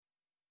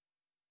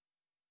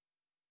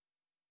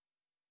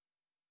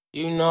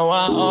You know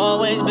I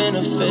always been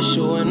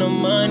official and the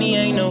money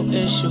ain't no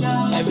issue.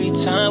 Every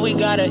time we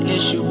got an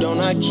issue, don't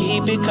I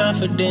keep it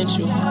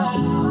confidential?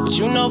 But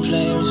you know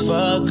players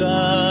fuck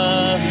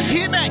up.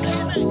 Hit back.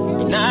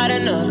 But not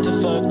enough to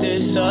fuck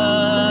this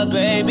up,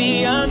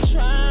 baby. I'm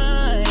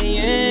trying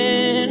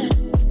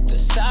to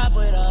stop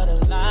with all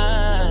the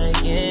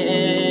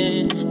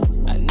lying.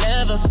 I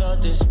never felt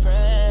this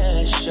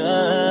pressure.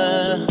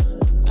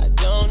 I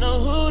don't know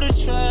who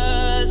to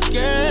trust,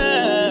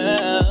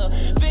 girl.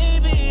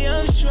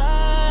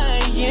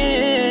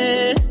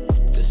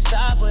 To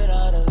stop with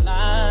all the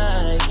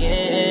lying.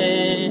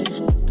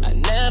 I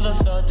never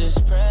felt this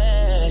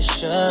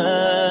pressure.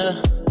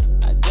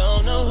 I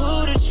don't know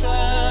who to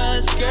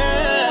trust,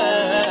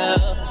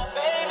 girl.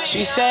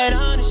 She said,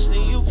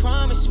 honestly, you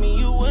promised me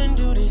you wouldn't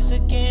do this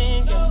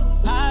again, yeah.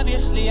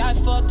 Obviously, I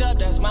fucked up,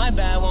 that's my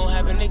bad, won't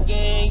happen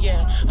again,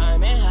 yeah.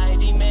 I'm in high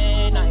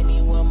demand, I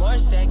need one more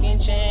second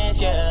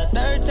chance, yeah.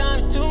 Third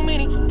time's too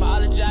many,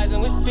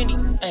 apologizing with Fendi,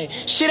 ayy.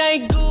 Shit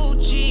ain't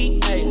Gucci,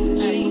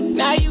 ayy.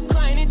 Now you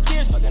crying in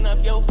tears, fucking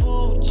up your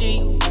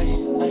Gucci,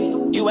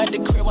 ayy. You at the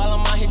crib while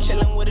I'm out here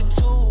chilling with a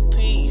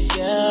two-piece,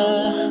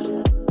 yeah.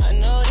 I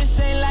know this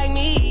ain't like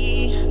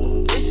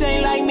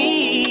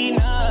me,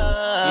 nah.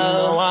 You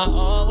know I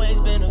always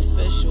been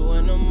official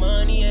and the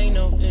money ain't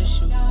no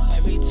issue.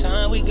 Every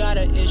time we got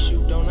an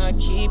issue, don't I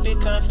keep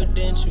it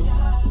confidential?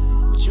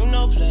 But you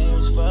know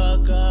players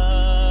fuck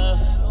up.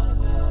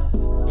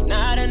 But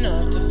not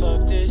enough to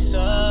fuck this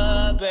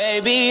up,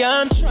 baby.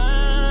 I'm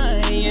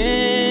trying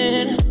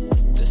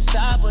to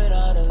stop with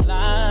all the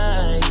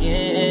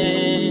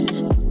lying.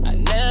 I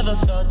never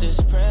felt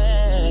this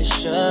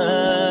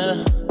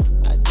pressure.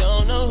 I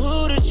don't know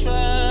who to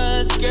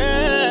trust,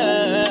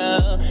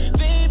 girl.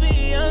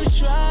 Baby, I'm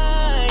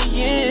trying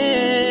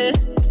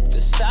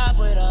to stop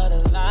with all the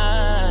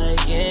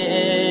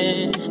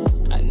lying.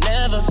 I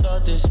never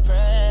felt this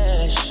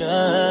pressure.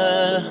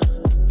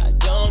 I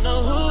don't know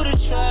who to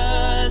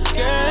trust,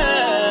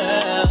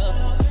 girl.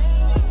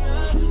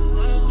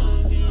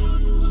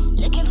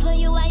 Looking for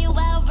you while you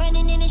out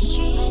running in the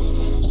streets.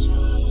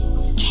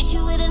 Catch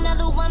you with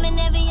another woman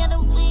every other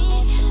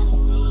week.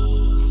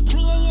 It's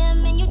 3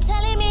 a.m. and you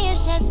telling me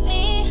it's just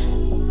me.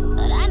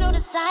 But I know the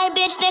side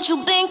bitch that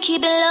you been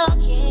keeping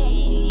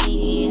low-key.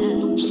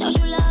 Showed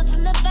you love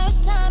from the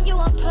first time you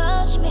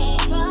approached me.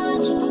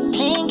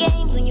 Playing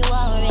games when you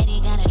already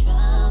got a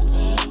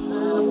trophy.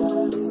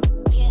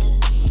 Yeah,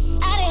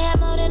 I didn't have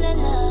more than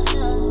enough.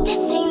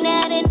 This ain't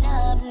not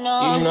enough,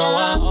 no. You know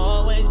I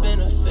always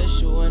been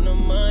official and the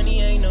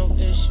money ain't no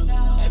issue.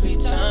 Every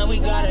time we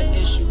got an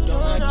issue,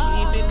 don't I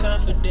keep it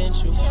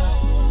confidential?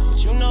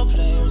 But you know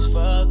players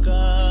fuck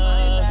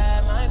up.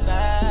 My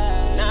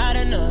bad. Not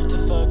enough to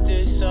fuck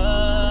this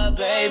up,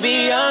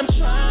 baby. I'm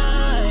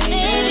trying.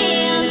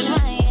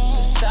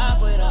 To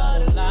stop with all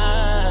the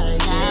lying.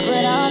 I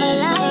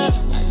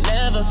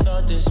never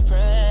felt this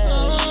pressure.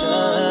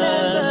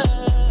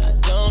 I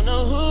don't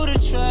know who to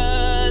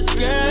trust,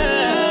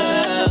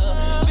 girl.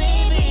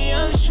 Baby,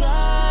 I'm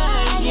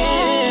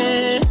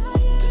trying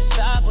to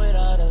stop with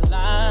all the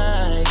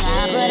lying. I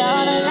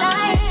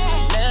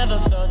never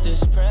felt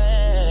this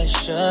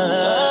pressure.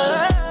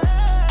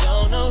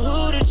 Don't know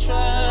who to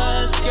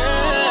trust, girl.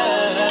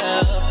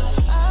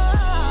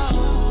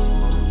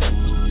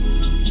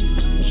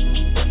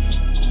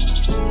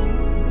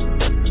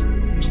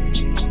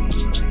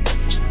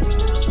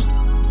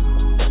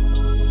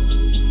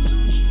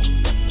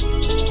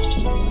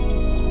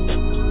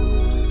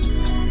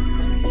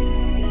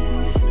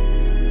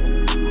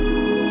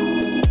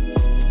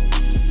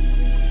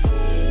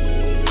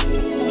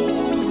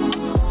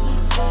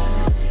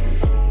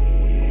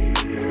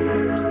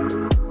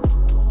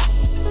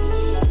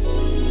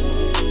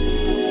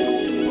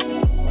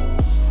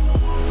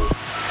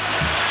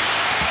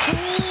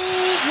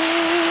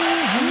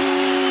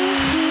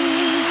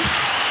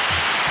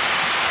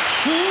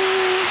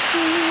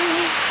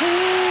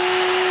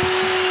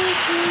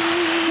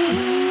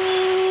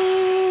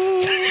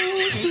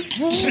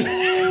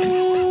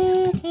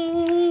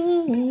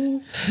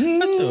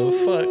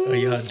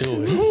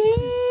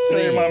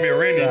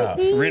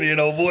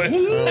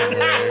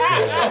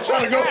 I'm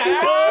trying to go too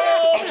far.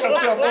 I'm trying to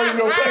see how far you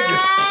gonna take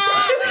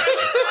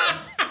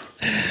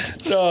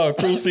it.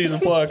 Crew Season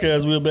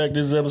Podcast. We're back.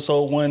 This is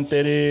episode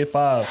 135.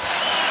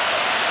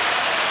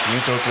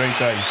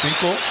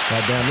 135.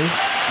 Goddamn me.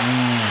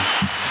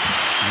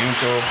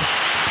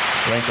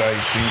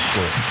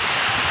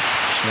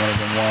 135. It's one of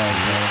them wines,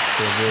 man.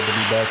 Feel good to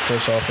be back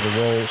fresh off of the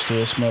road.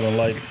 Still smelling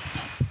like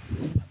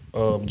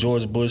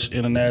George Bush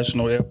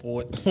International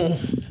Airport.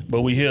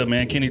 But we here,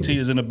 man. Kenny T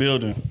is in the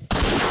building.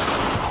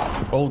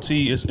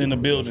 OT is in the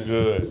building.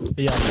 Good.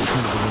 Y'all was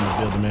in the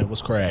building, man.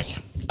 What's crack?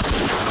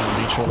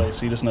 Detroit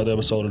AC. This is another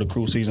episode of the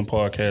Crew Season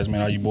Podcast,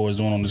 man. How you boys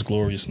doing on this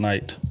glorious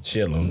night?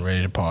 Chilling,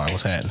 ready to party.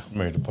 What's happening? I'm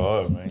ready to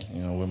party, man.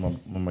 You know, with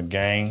my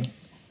gang.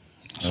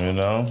 You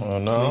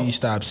know. Please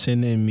stop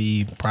sending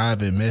me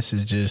private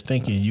messages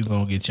thinking you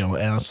gonna get your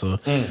answer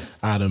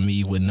out of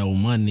me with no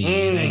money.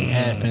 It ain't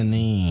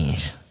happening. You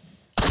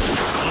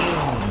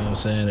know what I'm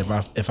saying?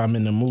 If I'm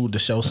in the mood to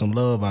show some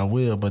love, I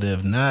will. But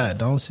if not,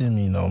 don't send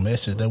me no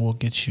message that will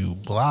get you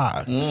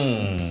blocked.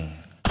 Damn.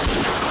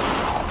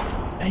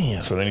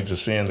 So they need to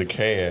send the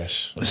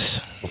cash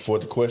before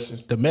the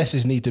question. The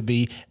message need to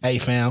be, hey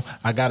fam,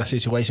 I got a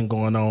situation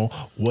going on.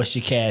 What's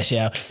your cash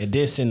out? And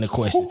then send the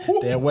question.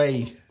 That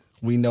way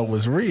we know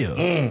what's real.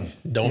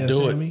 Don't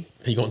do it.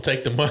 He gonna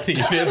take the money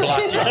and then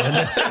block you.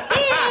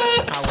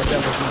 I would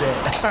never do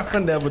that. I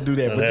would never do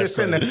that. No, but just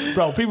send it,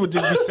 bro. People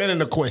just be sending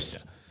the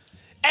question.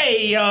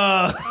 Hey, hey,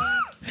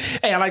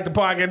 I like the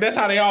podcast. That's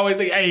how they always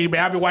think. Hey,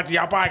 man, I've been watching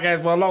y'all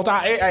podcast for a long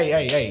time.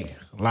 Hey.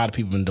 A lot of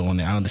people been doing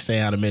that. I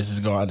understand how the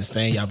message go. I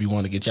understand y'all be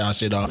wanting to get y'all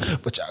shit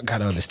off, but y'all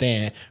gotta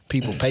understand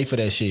people pay for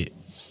that shit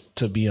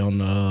to be on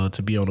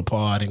the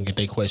pod and get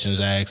their questions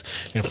asked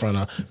in front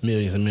of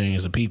millions and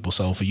millions of people.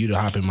 So for you to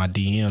hop in my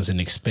DMs and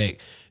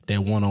expect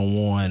that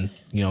one-on-one,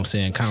 you know what I'm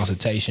saying,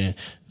 consultation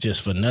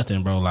just for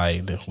nothing, bro,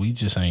 like we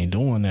just ain't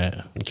doing that.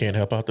 You can't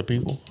help out the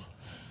people.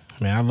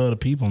 Man, I love the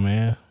people,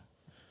 man,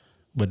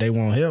 but they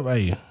want help.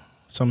 Hey,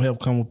 some help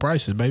come with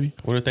prices, baby.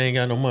 What if they ain't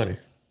got no money?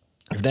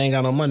 If they ain't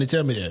got no money,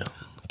 tell me that.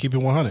 Keep it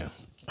 100.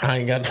 I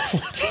ain't got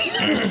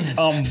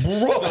no money.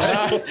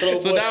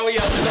 So now we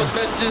have those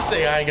messages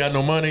say I ain't got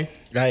no money.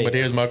 Hey. But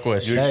here's my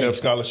question. You accept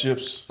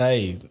scholarships?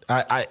 Hey,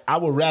 I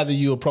would rather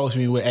you approach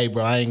me with, hey,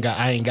 bro, I ain't got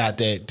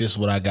that. This is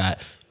what I got.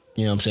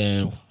 You know what I'm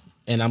saying?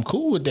 And I'm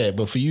cool with that.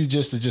 But for you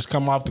just to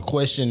come off the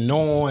question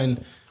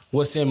knowing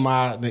what's in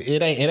my,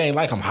 it ain't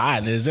like I'm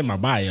hiding. It's in my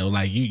bio.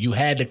 Like you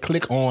had to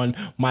click on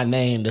my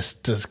name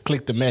to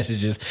click the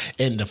messages,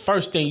 and the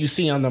first thing you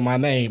see under my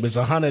name is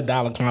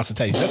 $100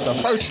 consultation. That's the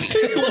first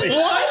thing.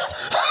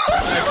 What?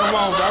 Like, come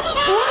on, bro.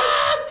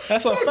 What?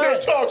 That's a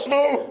fact. Talk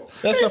smooth.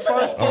 That's the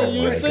first thing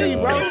you see,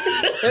 bro.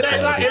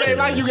 It ain't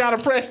like you gotta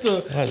press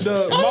the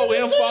more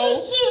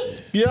info.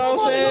 You know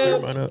what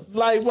I'm saying?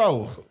 Like,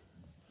 bro.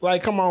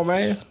 Like, come on,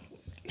 man.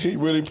 He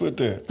really put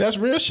that. That's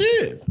real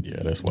shit.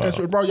 Yeah, that's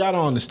wild. Bro, y'all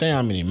don't understand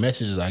how many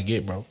messages I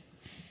get, bro.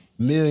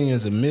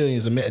 Millions and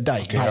millions of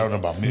messages. I don't know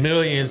about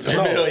Millions and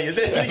millions.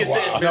 This nigga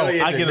said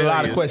millions. I get a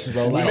lot of questions,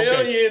 bro. Like,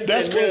 Millions.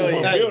 That's and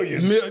cool.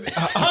 millions. Millions.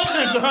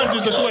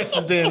 hundreds of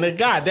questions then. They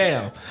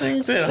goddamn.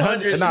 He said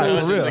hundreds Nah, and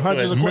for real,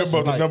 hundreds of Remember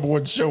questions. the Like, number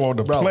one show on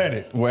the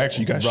planet? Well,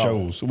 actually, you got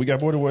shows. So we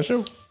got more than one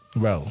show.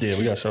 bro. Yeah,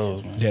 we got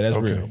shows, man. Yeah, that's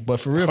Okay. real. But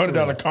for real,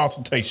 $100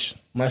 consultation.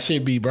 my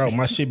shit be That's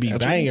what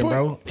banging, you put.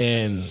 bro.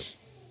 And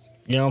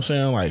you know what I'm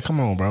saying? Like, come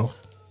on, bro.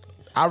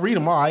 I read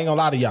them all. I ain't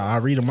gonna lie to y'all. I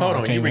read them all. Hold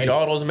on, I you can't read hate.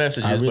 all those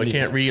messages, really but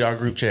can't read our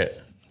group chat.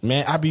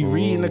 Man, I be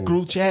reading the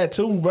group chat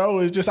too, bro.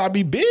 It's just I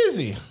be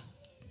busy.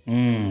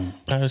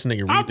 How this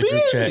nigga I'm read the group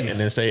busy. chat and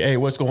then say, "Hey,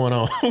 what's going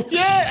on?"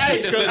 Yeah,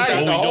 hey,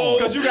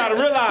 because you gotta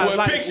realize, With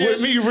like, pictures.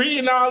 with me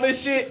reading all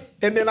this shit,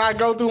 and then I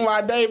go through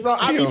my day, bro.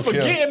 I He be don't care.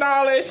 forgetting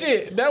all that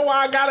shit. That's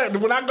why I gotta.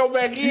 When I go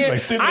back in, like,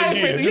 send it I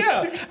ain't again.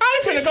 finna,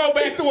 I ain't finna go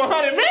back through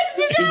 100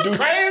 messages. Y'all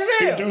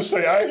crazy. He do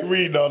say, I ain't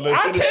reading all that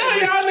I shit. tell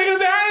y'all niggas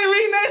that I ain't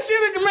reading that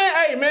shit, man.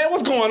 Hey, man,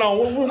 what's going on?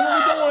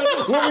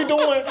 What we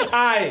doing? All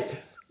right.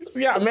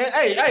 Yeah, man.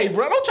 Hey,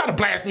 bro, don't try to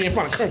blast me in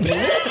front of company.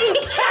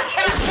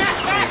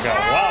 Got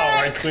wild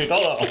right quick.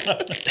 Hold on.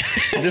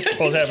 This is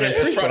supposed to happen in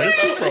pre-pro. This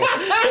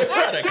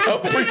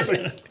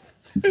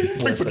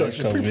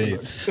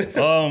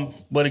Pre-production.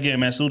 But again,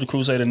 man, salute the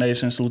Crusader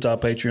Nation, salute our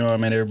Patreon,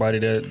 man. Everybody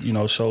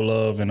that show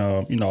love, and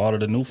all of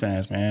the new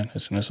fans, man.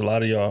 It's a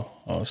lot of y'all.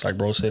 It's like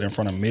bro said, in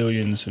front of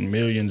millions and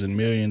millions and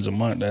millions a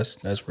month.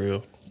 That's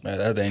real.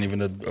 That ain't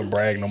even a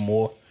brag no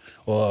more,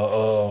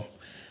 or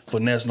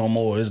finesse no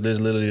more. It's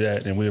literally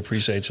that, and we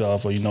appreciate y'all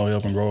for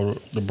helping grow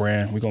the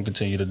brand. We're gonna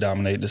continue to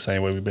dominate the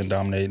same way we've been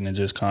dominating and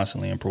just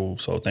constantly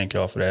improve. So thank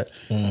y'all for that.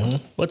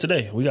 But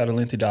today we got a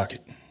lengthy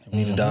docket. We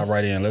need to dive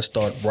right in. Let's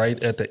start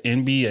right at the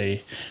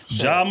NBA.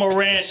 Ja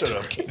Morant. Shut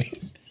up, Kenny.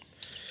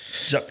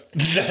 We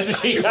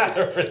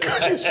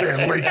got You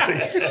saying lengthy. a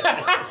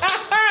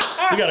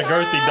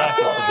girthy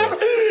docket today.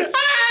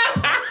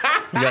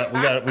 We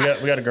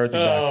got a girthy docket.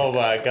 Oh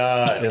my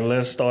God! And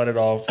let's start it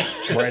off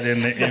right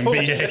in the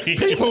NBA.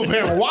 People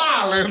been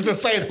wilding, to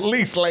say the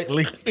least,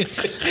 lately.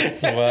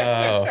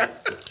 Wow.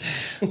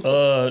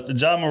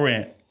 Ja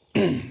Morant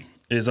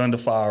is under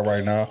fire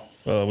right now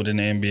within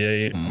the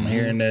NBA. I'm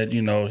hearing that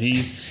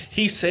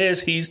he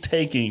says he's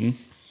taking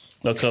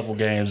a couple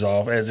games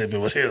off as if it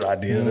was his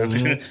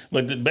idea.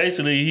 But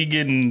basically, he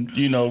getting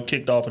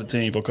kicked off of the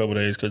team for a couple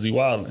days because he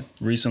wilding.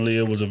 Recently,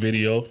 it was a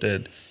video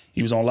that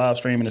he was on live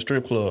stream in a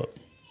strip club.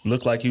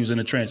 Looked like he was in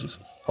the trenches.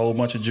 Whole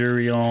bunch of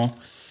jewelry on.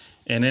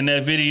 And in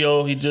that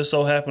video, he just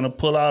so happened to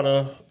pull out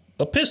a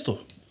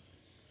pistol.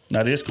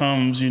 Now, this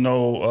comes,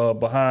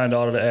 behind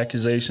all of the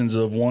accusations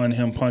of, one,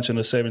 him punching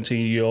a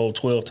 17-year-old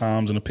 12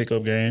 times in a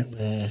pickup game.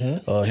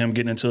 Him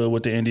getting into it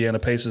with the Indiana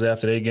Pacers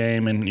after their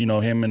game, and,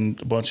 him and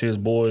a bunch of his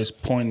boys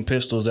pointing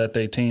pistols at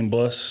their team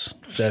bus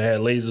that had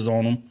lasers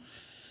on them.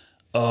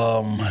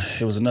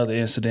 It was another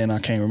incident I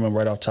can't remember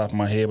right off the top of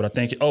my head, but I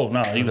think, he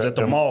was at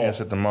the mall. Yes,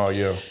 at the mall,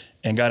 yeah.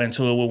 And got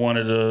into it with one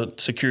of the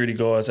security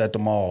guards at the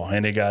mall.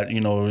 And they got,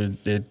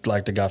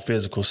 they got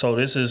physical. So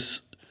this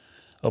is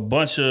a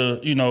bunch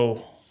of,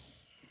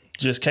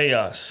 just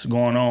chaos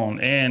going on,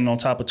 and on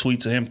top of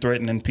tweets of him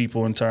threatening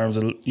people in terms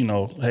of, you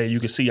know, hey, you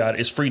can see how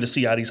it's free to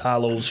see how these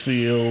hollows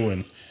feel,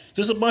 and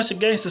just a bunch of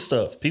gangster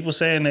stuff. People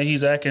saying that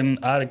he's acting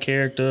out of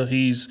character,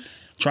 he's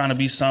trying to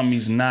be something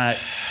he's not.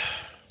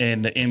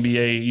 And the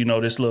NBA, you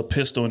know, this little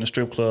pistol in the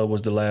strip club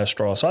was the last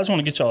straw. So I just want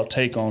to get y'all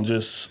take on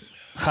just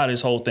how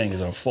this whole thing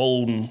is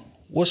unfolding.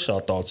 What's y'all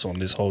thoughts on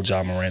this whole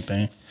Ja Morant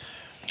thing?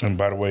 And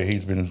by the way,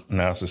 he's been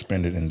now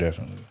suspended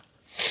indefinitely.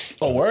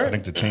 Oh, word? I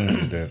think the team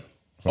did that.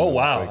 Oh,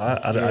 wow.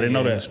 I didn't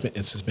know that.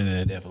 It's suspended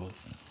indefinitely.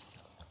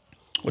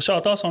 What's y'all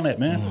thoughts on that,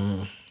 man?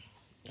 Mm-hmm.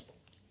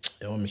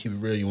 You want me to keep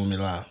it real? You want me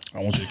to lie? I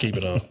want you to keep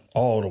it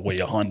all the way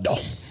a hundo.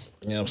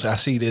 You know what I'm saying? I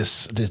see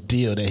this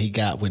deal that he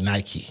got with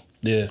Nike.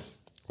 Yeah.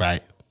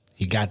 Right?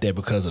 He got that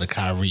because of the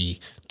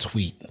Kyrie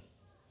tweet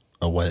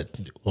or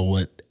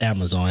what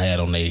Amazon had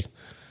on their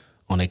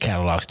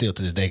catalog. Still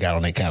to this day got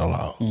on their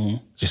catalog. Mm-hmm.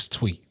 Just a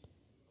tweet.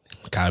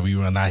 Kyrie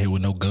run out here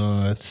with no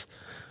guns.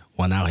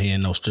 One out here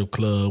in no strip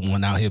club.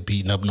 One out here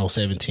beating up no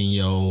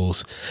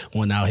 17-year-olds.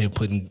 One out here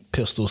putting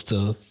pistols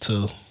to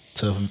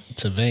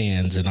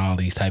vans and all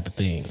these type of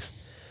things.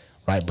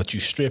 Right? But you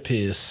strip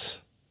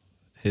his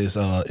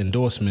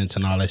endorsements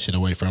and all that shit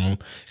away from him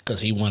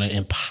because he want to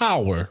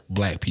empower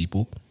black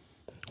people.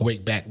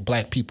 Wake back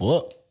black people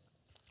up.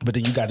 But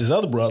then you got this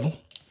other brother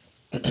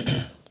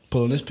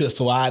pulling his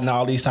pistol out and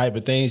all these type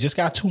of things. Just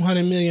got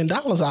 $200 million,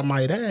 I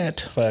might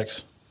add.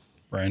 Facts.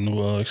 Brand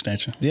new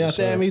extension. You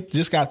understand me?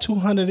 Just got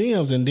 200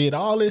 M's and did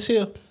all this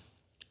here.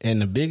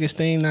 And the biggest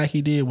thing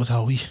Nike did was,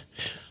 we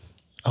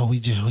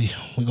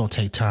gonna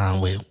take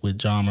time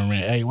with Ja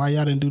Morant. Hey, why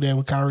y'all didn't do that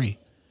with Kyrie?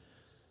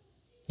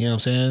 You know what I'm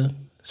saying?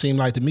 Seemed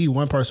like to me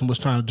one person was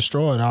trying to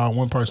destroy it all,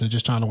 one person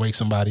just trying to wake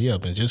somebody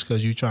up. And just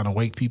because you're trying to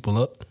wake people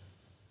up,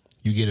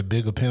 you get a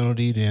bigger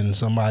penalty than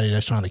somebody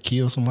that's trying to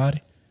kill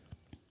somebody.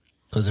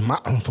 Because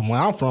from where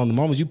I'm from, the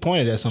moment you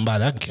pointed at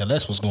somebody, I can care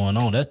less what's going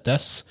on.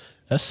 That's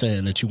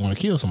saying that you want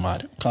to kill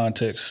somebody.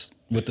 Context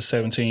with the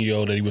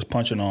 17-year-old that he was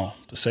punching on.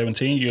 The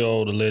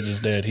 17-year-old alleges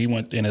that he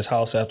went in his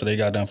house after they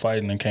got done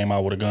fighting and came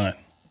out with a gun.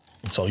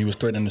 So he was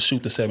threatening to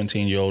shoot the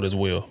 17-year-old as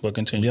well. But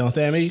continue. You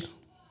understand me?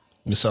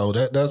 So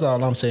that's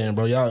all I'm saying,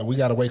 bro. Y'all, we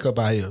got to wake up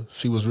out here,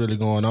 see what's really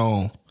going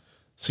on,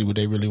 see what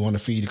they really want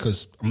to feed.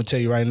 Because I'm going to tell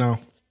you right now,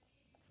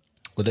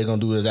 what they're going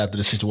to do is after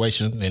the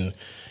situation, and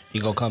he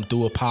going to come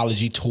through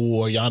apology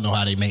tour. Y'all know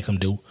how they make him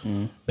do.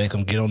 Mm-hmm. Make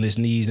him get on his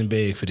knees and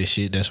beg for this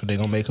shit. That's what they're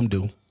going to make him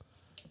do.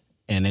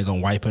 And they're going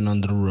to wipe it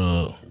under the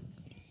rug.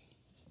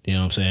 You know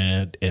what I'm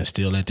saying? And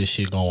still let this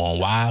shit go on.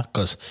 Why?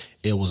 Because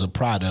it was a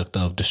product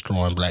of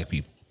destroying black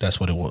people. That's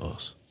what it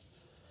was.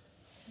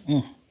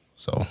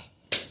 So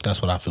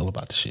that's what I feel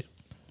about the shit.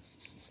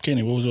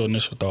 Kenny, what was your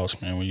initial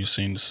thoughts, man, when you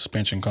seen the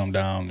suspension come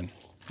down? And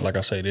like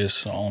I say,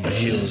 this on the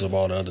heels of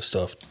all the other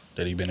stuff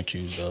that he been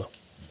accused of.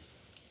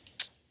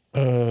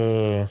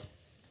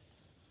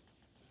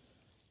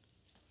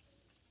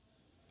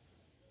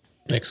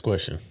 Next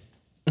question.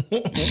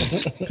 What?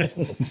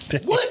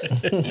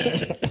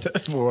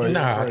 That's boy.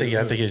 Nah, I think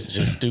it's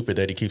just stupid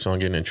that he keeps on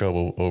getting in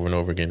trouble over and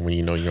over again when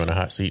you know you're on a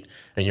hot seat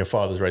and your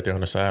father's right there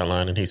on the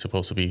sideline and he's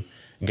supposed to be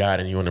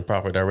guiding you in the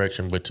proper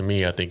direction. But to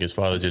me, I think his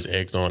father just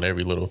eggs on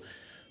every little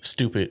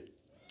stupid,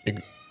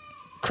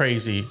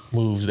 crazy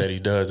moves that he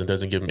does and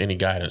doesn't give him any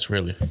guidance,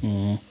 really.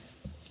 Mm-hmm.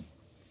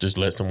 Just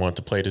lets him want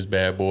to play this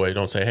bad boy.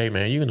 Don't say, hey,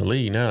 man, you in the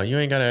league now. You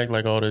ain't got to act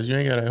like all this. You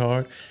ain't got to act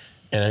hard.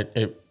 And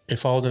it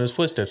falls in his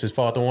footsteps. His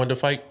father wanted to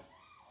fight.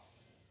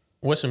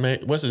 What's his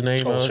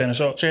name? Shannon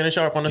Sharpe. Shannon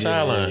Sharpe on the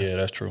sideline. Yeah,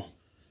 that's true.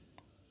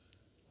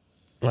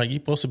 Like,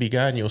 you're supposed to be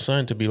guiding your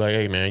son to be like,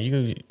 hey,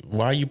 man,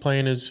 why are you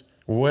playing this?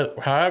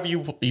 However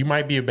you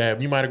might be you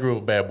might have grew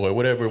up a bad boy,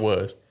 whatever it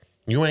was.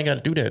 You ain't got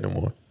to do that no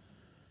more.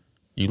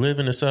 You live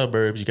in the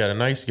suburbs. You got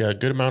a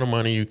good amount of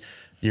money.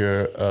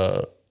 You're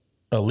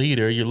a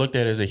leader. You're looked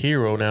at as a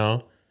hero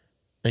now,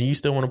 and you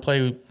still want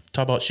to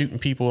talk about shooting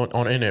people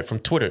on the internet from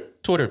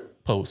Twitter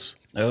posts.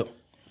 Yep.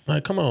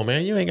 Like, come on,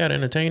 man. You ain't got to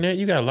entertain that.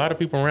 You got a lot of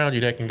people around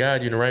you that can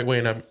guide you the right way,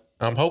 and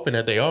I'm hoping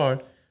that they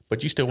are,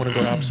 but you still want to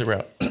go the opposite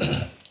route.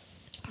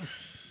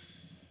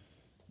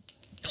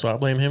 So I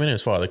blame him and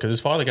his father, because his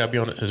father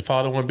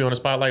want to be on the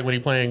spotlight when he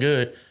playing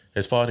good.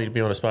 His father need to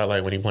be on the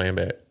spotlight when he playing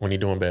bad, when he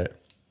doing bad.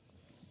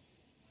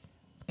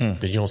 Then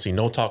you don't see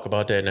no talk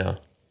about that now.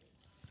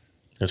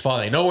 His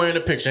father ain't nowhere in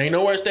the picture. Ain't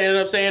nowhere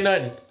standing up saying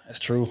nothing. That's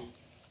true.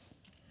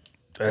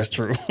 That's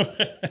true.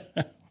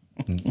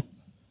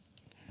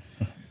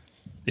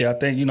 Yeah, I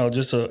think,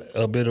 just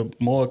a bit of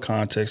more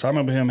context. I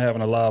remember him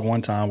having a live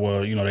one time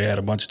where, they had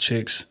a bunch of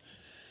chicks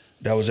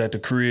that was at the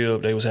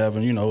crib. They was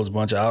having, it was a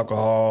bunch of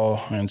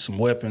alcohol and some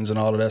weapons and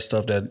all of that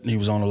stuff that he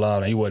was on the live.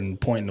 And he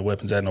wasn't pointing the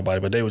weapons at nobody,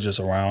 but they was just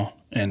around.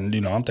 And,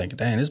 I'm thinking,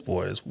 dang, this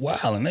boy is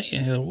wild. And they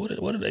in here, what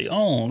do they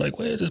own? Like,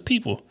 where's his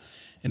people?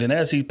 And then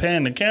as he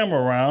panned the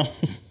camera around,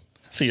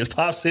 see his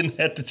pop sitting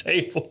at the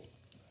table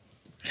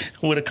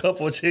with a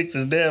couple of chicks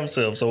his damn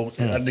self. So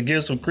I had to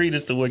give some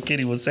credence to what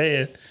Kenny was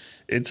saying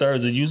in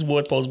terms of you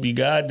supposed to be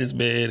guiding this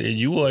man and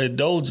you are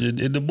indulging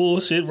in the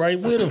bullshit right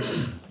with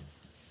him.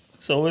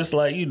 So it's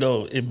like, you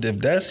know, if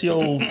that's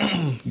your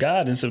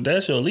guidance, if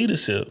that's your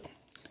leadership,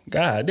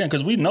 God damn,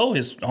 because we know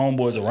his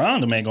homeboys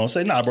around him ain't gonna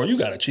say, nah, bro, you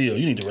gotta chill.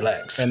 You need to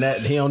relax. And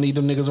that he don't need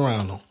them niggas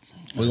around him.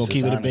 We're gonna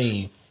keep it a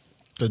bean.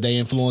 Because they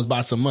influenced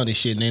by some money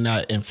shit and they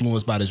not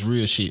influenced by this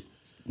real shit.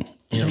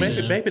 You know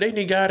maybe they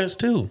need guidance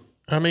too.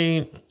 I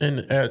mean,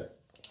 and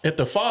if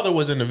the father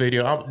was in the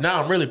video,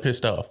 I'm really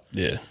pissed off.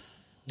 Yeah.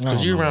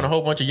 Because you around a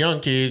whole bunch of young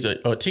kids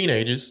or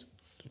teenagers,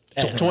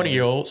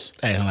 20-year-olds.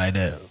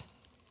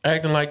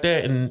 Acting like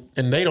that, and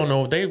they don't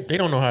know they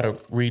don't know how to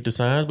read the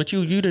signs. But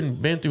you didn't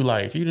been through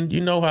life. You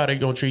know how they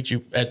gonna treat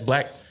you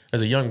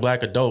as a young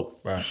black adult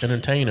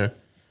entertainer.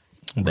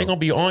 They gonna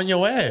be on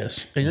your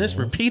ass, and this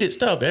repeated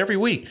stuff every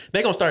week.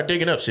 They gonna start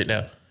digging up shit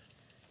now.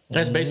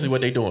 That's basically what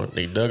they doing.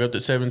 They dug up the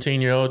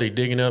 17-year-old. They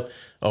digging up.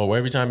 Oh,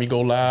 every time you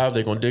go live,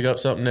 they gonna dig up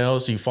something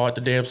else. You fought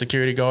the damn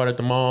security guard at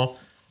the mall.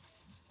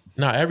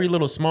 Now every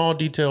little small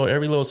detail,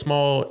 every little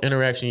small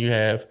interaction you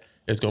have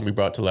is going to be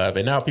brought to life.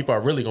 And now people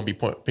are really going to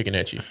be picking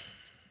at you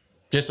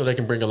just so they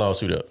can bring a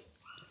lawsuit up.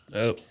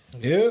 Yep.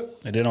 Yeah.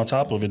 And then on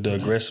top of it, the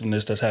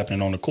aggressiveness that's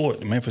happening on the court.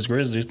 The Memphis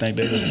Grizzlies think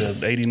they the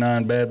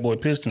 89 bad boy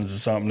Pistons or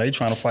something. They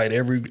trying to fight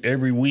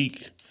every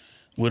week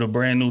with a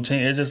brand new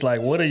team. It's just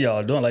like, what are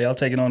y'all doing? Like, y'all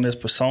taking on this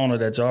persona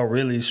that y'all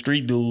really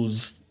street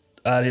dudes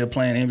out here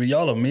playing NBA.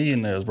 Y'all are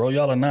millionaires, bro.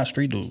 Y'all are not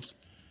street dudes.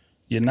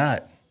 You're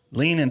not.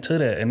 Lean into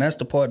that. And that's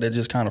the part that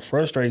just kind of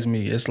frustrates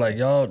me. It's like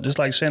y'all, just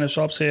like Shannon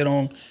Sharp said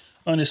on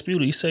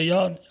Undisputed, he said,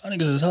 y'all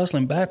niggas is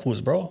hustling backwards,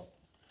 bro.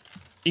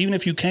 Even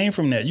if you came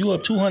from that, you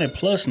up 200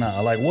 plus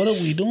now. Like, what are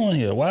we doing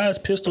here? Why is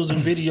pistols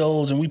and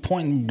videos and we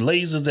pointing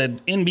lasers at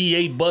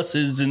NBA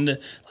buses and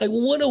like,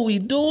 what are we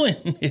doing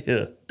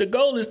here? The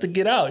goal is to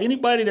get out.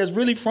 Anybody that's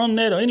really from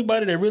that or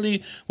anybody that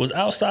really was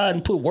outside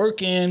and put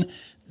work in,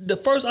 the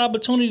first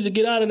opportunity to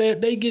get out of that,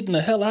 they getting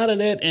the hell out of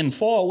that and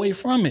far away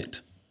from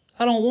it.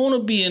 I don't want to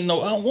be I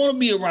don't want to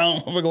be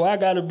around. I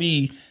got to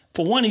be,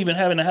 for one, even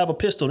having to have a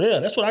pistol there.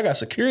 That's what I got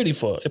security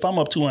for if I'm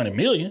up 200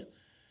 million.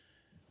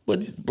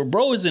 But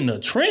bro is in the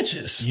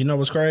trenches. You know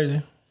what's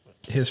crazy?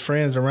 His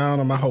friends around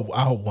him, I hope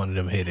one of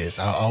them hear this.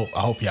 I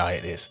hope y'all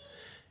hear this.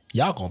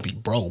 Y'all gonna be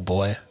broke,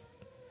 boy.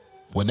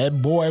 When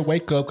that boy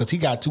wake up, because he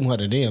got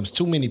 200 M's,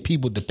 too many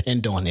people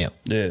depend on him.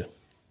 Yeah.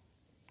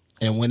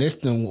 And when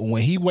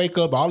he wake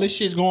up, all this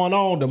shit's going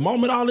on. The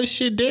moment all this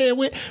shit dead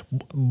with,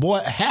 boy,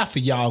 half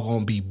of y'all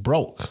gonna be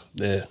broke.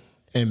 Yeah.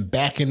 And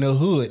back in the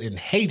hood and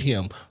hate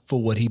him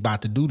for what he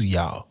about to do to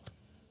y'all.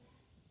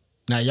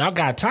 Now y'all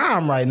got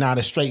time right now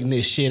to straighten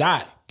this shit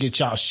out. Get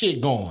y'all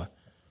shit going.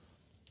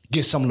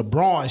 Get some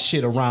LeBron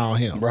shit around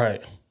him.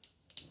 Right.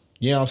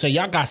 You know what I'm saying?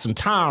 Y'all got some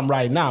time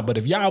right now. But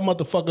if y'all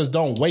motherfuckers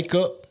don't wake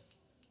up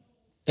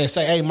and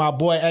say, hey, my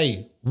boy,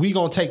 hey, we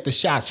gonna take the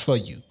shots for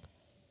you.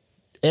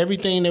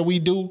 Everything that we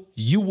do,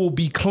 you will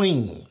be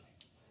clean.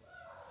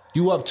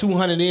 You up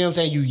 200 M's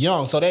and you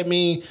young. So that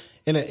means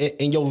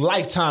in your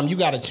lifetime, you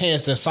got a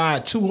chance to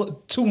sign two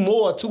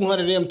more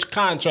 200 M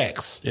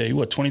contracts. Yeah, you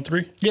what,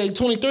 23? Yeah, you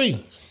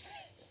 23.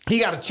 He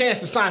got a chance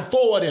to sign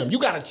 4 of them. You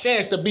got a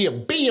chance to be a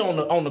B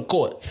on the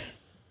court.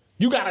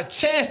 You got a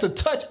chance to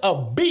touch a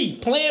B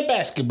playing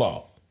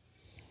basketball.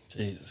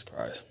 Jesus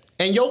Christ.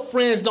 And your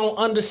friends don't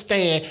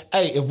understand,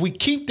 hey, if we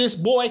keep this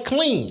boy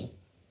clean,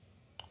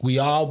 we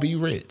all be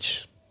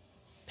rich.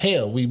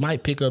 Hell, we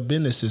might pick up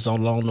businesses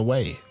along the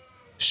way.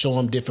 Show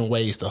them different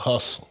ways to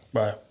hustle.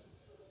 Right.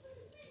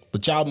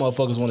 But y'all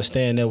motherfuckers want to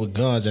stand there with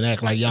guns and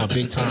act like y'all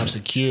big time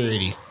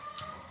security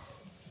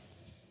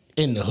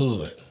in the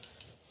hood.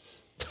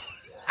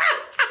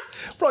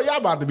 Bro, y'all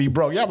about to be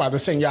broke. Y'all about to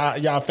send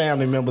y'all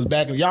family members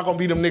back. Y'all gonna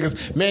be them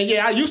niggas. Man,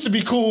 yeah, I used to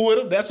be cool with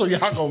them. That's what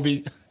y'all gonna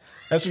be.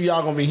 That's what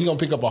y'all gonna be. He gonna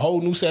pick up a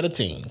whole new set of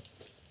team.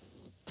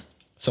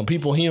 Some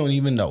people he don't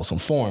even know. Some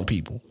foreign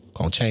people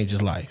gonna change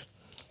his life.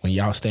 When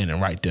y'all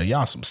standing right there,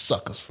 y'all some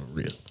suckers for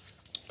real.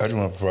 I just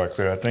want to provide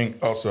clear. I think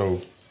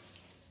so.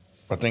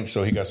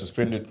 He got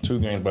suspended 2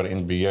 games by the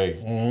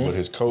NBA, but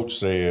his coach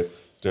said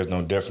there's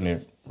no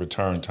definite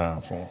return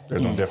time for him.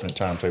 There's no definite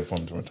timetable for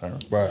him to return.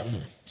 Right.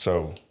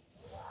 So,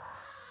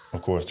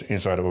 of course, the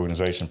inside of the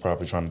organization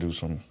probably trying to do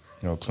some,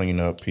 clean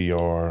up,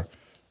 PR,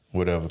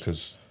 whatever.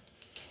 Because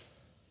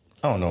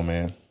I don't know,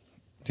 man.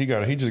 He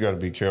just got to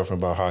be careful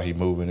about how he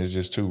moving. It's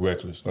just too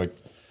reckless. Like,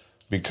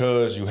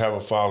 because you have a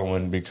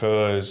following,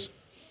 because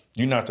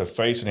you're not the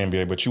face of the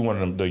NBA, but you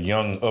one of the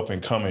young up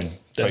and coming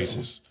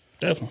faces.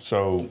 Definitely.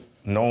 So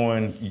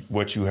knowing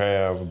what you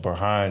have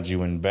behind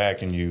you and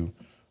backing you,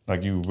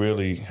 like, you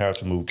really have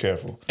to move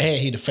careful.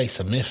 And he the face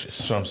of Memphis.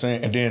 So I'm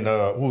saying, and then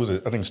what was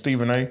it? I think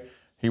Stephen A.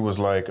 He was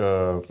like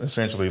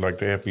essentially like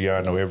the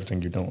FBI know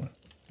everything you're doing,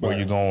 where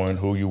you're going,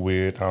 who you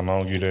with, how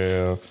long you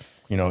there,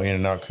 in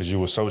and out, because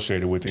you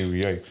associated with the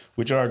NBA.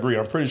 Which I agree.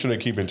 I'm pretty sure they're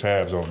keeping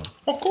tabs on them.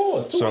 Of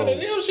course,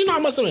 200 M's. You know how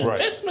much of an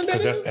investment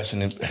that is. That's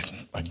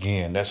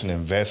an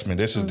investment.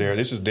 This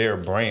is their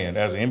brand.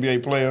 As an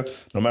NBA player,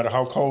 no matter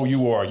how cold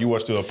you are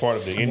still a part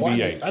of the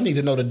NBA. I need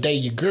to know the day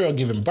your girl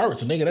giving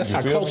birth, nigga. That's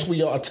how close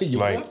we are to you.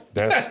 Like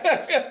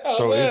that's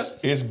so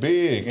it's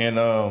big, and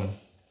I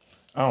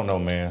don't know,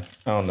 man.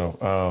 I don't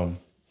know.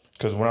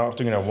 Because when I was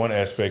thinking that one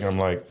aspect, I'm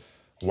like,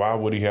 why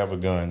would he have a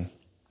gun?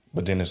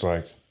 But then it's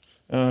like,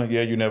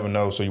 yeah, you never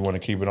know, so you want to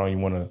keep it on. You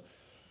want to,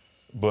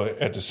 but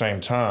at the same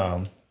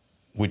time,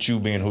 with you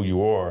being who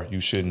you are,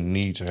 you shouldn't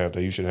need to have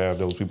that. You should have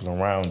those people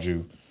around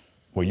you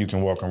where you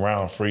can walk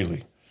around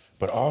freely.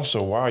 But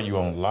also, why are you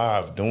on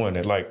live doing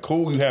it? Like,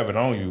 cool, you have it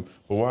on you,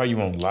 but why are you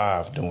on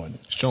live doing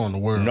it? Showing the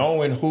world.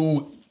 Knowing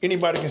who,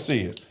 anybody can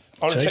see it.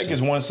 All it takes is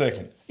 1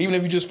 second. Even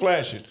if you just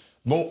flash it.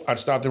 Boom, I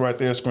stopped it right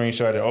there,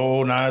 screenshot it.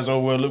 Oh, now it's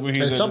over. Look what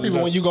he did. And some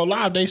people, when you go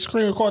live, they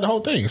screen record the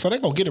whole thing. So they're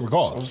going to get it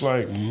regardless. So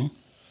it's like,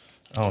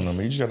 I don't know,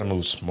 man. You just got to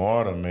move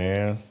smarter,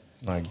 man.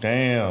 Like,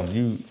 damn,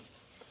 you...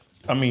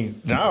 I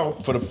mean, now,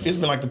 it's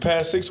been like the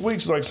past 6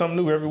 weeks, it's like something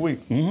new every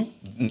week.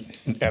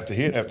 After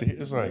hit,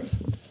 it's like...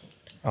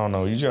 I don't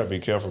know. You just got to be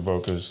careful, bro,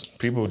 because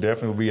people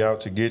definitely will be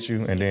out to get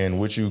you. And then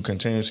with you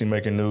continuously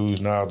making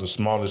news, now the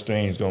smallest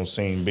thing is going to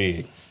seem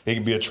big. It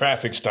could be a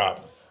traffic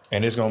stop,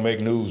 and it's going to make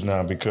news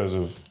now because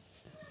of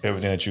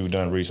everything that you've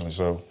done recently.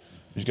 So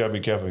you just got to be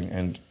careful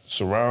and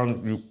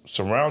surround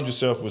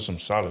yourself with some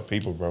solid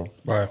people, bro.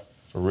 Right.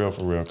 For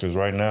real. Because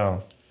right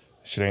now,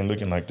 shit ain't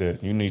looking like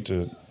that. You need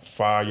to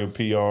fire your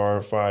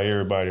PR, fire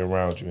everybody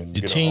around you. And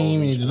your get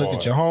team, you need to look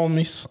at your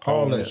homies,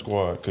 all that.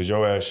 Squad, because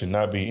your ass should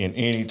not be in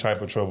any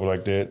type of trouble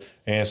like that.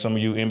 And some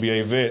of you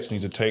NBA vets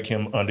need to take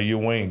him under your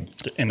wing.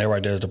 And that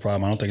right there is the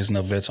problem. I don't think there's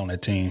enough vets on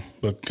that team,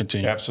 but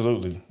continue.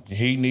 Absolutely.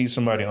 He needs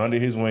somebody under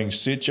his wing.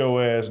 Sit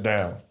your ass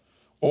down.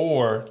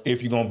 Or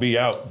if you're going to be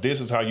out, this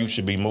is how you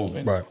should be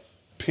moving. Right.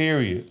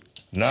 Period.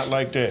 Not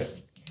like that.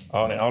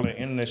 All that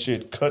internet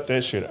shit, cut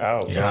that shit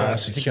out. Yeah,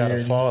 he got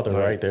a father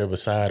right there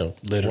beside him.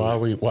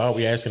 Literally. Why are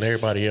we asking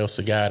everybody else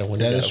to guide him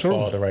when he got a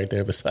father right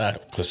there beside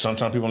him? Because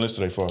sometimes people don't listen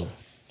to their father.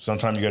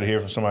 Sometimes you got to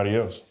hear from somebody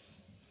else.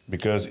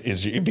 Because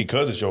it's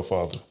your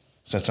father.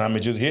 Sometimes it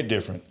just hit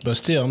different. But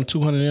still, I'm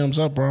 200 M's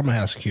up, bro. I'm going to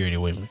have security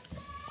with me.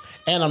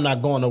 And I'm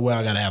not going nowhere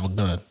I got to have a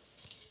gun.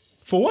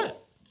 For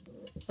what?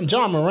 I'm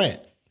John Morant.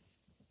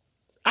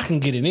 I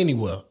can get it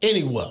anywhere.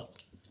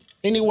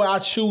 Anywhere I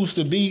choose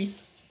to be,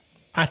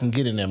 I can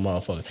get in that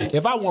motherfucker.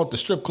 If I want the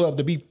strip club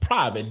to be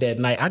private that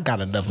night, I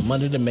got enough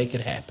money to make it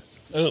happen.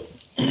 You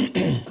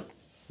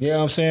know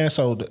what I'm saying?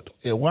 So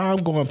while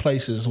I'm going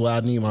places where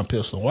I need my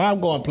pistol, while I'm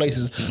going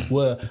places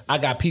where I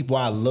got people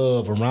I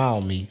love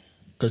around me,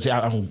 because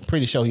I'm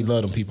pretty sure he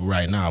love them people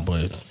right now,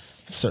 but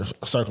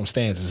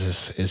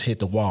circumstances is hit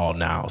the wall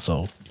now,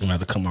 so you have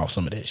to come off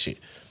some of that shit.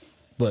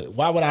 But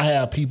why would I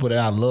have people that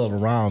I love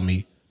around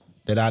me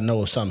that I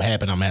know if something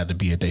happened, I'm going to have to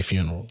be at their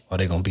funeral or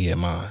they're going to be at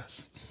mine?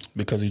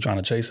 Because you're trying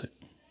to chase it.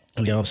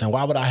 You know what I'm saying?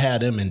 Why would I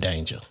have them in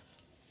danger?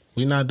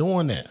 We're not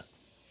doing that.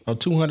 I'm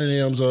 200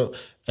 M's up.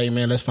 Hey,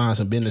 man, let's find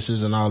some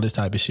businesses and all this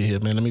type of shit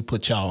here, man. Let me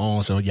put y'all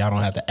on so y'all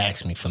don't have to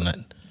ask me for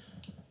nothing.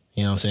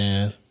 You know what I'm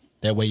saying?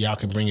 That way y'all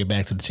can bring it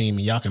back to the team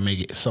and y'all can make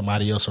it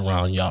somebody else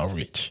around y'all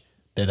rich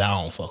that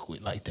I don't fuck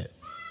with like that.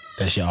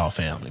 That's y'all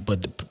family.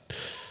 But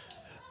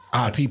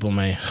our people,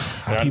 man.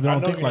 Our people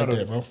don't think like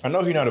that, bro. I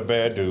know he's not a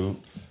bad dude.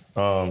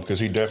 Because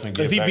he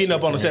definitely if he beating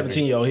up on a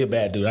 17-year-old, he a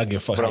bad dude. I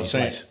give a fuck. But I'm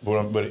saying,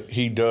 but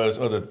he does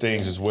other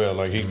things as well.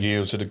 Like he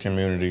gives to the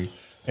community,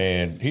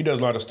 and he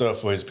does a lot of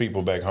stuff for his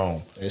people back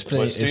home. There's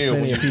plenty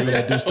of people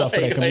that do stuff for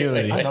their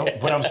community. I know,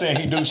 but I'm saying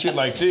he do shit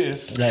like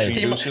this. He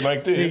do shit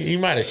like this. He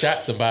might have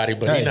shot somebody,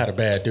 but he's not a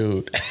bad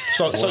dude.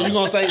 So you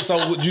gonna say?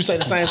 So would you say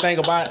the same thing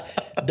about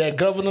that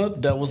governor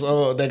that was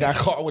that got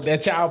caught with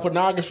that child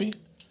pornography?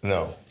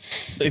 No.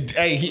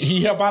 Hey,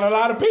 he helped out a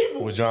lot of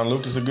people. Was John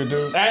Lucas a good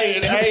dude? Hey,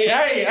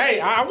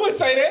 I wouldn't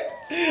say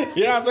that.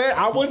 You know what I'm saying?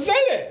 I wouldn't say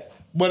that.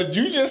 But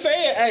you just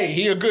said, hey,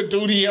 he a good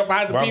dude, he helped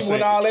out the people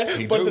and all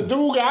that. But the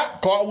dude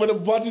got caught with a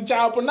bunch of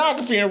child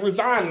pornography and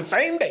resigned the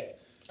same day.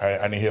 I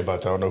didn't hear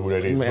about that. I don't know who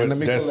that is. Man, but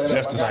that's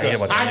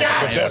disgusting. I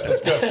got you. That's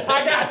disgusting.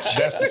 I got you.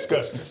 That's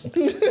disgusting.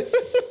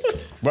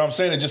 But I'm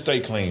saying it just stay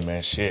clean,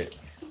 man. Shit.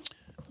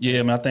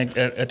 Yeah, man, I think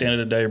at the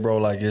end of the day, bro,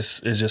 like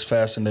it's just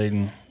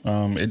fascinating.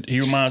 He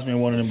reminds me of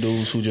one of them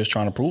dudes who just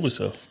trying to prove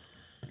himself.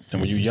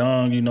 And when you're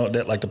young, you know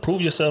that like to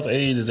prove yourself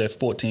age is at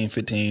 14,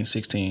 15,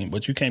 16.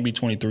 But you can't be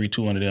 23,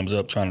 200 M's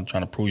up trying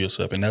to prove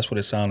yourself. And that's what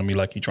it sounded to me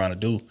like you're trying to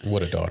do.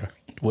 With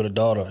a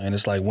daughter. And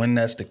it's like when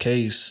that's the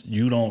case,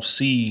 you don't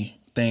see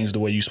things the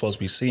way you're supposed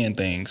to be seeing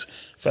things.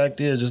 Fact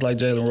is, just like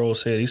Jalen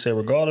Rose said, he said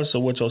regardless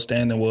of what your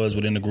standing was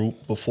within the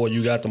group before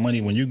you got the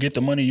money, when you get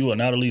the money, you are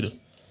not a leader.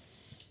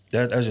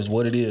 That's just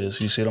what it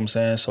is. You see what I'm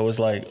saying? So it's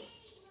like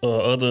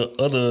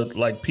other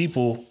like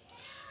people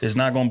is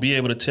not going to be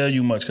able to tell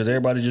you much because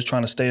everybody just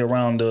trying to stay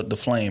around the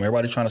flame.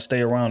 Everybody trying to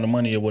stay around the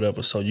money or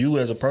whatever. So you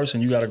as a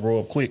person, you got to grow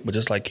up quick. But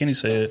just like Kenny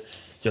said,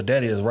 your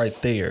daddy is right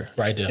there.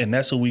 Right there. And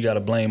that's who we got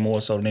to blame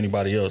more so than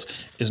anybody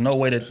else. There's no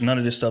way that none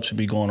of this stuff should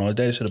be going on. His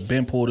daddy should have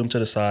been pulled him to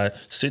the side.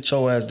 Sit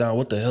your ass down.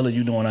 What the hell are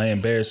you doing?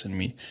 embarrassing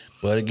me.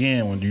 But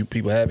again, when you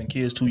people having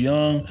kids too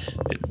young,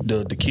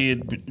 the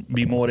kid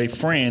be more their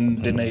friend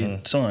than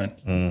their son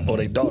or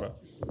their daughter.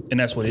 And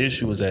that's what the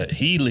issue is at.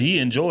 He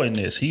enjoying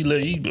this. He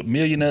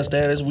millionaire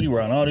status. We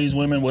around all these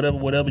women,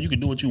 whatever. You can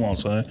do what you want,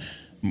 son.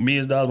 $1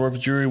 million worth of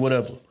jewelry,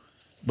 whatever.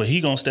 But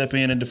he gonna step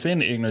in and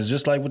defend the ignorance,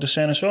 just like with the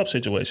Shannon Sharp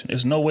situation.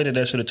 There's no way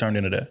that should have turned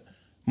into that.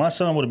 My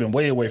son would have been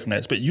way away from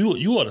that. But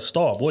you are the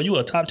star, boy. You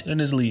are top 10 in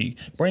this league.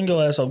 Bring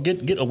your ass up.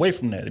 Get away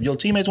from that. If your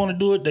teammates want to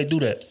do it, they do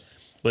that.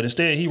 But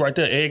instead, he right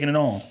there egging it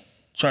on.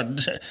 Trying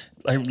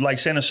like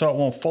Shannon Sharp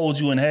won't fold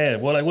you in half.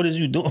 Well, like, what is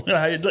you doing?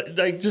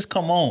 Like, just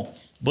come on.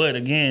 But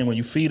again, when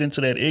you feed into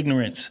that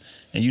ignorance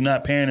and you're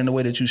not parenting the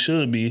way that you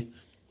should be,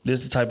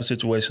 this is the type of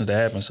situations that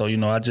happen. So,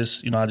 I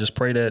just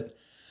pray that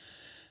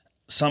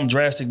something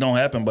drastic don't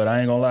happen. But I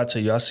ain't gonna lie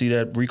to you. I see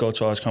that RICO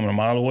charge coming a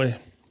mile away.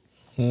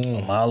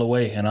 A mile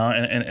away. And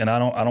I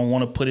don't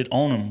want to put it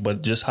on him,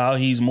 but just how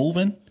he's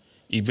moving,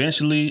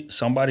 eventually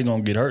somebody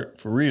gonna get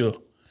hurt for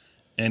real.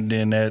 And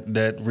then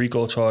that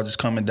RICO charge is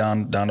coming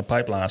down the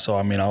pipeline. So,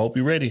 I hope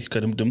you're ready,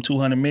 because them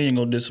 $200 million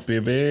going to disappear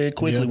very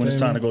quickly when it's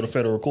time to go to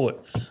federal court.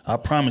 I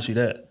promise you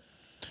that.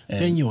 And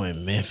then you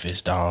in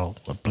Memphis, dog,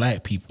 with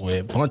black people, with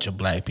a bunch of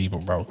black people,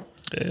 bro.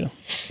 Yeah.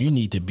 You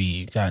need to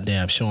be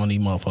goddamn showing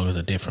these motherfuckers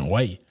a different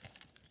way.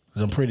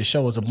 Because I'm pretty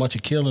sure there's a bunch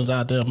of killings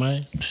out there,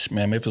 man.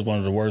 Man, Memphis is one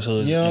of the worst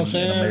hoods in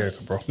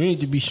America, bro. You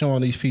need to be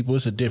showing these people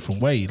it's a different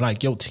way.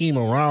 Like, your team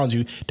around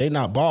you, they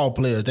not ball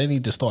players. They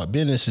need to start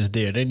businesses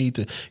there. They need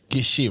to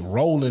get shit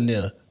rolling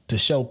there to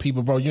show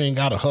people, bro, you ain't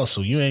got to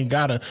hustle. You ain't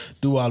got to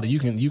do all that. You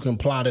can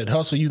plot that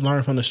hustle. You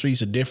learn from the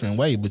streets a different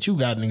way. But you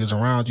got niggas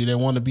around you that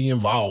want to be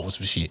involved with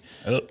some shit.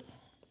 Yep.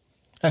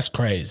 That's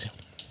crazy.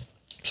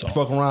 So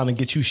fuck around and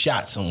get you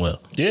shot somewhere.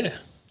 Yeah.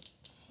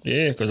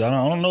 Yeah, because I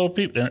don't know if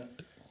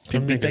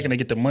people be thinking they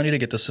get the money, they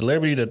get the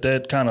celebrity,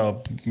 that kind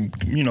of,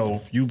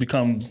 you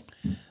become,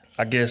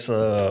 I guess,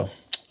 I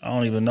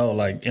don't even know,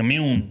 like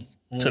immune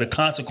to the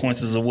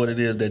consequences of what it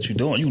is that you're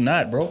doing. You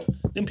not, bro.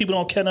 Them people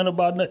don't care nothing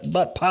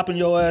about popping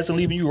your ass and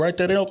leaving you right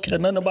there. They don't care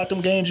nothing about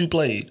them games you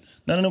played,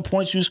 none of them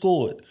points you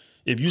scored.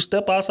 If you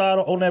step outside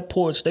on that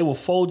porch, they will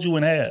fold you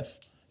in half.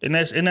 And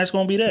that's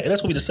going to be that.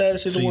 That's going to be the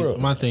saddest shit in the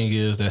world. My thing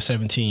is that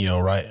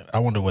 17-year-old, right? I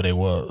wonder where they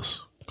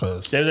was.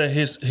 They was at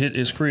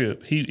his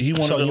crib. He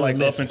wanted to like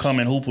up and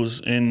coming hoopers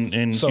in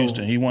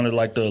Houston. He wanted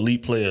like the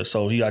elite players.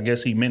 So I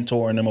guess he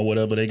mentoring them or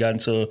whatever. They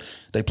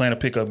playing a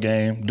pickup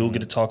game. Dude get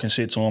to talking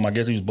shit to him. I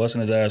guess he was busting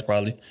his ass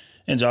probably.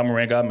 And Ja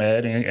Morant got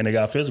mad and they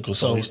got physical.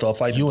 So he started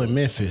fighting. You in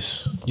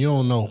Memphis. You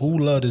don't know who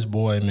loved this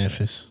boy in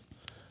Memphis.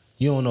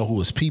 You don't know who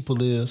his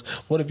people is.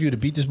 What if you were to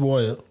beat this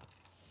boy up?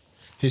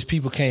 His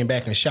people came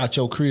back and shot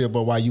your crib,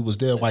 but while you was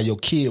there, while your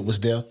kid was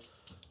there.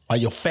 While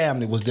your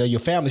family was there,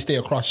 your family stay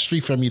across the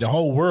street from you. The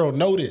whole world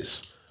know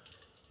this.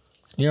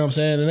 You know what I'm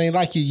saying? It ain't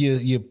like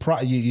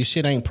your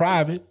shit ain't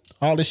private.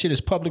 All this shit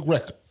is public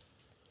record.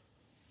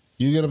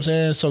 You get what I'm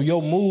saying? So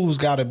your moves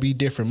got to be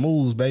different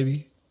moves,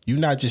 baby. You're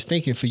not just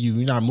thinking for you.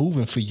 You're not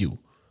moving for you.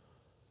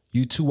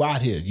 You too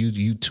out here.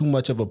 You too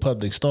much of a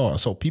public star.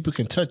 So people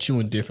can touch you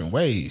in different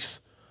ways.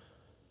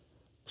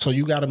 So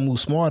you got to move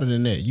smarter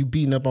than that. You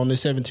beating up on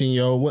this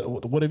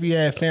 17-year-old. What if you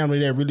had family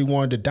that really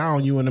wanted to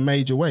down you in a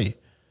major way?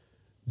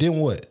 Then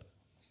what?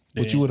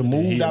 But you would have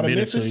moved out of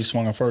Memphis? He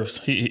swung him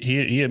first.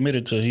 He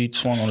admitted to he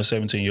swung on the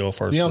 17-year-old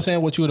first. You know what I'm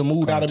saying? What you would have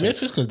moved out of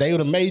Memphis? Because they would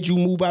have made you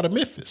move out of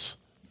Memphis.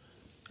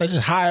 That's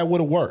just how it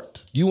would have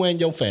worked. You and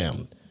your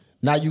family.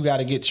 Now you got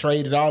to get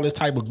traded, all this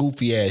type of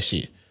goofy ass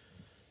shit.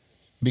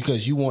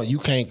 Because you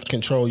can't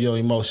control your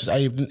emotions.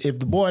 Hey, if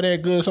the boy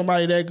that good,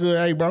 somebody that good,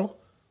 hey bro,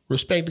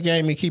 respect the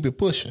game and keep it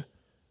pushing.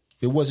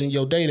 It wasn't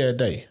your day that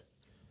day.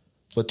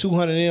 But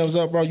 200 M's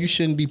up, bro, you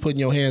shouldn't be putting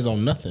your hands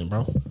on nothing,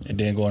 bro. And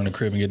then going in the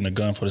crib and getting a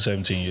gun for the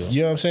 17-year-old.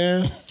 You know what I'm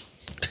saying?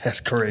 That's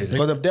crazy.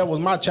 Because if that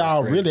was my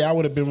child, really, I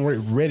would have been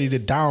ready to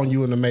down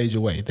you in a major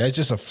way. That's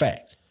just a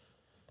fact.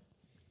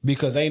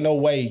 Because ain't no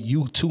way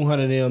you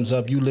 200 M's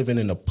up, you living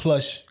in a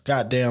plush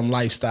goddamn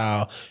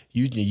lifestyle.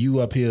 You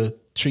up here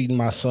treating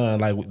my son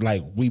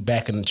like we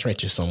back in the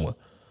trenches somewhere.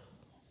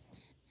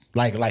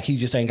 Like he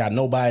just ain't got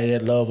nobody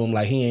that love him.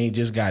 Like he ain't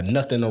just got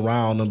nothing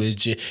around him. It's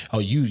just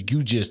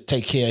you just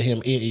take care of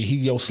him. He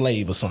your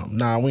slave or something.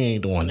 Nah, we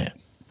ain't doing that.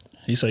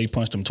 He said he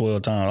punched him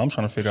 12 times. I'm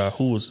trying to figure out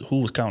who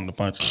was counting the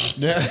punches.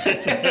 we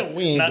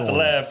ain't not doing to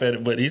laugh at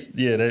it, but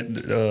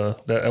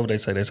that's what they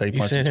say. They say he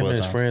punched him 12 times. Him and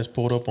his friends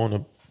pulled up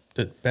on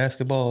the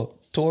basketball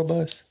tour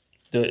bus.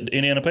 The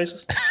Indiana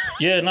Pacers?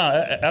 Yeah,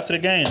 after the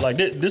game, like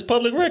this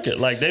public record,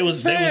 like they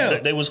was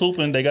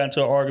hooping. They got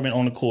into an argument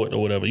on the court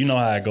or whatever. You know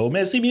how I go,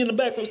 man. See me in the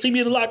back room, see me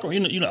in the locker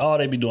room. You know, all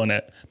they be doing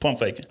that pump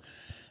faking.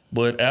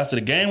 But after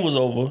the game was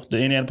over, the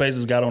Indiana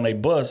Pacers got on their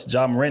bus.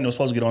 Ja Morant was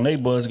supposed to get on their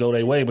bus, go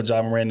their way, but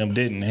Ja Morant them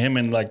didn't. Him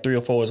and like 3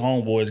 or 4 of his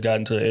homeboys got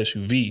into an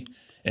SUV.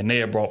 And they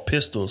had brought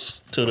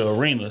pistols to the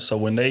arena. So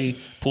when they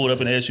pulled up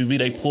in the SUV,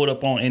 they pulled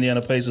up on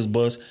Indiana Pacers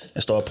bus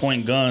and started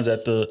pointing guns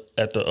at the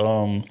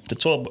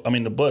tour. I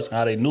mean the bus.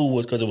 How they knew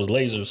was because it was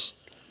lasers.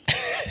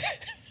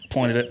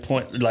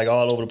 Point like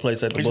all over the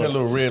place at the He bus. had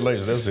little red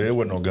lasers. That's it. It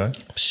wasn't no gun.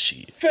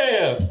 Shit,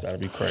 Fam. that'd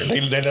be crazy.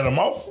 They let them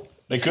off.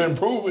 They couldn't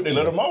prove it. They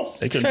let them off.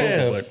 They couldn't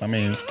prove it, but I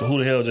mean, who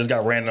the hell just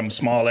got random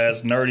small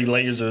ass nerdy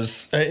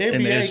lasers An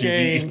in the NBA SUV?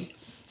 game.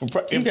 For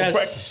You guys,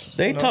 practice.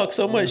 they talk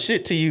so much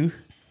shit to you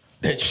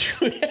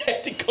that you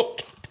had to go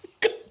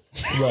get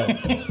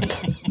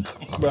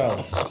the gun.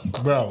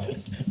 Bro.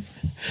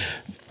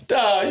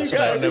 Dog, you I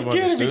gotta never be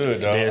kidding me.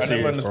 understood, dog. I Dead serious,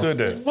 never understood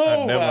that. I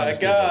Oh never my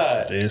understood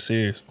that. God. Dead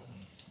serious.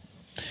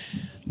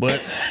 But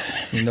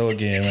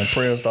again, man,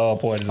 prayers to all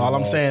parties. All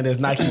I'm involved. saying is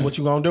Nike, what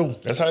you gonna do?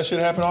 That's how that shit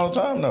happen all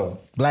the time, though.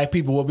 Black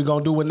people, what we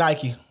gonna do with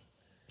Nike?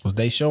 Because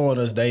they showing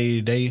us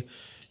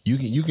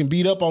you can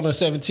beat up on a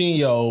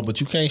 17-year-old, but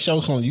you can't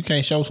show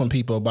some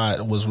people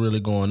about what's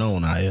really going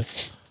on out here.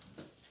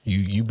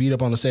 You beat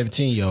up on a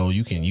 17-year-old,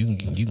 you can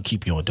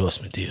keep your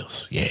endorsement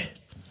deals, yeah.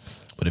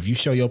 But if you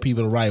show your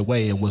people the right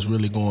way and what's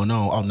really going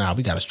on,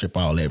 we gotta strip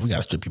all that. We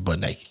gotta strip your butt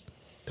naked.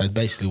 That's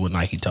basically what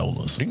Nike told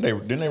us.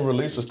 Didn't they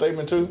release a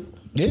statement too?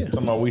 Yeah.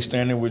 Talking about we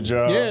standing with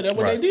y'all. Yeah, that's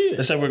what they did.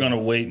 They said we're gonna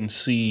wait and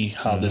see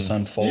how this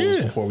unfolds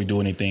before we do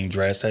anything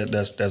drastic.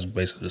 That's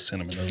basically the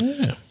sentiment of it.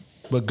 Yeah.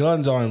 But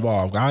guns are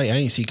involved. I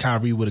ain't see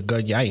Kyrie with a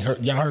gun.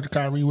 Y'all heard of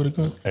Kyrie with a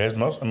gun?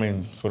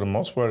 For the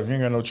most part, if you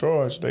ain't got no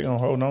charge, they gonna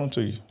hold on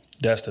to you.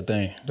 That's the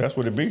thing. That's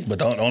what it be. But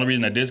the only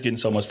reason that this getting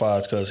so much fire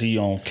is because he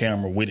on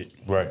camera with it.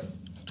 Right.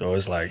 So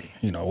it's like,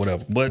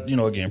 whatever. But,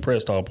 again,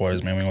 prayers to all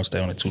parties, man. We ain't going to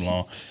stay on it too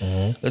long.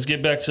 Mm-hmm. Let's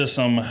get back to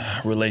some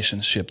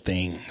relationship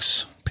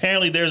things.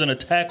 Apparently, there's an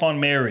attack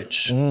on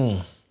marriage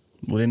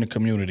within the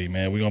community,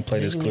 man. We're going to play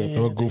this clip.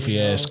 What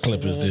goofy-ass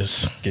clip is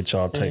this? Get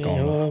y'all take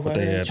on what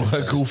they had to say.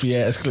 What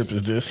goofy-ass clip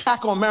is this?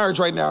 Attack on marriage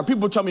right now.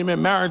 People tell me,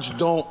 man, marriage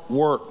don't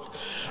work.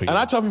 And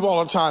I tell people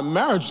all the time,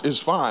 marriage is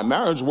fine.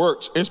 Marriage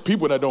works. It's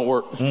people that don't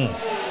work.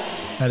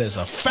 That is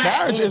a fact.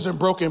 Marriage isn't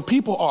broken,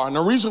 people are. And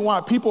the reason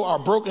why people are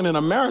broken in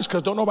a marriage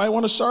because don't nobody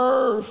want to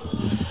serve.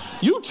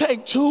 You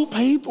take two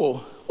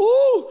people,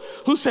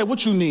 who said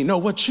what you need? No,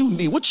 what you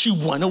need, what you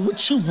want, no,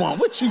 what you want,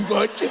 what you want,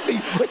 what you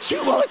need, what you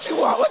want, what you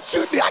want, what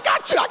you need. I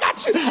got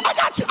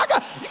you.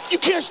 You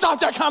can't stop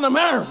that kind of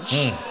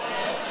marriage.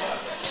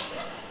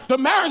 The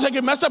marriage that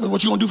get messed up is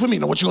what you gonna do for me?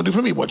 No, what you gonna do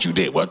for me? What you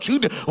did, what you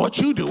do, what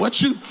you do,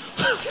 what you.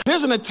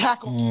 There's an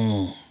attack.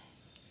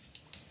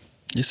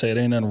 You say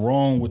there ain't nothing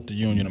wrong with the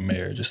union of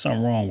marriage. There's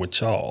something wrong with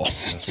y'all.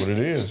 That's what it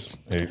is.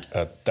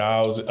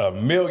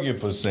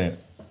 1,000,000%.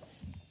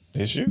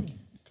 It's you.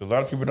 Because a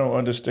lot of people don't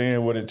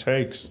understand what it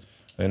takes,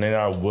 and they're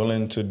not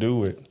willing to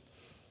do it.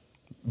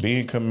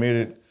 Being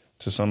committed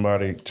to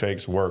somebody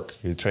takes work.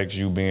 It takes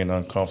you being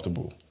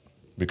uncomfortable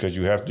because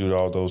you have to do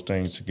all those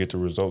things to get the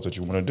results that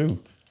you want to do.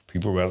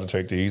 People rather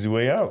take the easy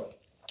way out.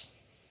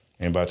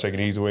 And by taking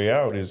the easy way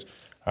out is,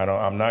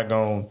 I'm not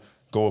going to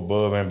go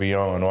above and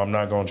beyond, or I'm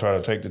not going to try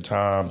to take the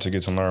time to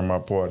get to learn my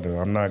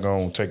partner. I'm not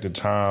going to take the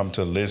time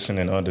to listen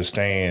and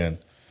understand.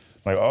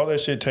 Like, all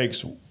that shit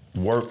takes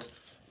work,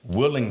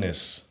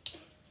 willingness,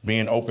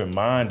 being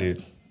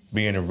open-minded,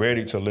 being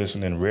ready to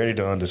listen and ready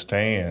to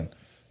understand,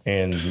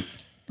 and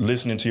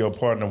listening to your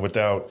partner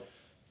without,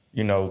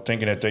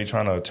 thinking that they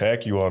trying to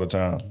attack you all the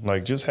time.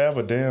 Like, just have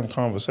a damn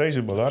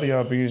conversation. But a lot of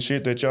y'all being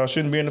shit that y'all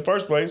shouldn't be in the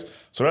first place.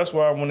 So that's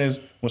why when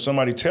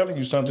somebody telling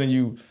you something,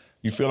 you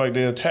feel like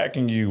they're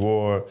attacking you,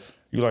 or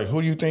you're like,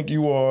 who do you think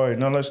you are,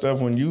 and all that stuff,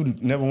 when you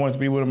never wanted to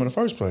be with them in the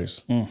first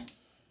place.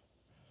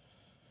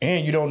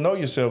 And you don't know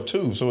yourself,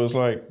 too. So it's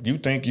like you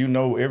think you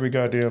know every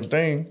goddamn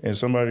thing,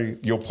 and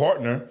your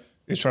partner,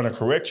 is trying to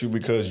correct you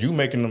because you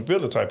making them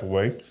feel the type of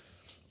way,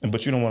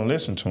 but you don't want to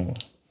listen to them.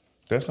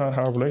 That's not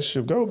how a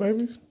relationship go,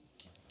 baby.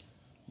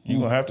 You're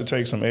going to have to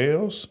take some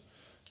L's,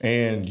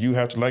 and you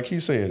have to, like he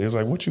said, it's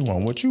like, what you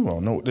want?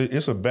 No,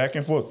 it's a back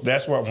and forth.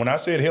 That's why when I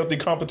said healthy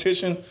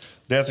competition,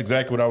 that's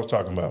exactly what I was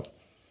talking about.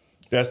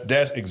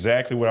 That's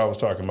exactly what I was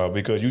talking about,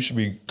 because you should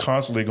be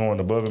constantly going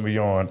above and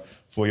beyond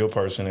for your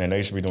person, and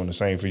they should be doing the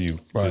same for you,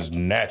 just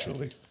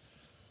naturally.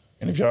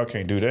 And if y'all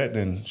can't do that,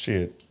 then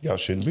shit, y'all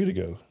shouldn't be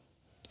together.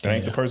 That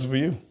ain't the person for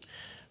you.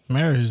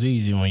 Marriage is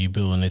easy when you're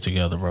building it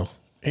together, bro.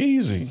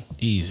 Easy.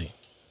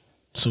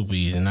 Super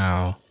easy.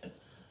 Now,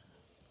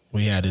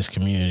 we had this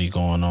community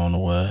going on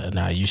where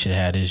now you should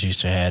have this, you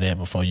should have that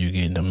before you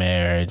get into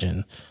marriage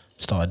and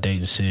start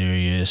dating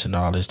serious and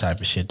all this type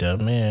of shit there.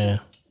 Man,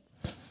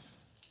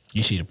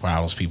 you see the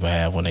problems people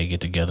have when they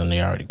get together and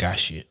they already got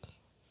shit.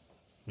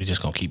 We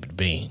just gonna keep it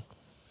being.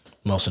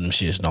 Most of them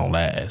shits don't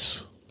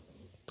last.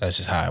 That's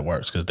just how it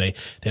works, because they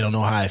don't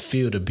know how it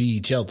feel to be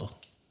each other.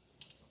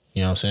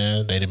 You know what I'm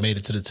saying? They done made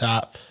it to the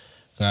top.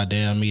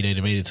 Goddamn me, they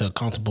done made it to a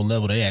comfortable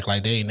level. They act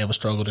like they ain't never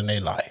struggled in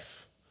their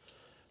life.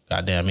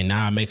 Goddamn me,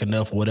 now I make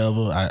enough,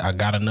 whatever. I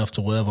got enough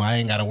to whatever. I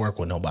ain't got to work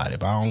with nobody.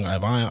 If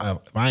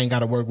I ain't got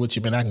to work with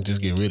you, man, I can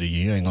just get rid of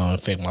you. You ain't gonna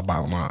affect my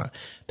bottom line.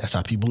 That's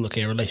how people look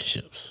at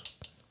relationships.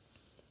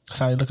 That's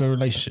how they look at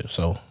relationships.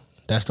 So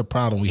that's the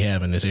problem we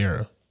have in this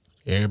era.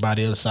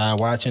 Everybody else side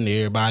watching.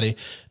 Everybody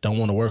don't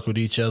want to work with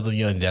each other.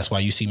 You know, and that's why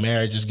you see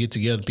marriages get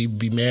together. People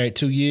be married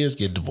 2 years,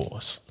 get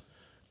divorced.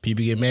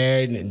 People get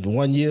married in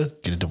 1 year,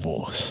 get a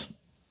divorce.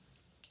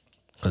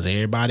 Because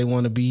everybody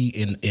want to be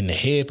in the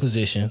head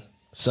position.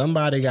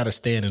 Somebody got to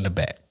stand in the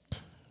back.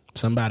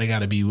 Somebody got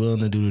to be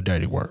willing to do the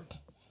dirty work.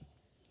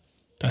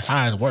 That's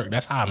how it works.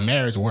 That's how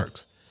marriage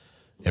works.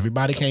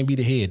 Everybody can't be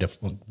the head.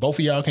 Both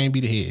of y'all can't be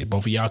the head.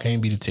 Both of y'all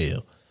can't be the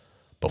tail.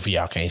 Both of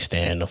y'all can't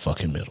stand in the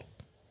fucking middle.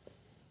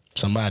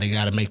 Somebody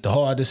got to make the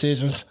hard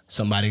decisions.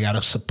 Somebody got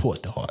to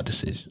support the hard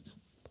decisions.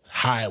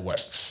 How it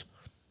works.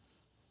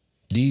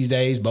 These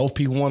days, both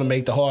people want to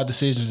make the hard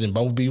decisions and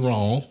both be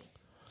wrong.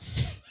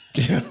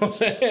 You know what I'm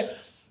saying?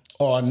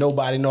 Or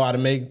nobody know how to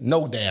make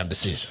no damn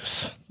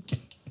decisions.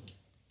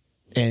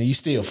 And you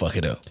still fuck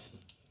it up.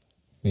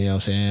 You know what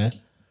I'm saying?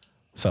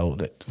 So,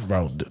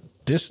 bro,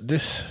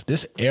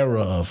 this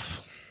era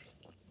of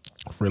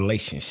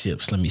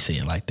relationships, let me say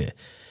it like that,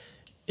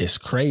 it's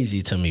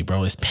crazy to me,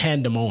 bro. It's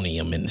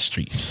pandemonium in the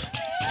streets.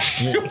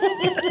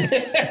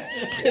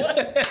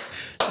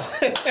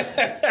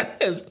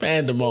 It's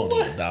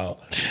pandemonium, dog.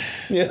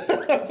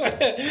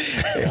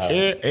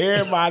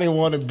 Everybody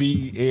want to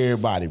be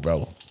everybody,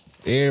 bro.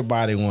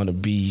 Everybody want to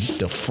be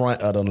the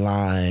front of the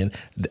line.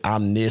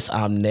 I'm this,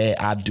 I'm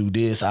that. I do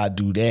this, I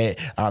do that.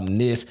 I'm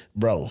this,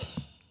 bro.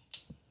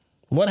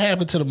 What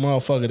happened to the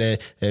motherfucker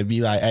that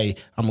be like, hey,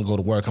 I'm gonna go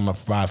to work, I'm gonna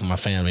provide for my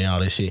family, all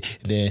this shit.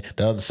 And then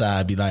the other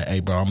side be like, hey,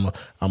 bro,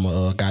 I'm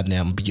a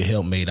goddamn be your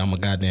helpmate. I'm a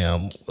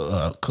goddamn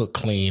cook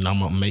clean. I'm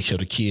gonna make sure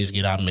the kids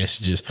get our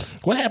messages.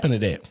 What happened to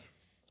that?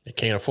 They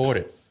can't afford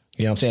it.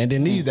 You know what I'm saying?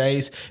 Then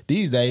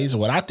these days,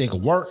 what I think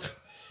of work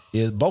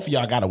is both of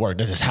y'all gotta work.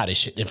 This is how this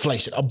shit,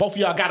 inflation. Both of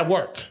y'all gotta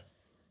work.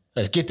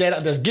 Let's get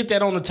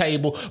that on the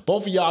table.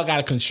 Both of y'all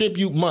gotta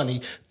contribute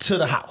money to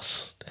the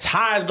house. That's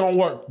how it's gonna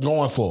work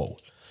going forward.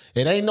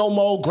 It ain't no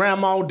more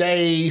grandma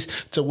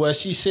days to where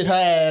she sit her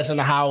ass in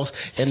the house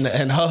and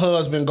her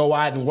husband go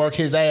out and work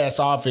his ass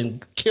off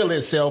and kill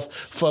himself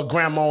for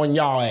grandma and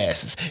y'all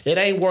asses. It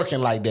ain't working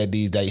like that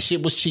these days.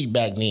 Shit was cheap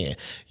back then.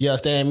 You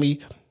understand me?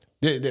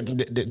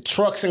 The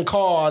trucks and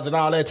cars and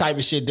all that type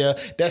of shit there,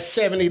 that's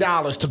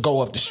 $70 to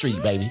go up the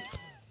street, baby.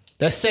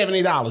 That's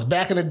 $70.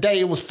 Back in the day,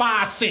 it was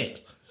 5 cents.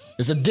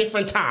 It's a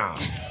different time.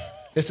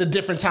 It's a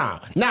different time.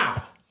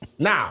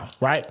 Now,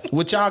 right?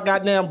 With y'all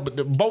goddamn,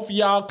 both of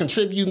y'all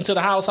contributing to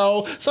the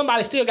household,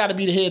 somebody still got to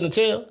be the head and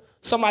tail.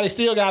 Somebody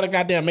still got to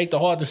goddamn make the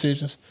hard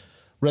decisions.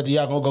 Whether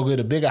y'all gonna go get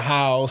a bigger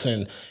house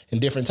and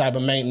different type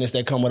of maintenance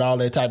that come with all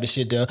that type of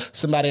shit there,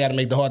 somebody got to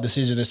make the hard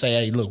decision to say,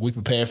 hey, look, we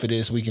prepared for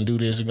this, we can do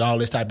this, and all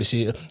this type of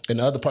shit. And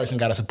the other person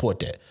got to support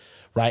that,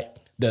 right?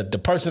 The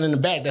person in the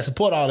back that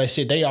support all that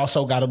shit, they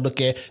also got to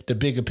look at the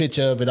bigger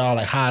picture of it all,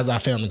 like how is our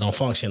family gonna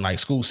function, like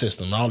school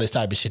system, all this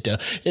type of shit there.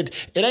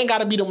 It ain't got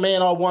to be the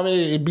man or woman.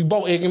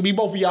 It can be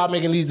both of y'all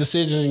making these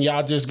decisions, and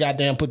y'all just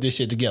goddamn put this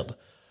shit together,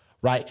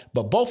 right?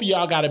 But both of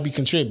y'all got to be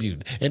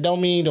contributing. It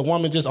don't mean the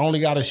woman just only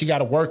got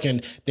to work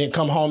and then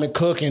come home and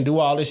cook and do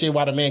all this shit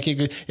while the man kick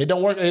it. It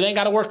don't work. It ain't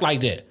got to work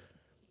like that.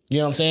 You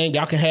know what I'm saying?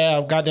 Y'all can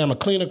have goddamn a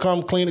cleaner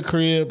come clean the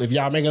crib if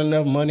y'all making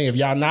enough money. If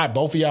y'all not,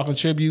 both of y'all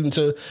contributing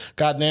to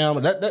goddamn.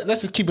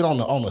 Let's just keep it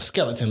on the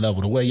skeleton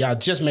level, the way y'all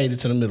just made it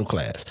to the middle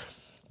class.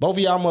 Both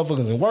of y'all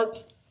motherfuckers can work.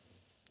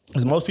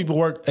 Because most people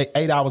work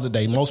 8 hours a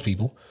day. Most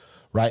people,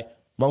 right?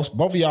 Both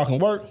of y'all can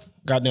work.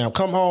 Goddamn,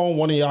 come home.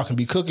 One of y'all can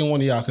be cooking.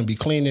 One of y'all can be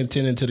cleaning,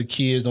 tending to the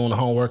kids, doing the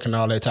homework and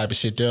all that type of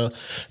shit there.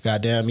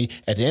 Goddamn me.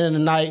 At the end of the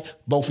night,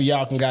 both of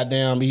y'all can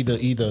goddamn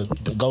either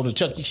go to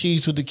Chuck E.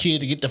 Cheese with the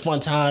kid to get the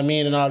fun time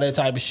in and all that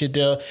type of shit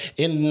there.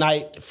 In the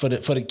night for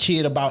the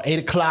kid about 8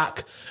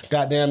 o'clock.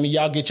 Goddamn me,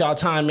 y'all get y'all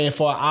time in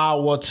for an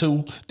hour or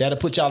two. That'll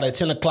put y'all at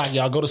 10 o'clock.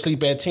 Y'all go to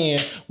sleep at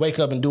 10, wake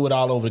up and do it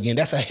all over again.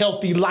 That's a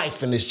healthy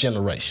life in this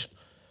generation.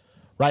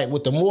 Right?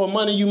 With the more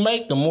money you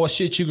make, the more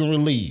shit you can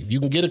relieve. You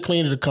can get a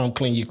cleaner to come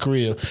clean your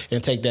crib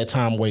and take that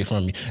time away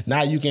from you.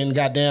 Now you can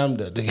goddamn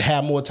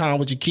have more time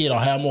with your kid or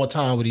have more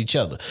time with each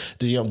other.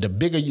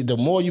 The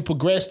more you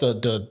progress,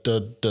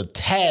 the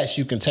tasks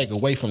you can take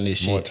away from this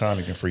shit. More time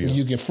you can free up.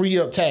 You can free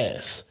up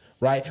tasks.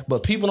 Right?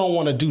 But people don't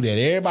want to do that.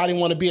 Everybody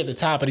want to be at the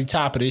top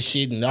of this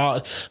shit. And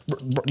all.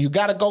 You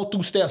got to go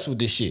through steps with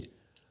this shit.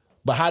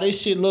 But how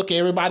this shit look,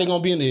 everybody going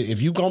to be in it.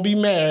 If you going to be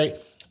married,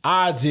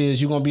 odds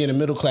is you're going to be in the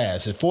middle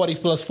class. If 40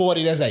 plus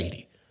 40, that's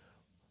 80.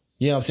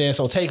 You know what I'm saying?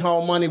 So take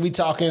home money, we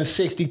talking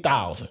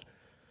 $60,000.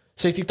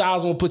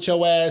 $60,000 will put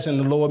your ass in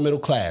the lower middle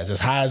class. That's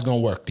how it's going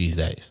to work these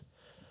days.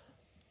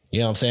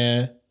 You know what I'm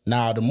saying?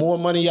 Now, the more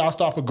money y'all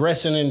start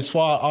progressing and as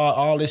far as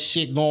all this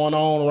shit going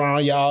on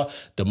around y'all,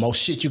 the more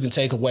shit you can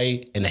take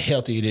away and the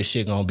healthier this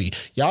shit gonna be.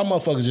 Y'all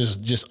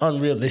motherfuckers just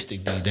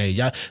unrealistic these days.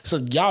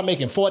 Y'all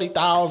making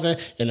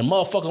 $40,000 and the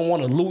motherfucker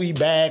want a Louis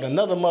bag,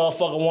 another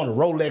motherfucker want a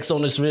Rolex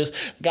on his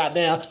wrist,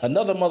 goddamn,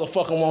 another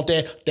motherfucker want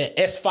that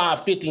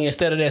S550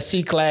 instead of that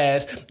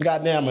C-Class,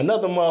 goddamn,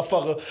 another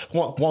motherfucker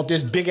want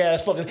this big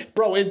ass fucking,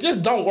 bro, it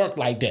just don't work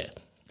like that.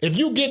 If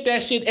you get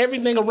that shit,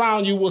 everything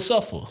around you will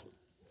suffer.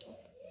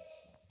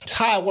 It's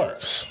how it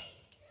works.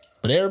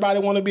 But everybody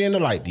want to be in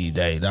the light these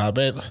days, I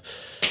bet.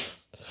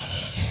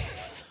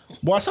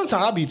 Boy,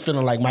 sometimes I be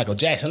feeling like Michael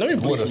Jackson. Let me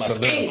bleach my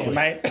skin,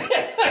 man.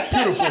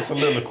 Beautiful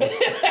soliloquy.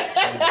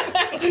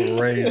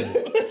 Crazy.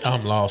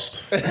 I'm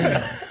lost.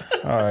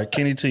 All right,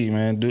 Kenny T,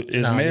 man.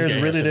 Is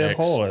marriage really that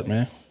hard,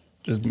 man?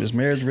 Is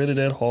marriage really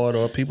that hard,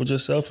 or are people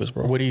just selfish,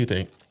 bro? What do you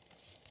think?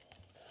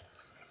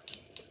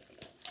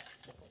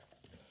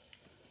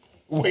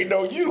 Waiting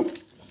on you.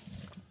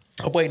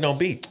 I'm waiting on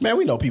B. Man,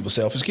 we know people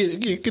selfish.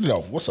 Get it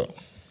over. What's up?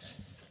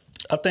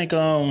 I think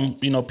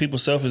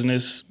people's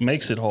selfishness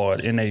makes it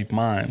hard in their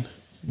mind.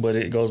 But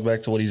it goes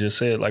back to what he just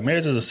said. Like,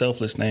 marriage is a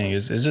selfless thing.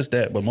 It's just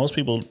that. But most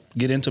people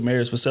get into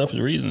marriage for selfish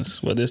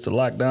reasons, whether it's to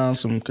lock down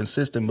some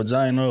consistent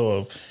vagina,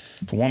 or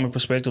from woman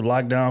perspective,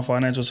 lock down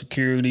financial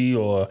security,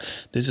 or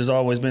this has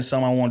always been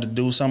something I wanted to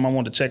do, something I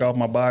wanted to check off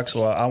my box,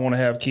 or I want to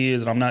have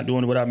kids and I'm not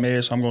doing it without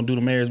marriage, so I'm going to do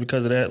the marriage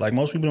because of that. Like,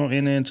 most people don't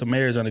enter into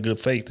marriage under good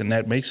faith, and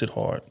that makes it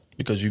hard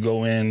because you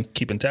go in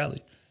keeping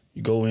tally.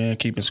 You go in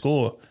keeping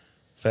score.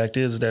 Fact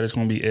is that it's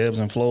going to be ebbs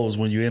and flows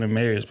when you're in a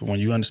marriage, but when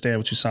you understand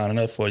what you're signing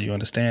up for, you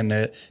understand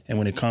that, and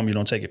when it comes, you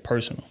don't take it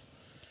personal.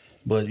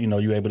 But, you know,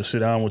 you're able to sit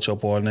down with your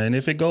partner, and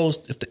if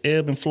the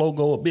ebb and flow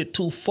go a bit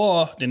too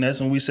far, then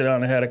that's when we sit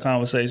down and have a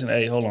conversation.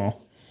 Hey, hold on.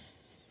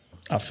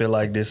 I feel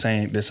like this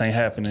ain't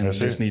happening.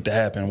 This needs to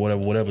happen,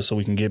 whatever, so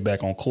we can get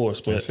back on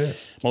course. But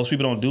most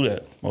people don't do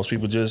that. Most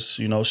people just,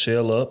 you know,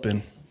 shell up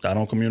and I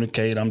don't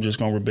communicate. I'm just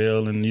gonna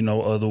rebel in, you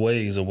know, other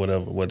ways or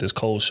whatever. Whether it's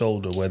cold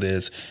shoulder, whether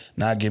it's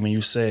not giving you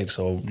sex,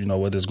 or, you know,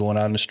 whether it's going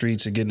out in the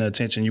streets and getting the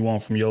attention you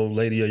want from your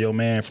lady or your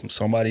man from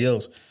somebody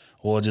else,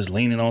 or just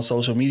leaning on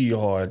social media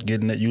hard,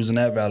 using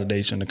that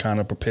validation to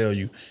kind of propel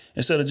you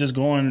instead of just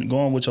going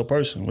with your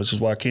person. Which is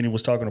why Kenny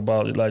was talking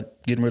about like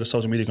getting rid of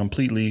social media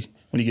completely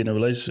when you get in a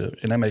relationship,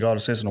 and that make all the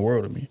sense in the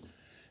world to me.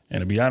 And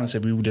to be honest,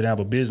 if we didn't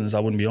have a business, I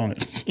wouldn't be on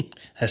it.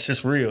 That's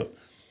just real.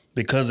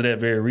 Because of that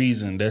very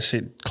reason, that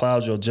shit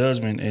clouds your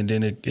judgment, and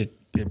then it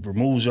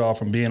removes y'all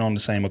from being on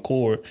the same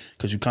accord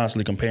because you're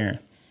constantly comparing,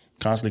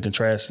 constantly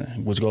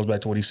contrasting, which goes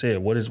back to what he said.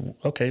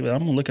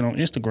 I'm looking on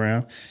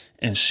Instagram,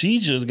 and she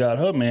just got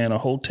her man a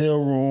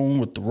hotel room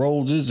with the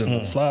roses and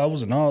the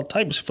flowers and all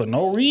type of shit for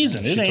no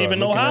reason. It ain't even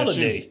no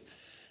holiday.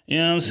 You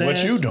know what I'm saying?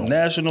 What you doing?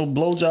 National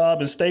blowjob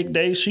and steak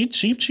day. She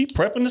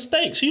prepping the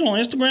steak. She on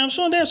Instagram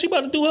showing down. She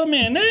about to do her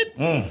man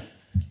that.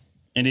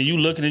 And then you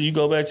look at it, you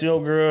go back to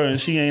your girl, and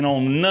she ain't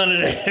on none of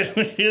that.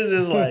 It's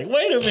just like,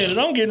 wait a minute,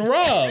 I'm getting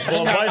robbed,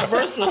 or vice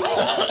versa.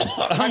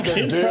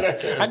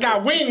 I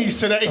got weenies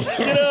today.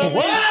 You know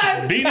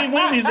what? Beanie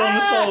weenies on the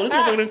stove. This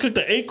motherfucker done cooked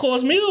an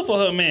 8-course meal for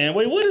her man.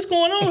 Wait, what is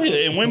going on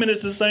here? And women,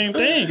 it's the same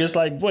thing. It's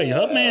like, wait,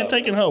 her man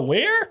taking her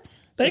where?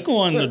 They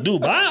going to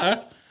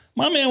Dubai.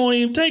 My man won't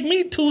even take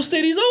me 2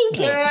 cities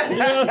over. You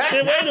know?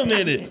 Wait a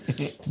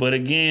minute. But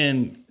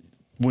again,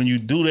 when you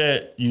do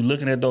that, you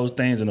looking at those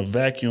things in a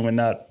vacuum and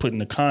not putting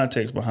the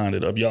context behind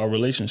it of y'all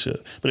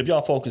relationship. But if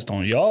y'all focused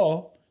on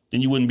y'all, then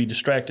you wouldn't be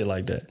distracted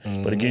like that.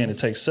 Mm-hmm. But again, it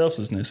takes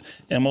selflessness.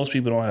 And most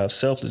people don't have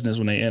selflessness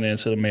when they enter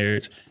into the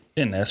marriage.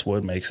 And that's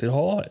what makes it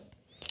hard.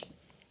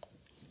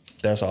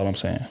 That's all I'm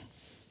saying.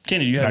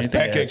 Kenny, do you have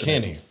anything to add to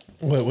Kenny.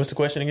 What's the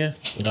question again?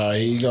 Here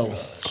you go.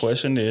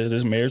 Question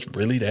is marriage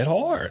really that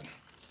hard?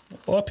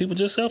 Or are people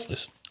just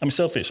selfish,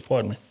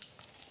 pardon me.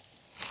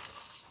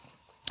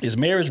 Is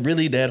marriage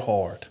really that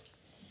hard?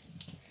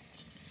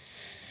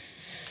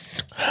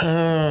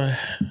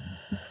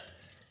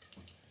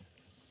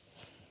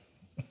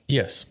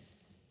 Yes.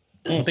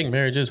 I think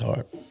marriage is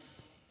hard.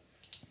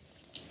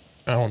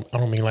 I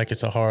don't mean like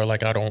it's a hard,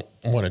 like I don't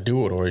want to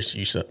do it or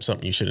it's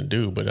something you shouldn't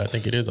do, but I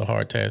think it is a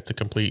hard task to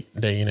complete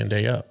day in and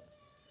day out.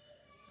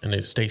 And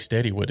to stay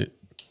steady with it.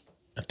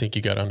 I think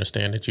you got to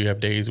understand that you have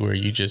days where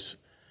you just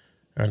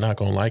are not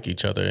going to like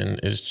each other, and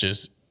it's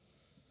just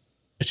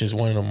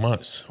one of the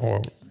months,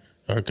 or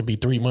it could be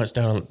 3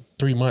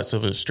 months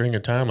of a string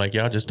of time. Like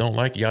y'all just don't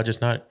like it. Y'all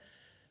just not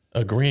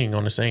agreeing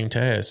on the same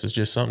task. It's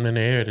just something in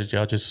the air that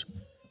y'all just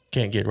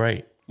can't get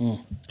right.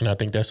 And I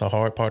think that's a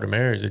hard part of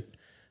marriage that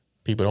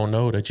people don't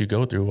know that you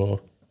go through.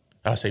 Well,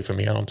 I say for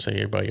me, I don't say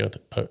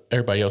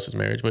everybody else's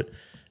marriage, but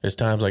there's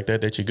times like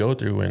that you go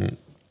through, and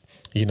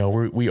you know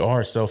we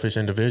are selfish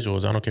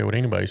individuals. I don't care what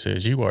anybody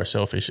says. You are a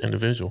selfish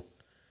individual.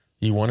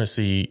 You want to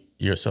see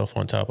yourself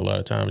on top a lot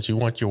of times. You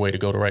want your way to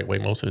go the right way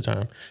most of the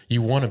time.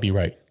 You want to be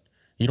right.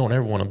 You don't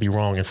ever want to be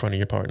wrong in front of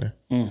your partner.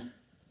 And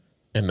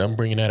them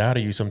bringing that out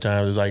of you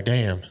sometimes is like,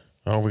 damn,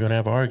 we're going to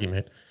have an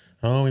argument.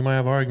 Oh, we might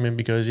have an argument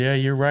because, yeah,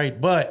 you're right,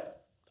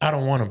 but I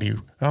don't want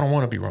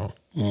to be wrong.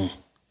 So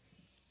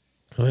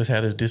let's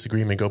have this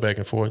disagreement go back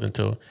and forth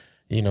until,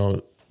 you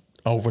know,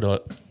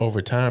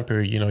 over time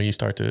period, you know, you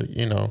start to,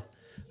 you know,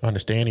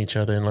 understand each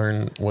other and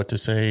learn what to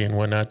say and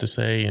what not to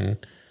say. And,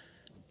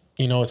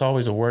 you know, it's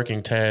always a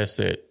working task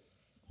that,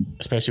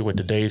 especially with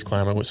today's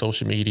climate, with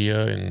social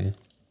media and,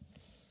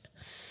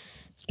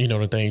 you know,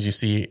 the things you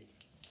see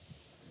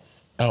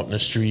out in the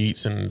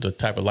streets and the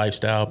type of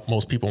lifestyle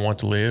most people want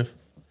to live.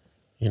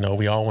 You know,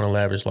 we all want a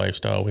lavish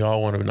lifestyle. We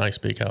all want a nice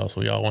big house.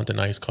 We all want the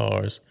nice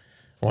cars.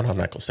 Well, I'm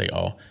not going to say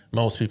all.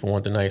 Most people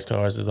want the nice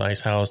cars, the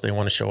nice house. They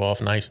want to show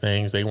off nice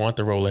things. They want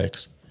the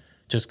Rolex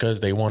just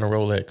because they want a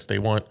Rolex. They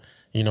want,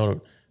 you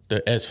know,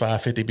 the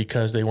S550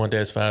 because they want the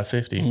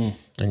S550.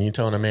 And you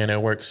telling a man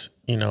that works,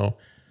 you know,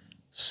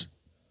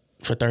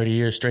 for 30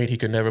 years straight, he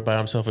could never buy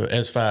himself an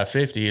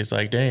S550. It's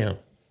like, damn,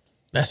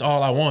 that's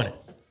all I wanted.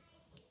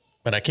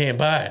 But I can't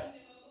buy it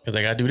because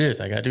I got to do this.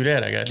 I got to do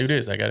that. I got to do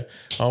this. I got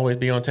to always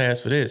be on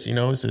task for this. You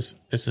know, it's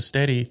a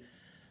steady,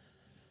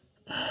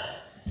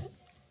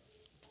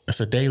 it's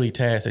a daily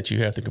task that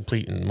you have to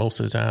complete. And most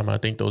of the time, I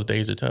think those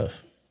days are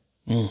tough.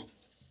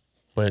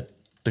 But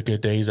the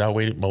good days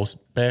outweigh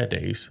most bad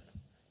days.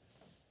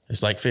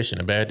 It's like fishing.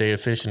 A bad day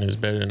of fishing is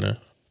better than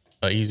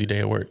a easy day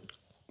at work.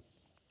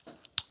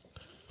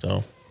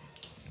 So,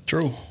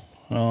 True.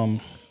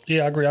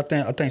 Yeah, I agree. I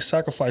think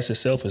sacrifice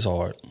itself is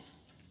hard.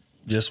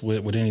 Just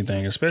with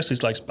anything, especially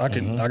it's like I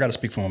got to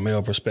speak from a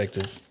male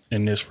perspective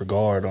in this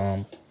regard.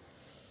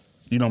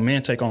 You know,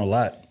 men take on a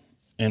lot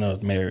in a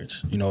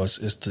marriage. You know, it's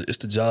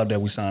the job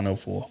that we sign up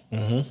for.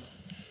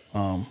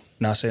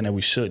 Not saying that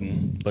we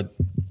shouldn't, but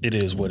it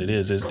is what it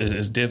is.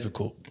 It's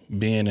difficult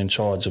being in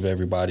charge of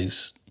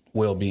everybody's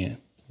well-being,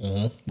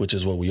 which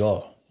is what we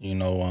are. You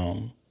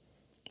know,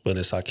 whether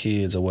it's our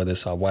kids or whether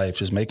it's our wife,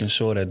 just making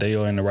sure that they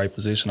are in the right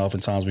position.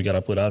 Oftentimes we got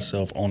to put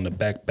ourselves on the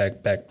back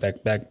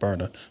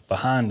burner,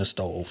 behind the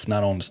stove,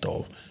 not on the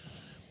stove,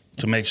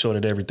 to make sure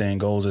that everything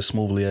goes as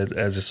smoothly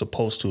as it's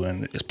supposed to.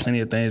 And there's plenty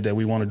of things that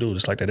we want to do,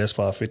 just like that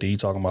S550 you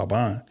talking about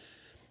buying.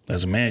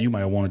 As a man, you might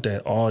have wanted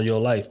that all your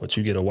life, but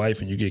you get a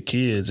wife and you get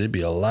kids, it'd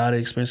be a lot of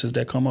expenses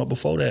that come up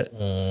before that,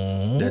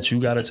 that you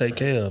got to take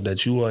care of,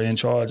 that you are in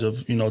charge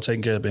of, you know,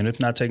 taking care of, and if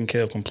not taking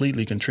care of,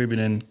 completely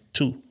contributing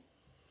to.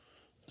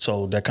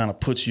 So that kind of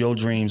puts your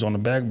dreams on the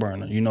back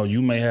burner. You know,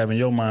 you may have in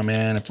your mind,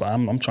 man, if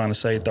I'm trying to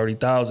save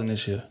 $30,000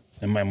 this year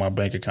in my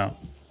bank account,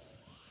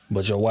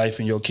 but your wife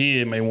and your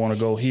kid may want to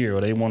go here,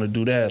 or they want to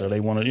do that, or they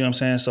want to, you know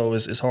what I'm saying? So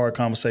it's hard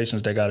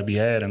conversations that got to be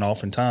had, and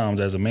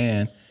oftentimes as a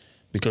man,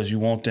 because you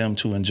want them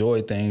to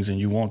enjoy things and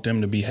you want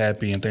them to be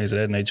happy and things of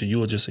that nature, you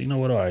will just say, you know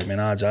what, all right, man,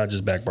 I'll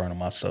just back burner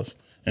my stuff,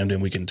 and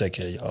then we can take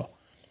care of y'all.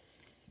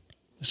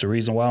 It's the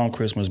reason why on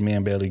Christmas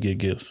men barely get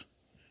gifts.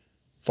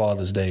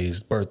 Father's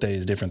Days,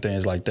 birthdays, different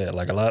things like that.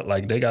 Like a lot,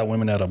 like they got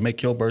women that'll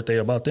make your birthday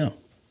about them.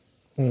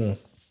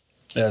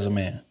 As a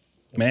man.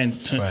 Man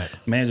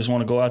just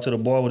want to go out to the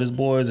bar with his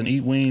boys and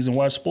eat wings and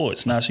watch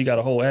sports. Now she got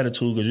a whole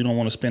attitude because you don't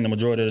want to spend the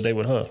majority of the day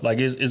with her. Like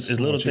it's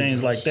little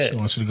things like that. She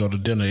wants you to go to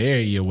dinner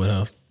every year with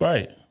her.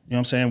 Right. You know what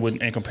I'm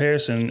saying? In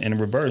comparison, in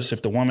reverse,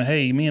 if the woman,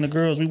 hey, me and the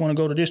girls, we want to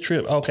go to this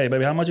trip. Okay,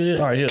 baby, how much it is?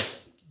 All right, here,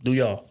 do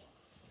y'all.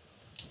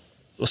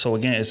 So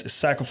again, it's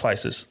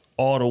sacrifices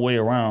all the way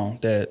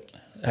around that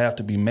have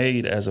to be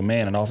made as a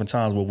man, and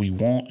oftentimes what we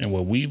want and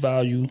what we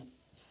value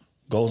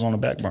goes on the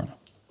back burner.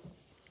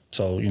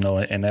 So, you know,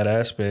 in that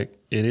aspect,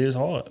 it is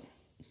hard.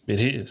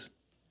 It is.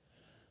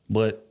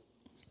 But,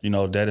 you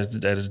know, that is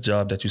the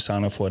job that you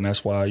sign up for, and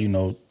that's why, you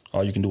know,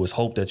 all you can do is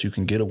hope that you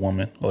can get a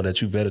woman, or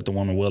that you vetted the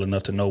woman well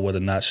enough to know whether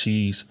or not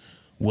she's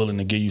willing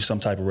to give you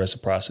some type of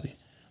reciprocity.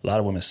 A lot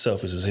of women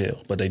selfish as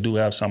hell, but they do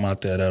have some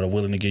out there that are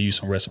willing to give you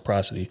some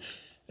reciprocity.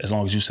 As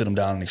long as you sit them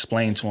down and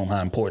explain to them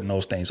how important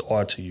those things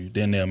are to you,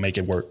 then they'll make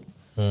it work.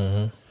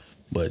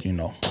 But, you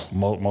know,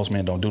 most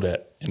men don't do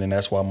that. And then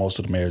that's why most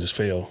of the marriages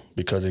fail,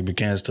 because it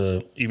begins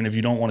to, even if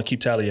you don't want to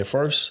keep tally at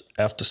first,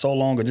 after so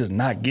long of just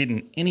not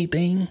getting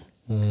anything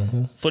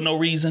for no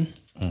reason,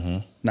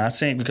 not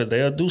saying because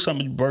they'll do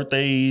something,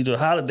 birthday, the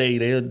holiday,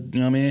 they'll, you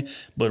know what I mean?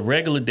 But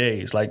regular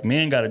days, like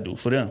men got to do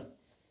for them.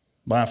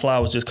 Buying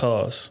flowers just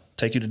cause.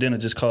 Take you to dinner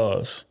just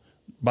cause.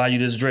 Buy you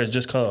this dress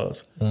just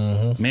cause.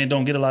 Men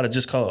don't get a lot of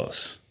just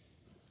cause.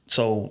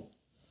 So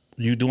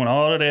you doing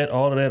all of that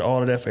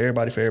for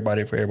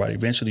everybody.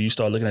 Eventually you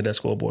start looking at that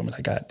scoreboard and be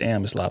like, God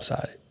damn, it's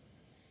lopsided.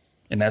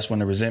 And that's when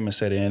the resentment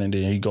set in, and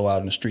then he go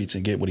out in the streets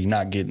and get what he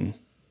not getting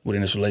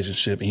within this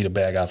relationship, and he the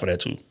bad guy for that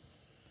too.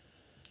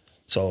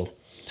 So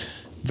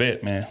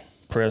vet, man,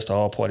 prayers to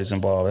all parties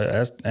involved.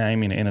 I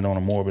ain't mean to end it on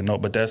a morbid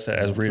note, but that's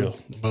real.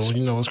 But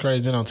you know what's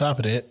crazy? Then on top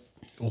of that,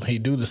 when he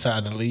do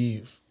decide to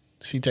leave,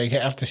 she take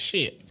half the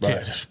shit.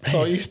 Right.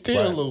 So he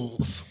still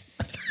lose.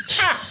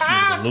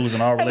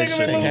 Losing our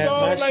relationship.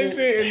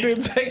 And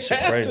then take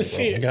half the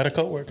shit. I got a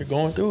coworker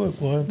going through it,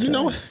 boy. You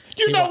know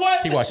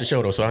what? He watched the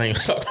show though, so I ain't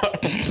gonna talk about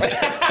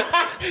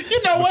it.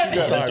 You know what?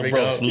 Sorry,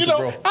 bro. You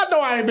know, I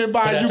know I ain't been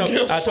buying you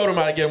gifts. I told him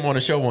I'd get him on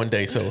the show one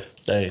day, so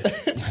hey,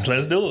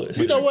 let's do it.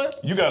 You know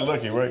what? You got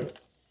lucky, right?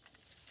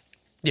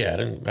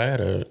 yeah, I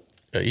had a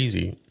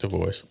easy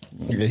divorce.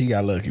 Yeah, he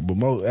got lucky. But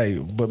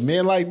but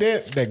men like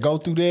that go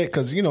through that,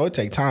 because you know it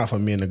take time for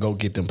men to go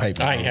get them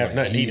papers. I ain't have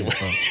nothing either.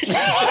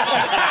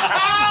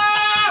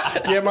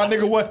 Yeah, my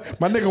nigga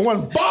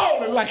wasn't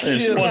balling like he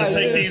She is. wanted to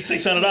take these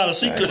 $600.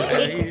 She could have took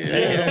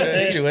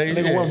it.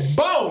 Nigga wasn't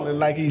balling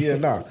like he is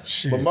now.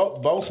 But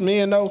most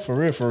men though, for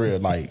real,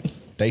 like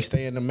they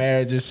stay in the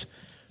marriages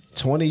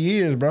 20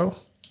 years, bro,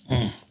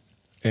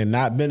 and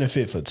not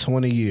benefit for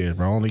 20 years,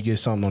 bro. Only get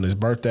something on his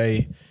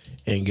birthday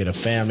and get a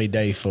family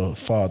day for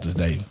Father's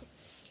Day.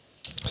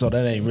 So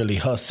that ain't really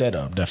her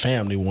setup. The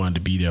family wanted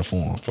to be there for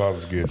him.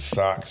 Fathers get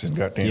socks and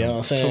goddamn You know what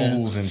I'm saying?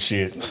 tools and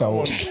shit.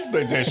 So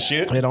that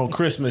shit. and on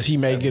Christmas he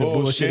may get a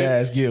bullshit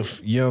ass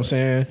gift. You know what I'm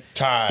saying?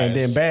 Ties. And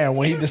then bam,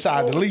 when he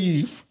decide to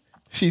leave,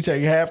 she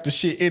take half the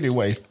shit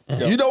anyway.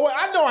 You know what?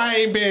 I know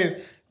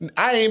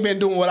I ain't been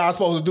doing what I was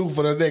supposed to do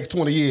for the next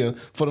 20 years,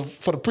 for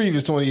the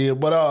previous 20 years.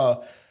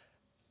 But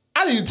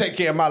I need to take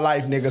care of my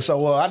life, nigga.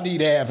 So I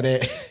need half of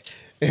that.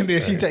 And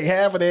then she take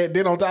half of that.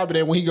 Then on top of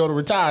that, when he go to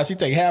retire, she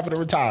take half of the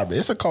retirement.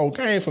 It's a cold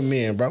game for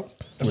men, bro.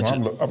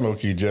 I'm low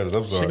key jealous.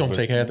 I'm sorry. She gonna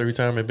take half the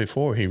retirement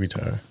before he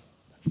retire.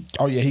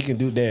 Oh yeah, he can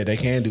do that. They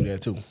can do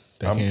that too.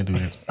 They can't do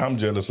that. I'm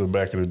jealous of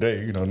back in the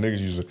day. You know, niggas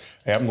used to,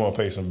 hey, I'm going to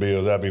pay some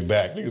bills. I'll be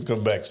back. Niggas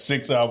come back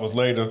 6 hours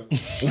later.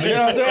 You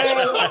know what I'm saying?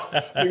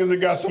 Niggas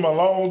that got some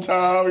alone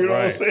time. You know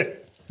what I'm saying?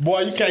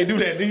 Boy, you can't do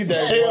that these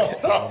days.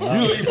 Hell no.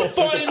 You leave for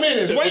 40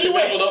 minutes. Where you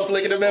at?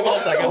 Licking the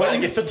envelopes. Like, I want to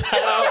get some time,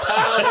 boy.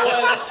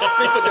 Let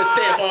me put this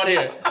stamp on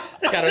here.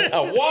 Got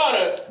a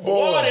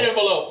water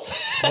envelopes.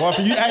 Boy,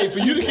 for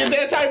you to get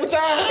that type of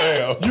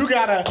time, you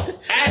gotta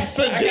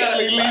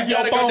accidentally leave your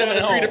phone. I gotta go down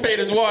the street to pay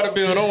this water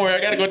bill. Don't worry,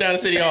 I gotta go down to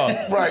City Hall.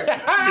 Right.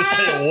 You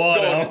say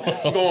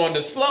water. Going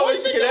the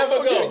slowest you can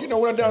ever go. You know,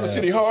 when I'm down to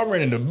City Hall, I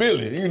ran into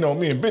Billy. You know,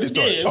 me and Billy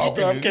started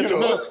talking.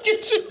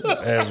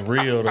 That's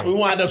real, though. We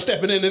wind up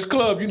stepping in this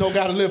club. You know,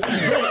 gotta live for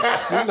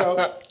drinks. You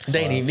know,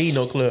 they ain't even need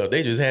no club.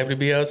 They just happy to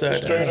be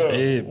outside. Straight up.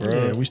 Yeah,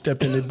 bro. Yeah, we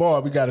stepped in the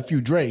bar. We got a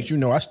few drinks. You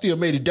know, I still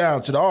made it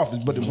down to the office,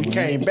 but we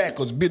came back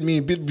because me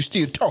and Billy were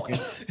still talking.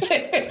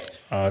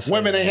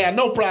 Women ain't had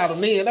no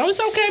problem then. Oh, it's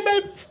okay,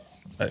 baby.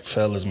 Hey,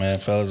 fellas,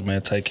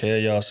 man, take care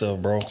of yourself,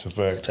 bro. It's a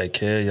fact. Take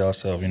care of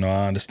yourself. You know,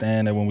 I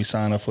understand that when we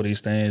sign up for these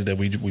things that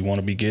we want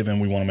to be given,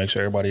 we want to make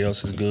sure everybody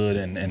else is good,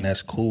 and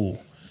that's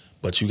cool.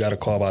 But you got to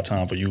carve out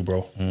time for you,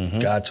 bro.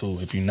 Got to.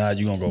 If you're not,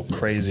 you're going to go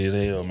crazy as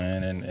hell,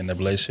 man, and the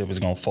relationship is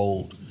going to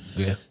fold.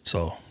 Yeah.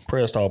 So,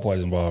 prayers to all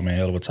parties involved, man.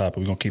 Hell of a topic.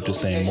 We're going to keep this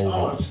thing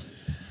moving.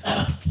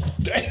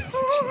 Damn.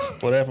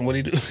 What happened?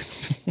 What'd he do?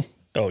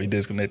 Oh, he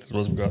disconnected.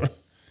 What's going on?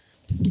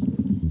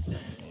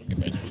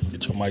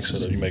 Get your mic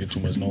set up. You're making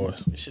too much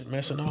noise. This shit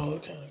messing all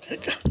up.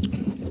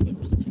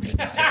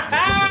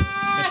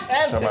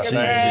 Somebody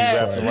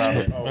wrapped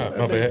around.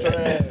 My bad.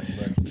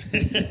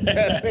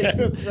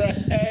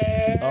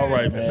 All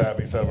right, That's man. how I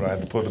be something. I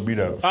had to pull the beat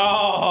out.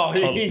 Oh,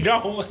 he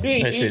go.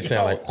 That shit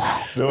sound like.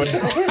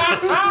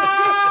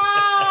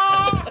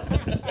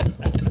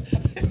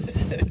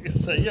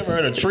 So you ever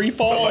heard a tree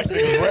fall?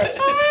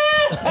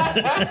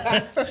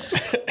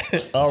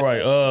 All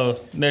right.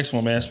 Next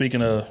one, man.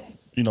 Speaking of,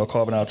 you know,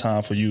 carving out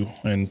time for you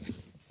and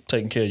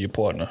taking care of your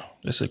partner.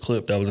 This is a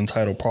clip that was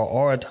entitled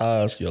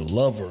 "Prioritize Your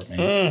Lover."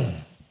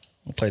 Man.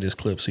 I'll play this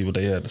clip. See what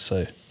they had to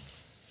say.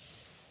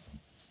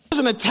 There's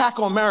an attack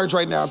on marriage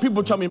right now.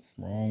 People tell me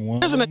Wrong one.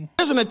 there's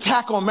an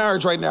attack on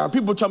marriage right now.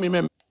 People tell me,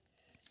 man,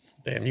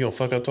 Damn, you gonna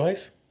fuck up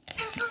twice?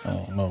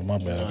 Oh no, my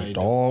bad.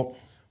 Dog.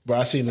 Bro,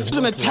 I seen this. there's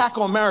an attack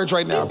on marriage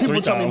right now.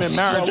 People tell me, man,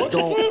 marriage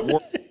don't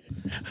work.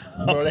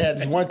 Bro, they had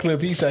this one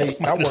clip. He say,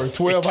 "I work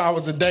 12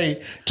 hours a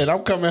day, and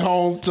I'm coming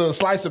home to a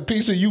slice of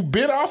pizza you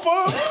bit off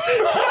of."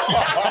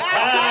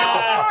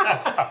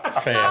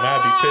 Fam,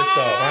 I'd be pissed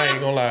off. I ain't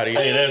gonna lie to you.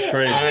 Hey, that's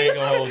crazy. I ain't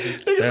gonna hold you.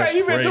 Niggas That's say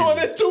you been crazy. doing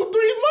this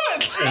 2-3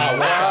 months. I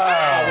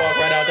walk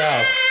right out the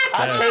house.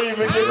 I can't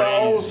even get my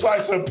own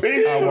slice of I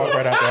pizza. walk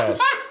right out the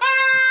house.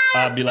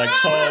 I'd be like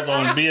Charles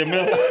on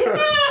BML.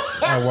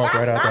 I walk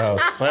right out the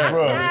house. Fact,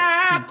 Bro. bro.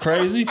 You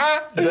crazy?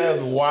 That's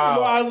Bro,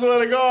 wild. I swear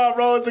to God,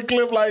 bro, it's a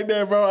clip like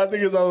that, bro. I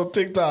think it's on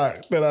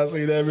TikTok that I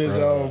see that bitch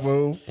on,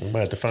 bro. We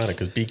might have to find it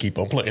because B keep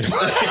on playing. I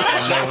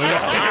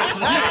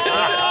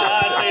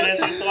say that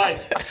shit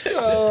twice.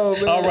 Oh,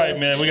 man. All right,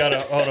 man. We gotta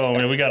hold on,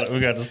 man. We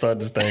gotta start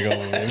this thing over,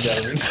 man. We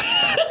gotta.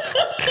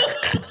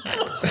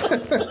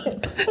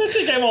 That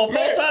shit came on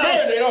first time.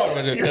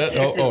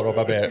 Oh,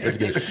 my bad. Let me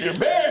get it.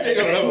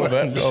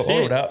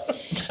 Hold up.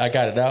 I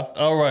got it now.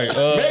 All right.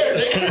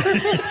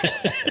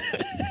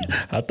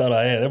 I thought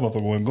I had that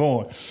motherfucker wasn't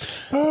going.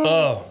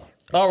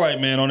 All right,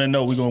 man. On that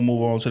note, we're gonna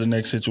move on to the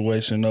next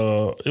situation.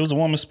 It was a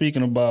woman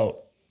speaking about,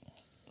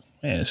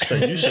 man, she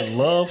said you should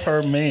love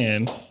her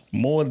man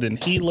more than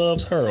he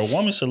loves her. A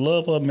woman should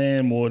love her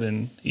man more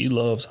than he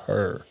loves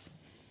her.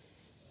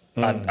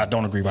 I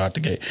don't agree right out the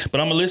gate,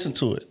 but I'm gonna listen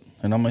to it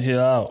and I'm gonna hear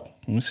out.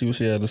 Let me see what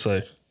she had to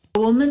say. A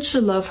woman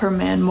should love her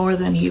man more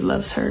than he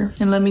loves her.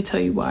 And let me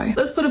tell you why.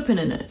 Let's put a pin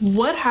in it.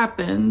 What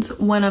happens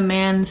when a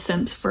man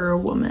simps for a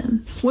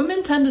woman?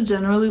 Women tend to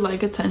generally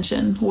like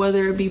attention,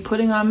 whether it be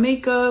putting on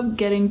makeup,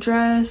 getting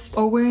dressed,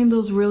 or wearing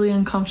those really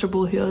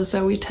uncomfortable heels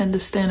that we tend to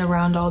stand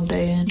around all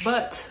day in.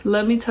 But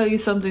let me tell you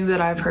something that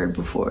I've heard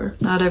before.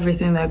 Not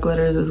everything that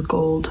glitters is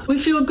gold. We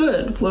feel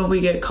good when we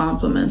get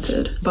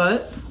complimented.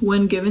 But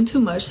when given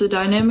too much, the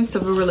dynamics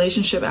of a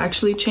relationship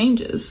actually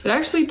changes. It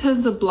actually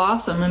tends to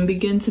blossom and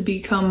begin to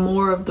become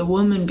more of the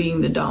woman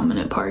being the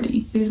dominant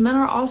party. These men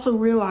are also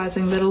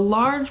realizing that a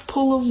large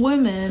pool of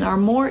women are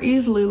more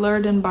easily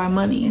lured in by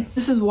money.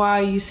 This is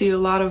why you see a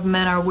lot of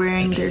men are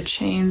wearing their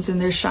chains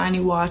and their shiny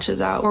watches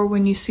out, or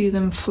when you see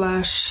them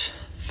flash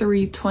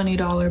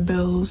 $3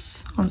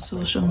 bills on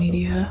social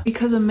media,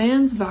 because a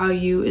man's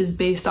value is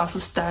based off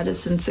of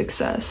status and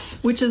success,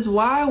 which is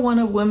why one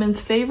of women's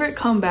favorite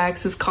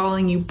comebacks is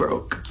calling you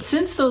broke.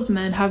 Since those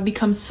men have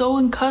become so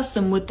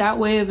accustomed with that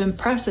way of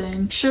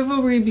impressing,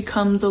 chivalry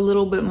becomes a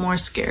little bit more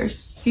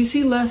scarce. You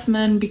see less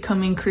men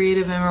becoming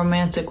creative and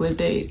romantic with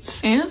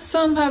dates, and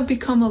some have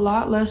become a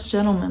lot less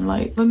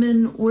gentlemanlike.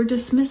 Women, we're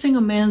dismissing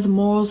a man's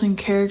morals and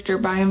character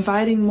by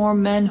inviting more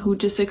men who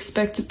just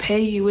expect to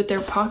pay you with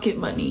their pocket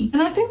money.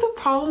 And I think the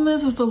problem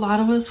is with a lot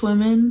of us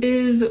women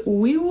is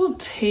we will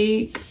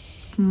take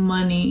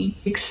money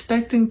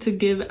expecting to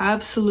give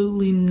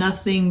absolutely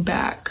nothing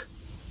back.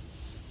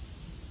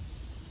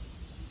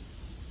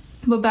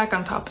 But back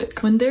on topic.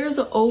 When there's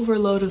an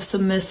overload of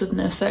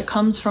submissiveness that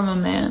comes from a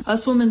man,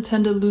 us women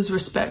tend to lose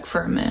respect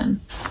for a man.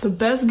 The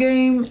best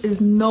game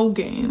is no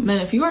game. Man,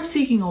 if you are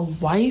seeking a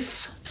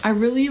wife, I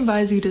really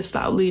advise you to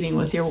stop leading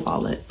with your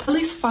wallet. At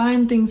least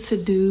find things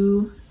to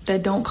do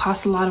that don't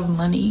cost a lot of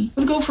money.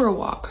 Let's go for a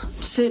walk,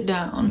 sit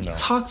down,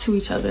 talk to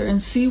each other,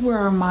 and see where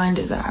our mind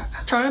is at.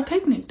 Try a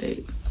picnic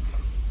date.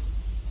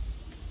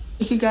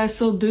 If you guys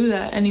still do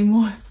that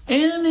anymore.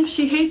 And if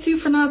she hates you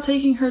for not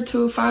taking her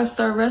to a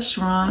 5-star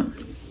restaurant,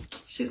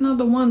 she's not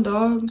the one,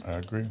 dog. I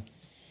agree.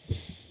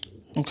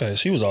 Okay,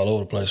 she was all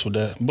over the place with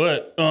that.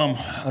 But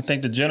I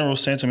think the general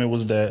sentiment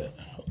was that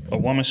a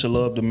woman should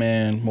love the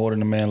man more than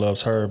the man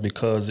loves her,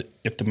 because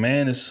if the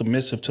man is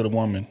submissive to the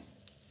woman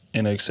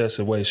in an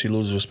excessive way, she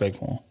loses respect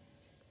for him.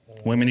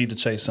 Women need to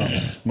chase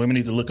something. Women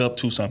need to look up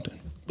to something.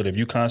 But if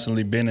you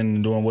constantly bending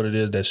and doing what it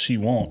is that she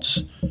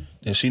wants,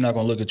 then she's not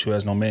going to look at you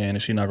as no man,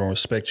 and she's not going to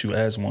respect you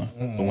as one.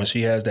 But when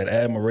she has that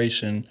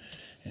admiration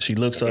and she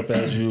looks up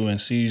at you and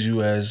sees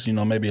you as, you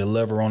know, maybe a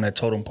lever on that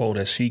totem pole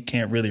that she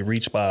can't really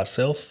reach by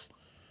herself,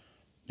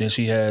 then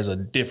she has a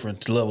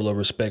different level of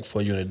respect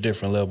for you and a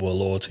different level of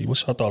loyalty.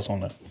 What's your thoughts on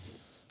that?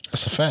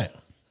 That's a fact.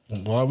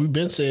 Boy, we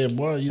been saying,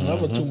 boy, you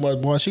love her too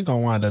much, boy, she gonna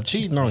wind up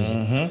cheating on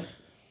you.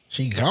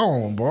 She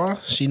gone, boy.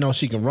 She knows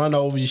she can run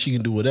over you. She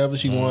can do whatever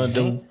she want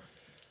to do.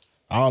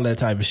 All that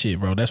type of shit,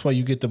 bro. That's why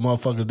you get the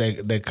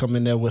motherfuckers that come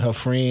in there with her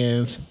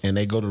friends and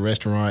they go to the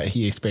restaurant and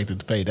he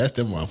expected to pay. That's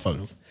them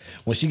motherfuckers.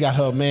 When she got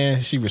her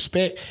man, she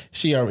respect.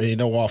 She already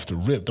know off the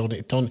rip. They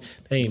ain't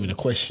even a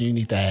question you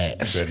need to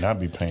ask. You better not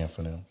be paying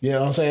for them. You know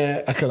what I'm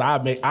saying? Because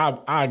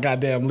I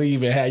goddamn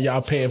leave and have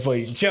y'all paying for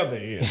each other.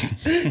 You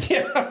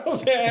know what I'm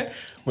saying?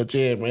 But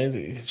yeah,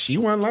 man, she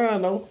wasn't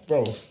lying though,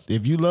 bro.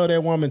 If you love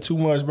that woman too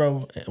much,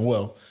 bro,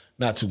 well,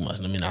 not too much.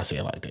 Let me not say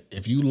it like that.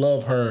 If you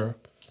love her,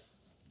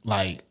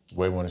 like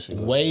way more than she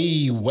loves.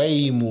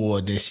 way more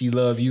than she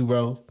love you,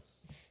 bro,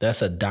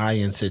 that's a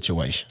dying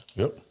situation.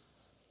 Yep.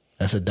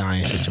 That's a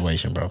dying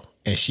situation, bro.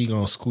 And she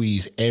gonna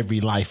squeeze every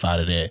life out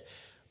of that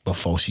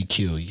before she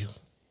kill you.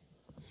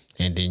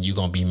 And then you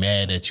gonna be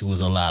mad that you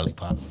was a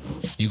lollipop.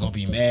 You gonna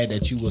be mad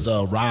that you was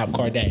a Rob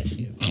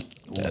Kardashian.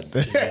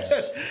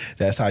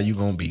 That's how you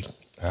gonna be.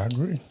 I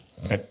agree.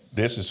 And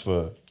this is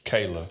for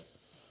Kayla.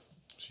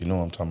 She know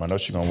what I'm talking about. I know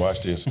she's going to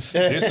watch this.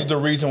 This is the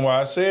reason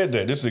why I said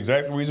that. This is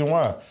exactly the reason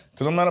why.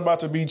 Because I'm not about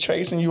to be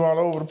chasing you all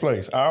over the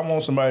place. I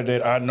want somebody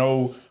that I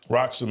know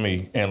rocks with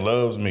me and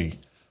loves me.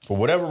 For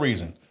whatever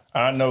reason,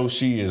 I know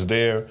she is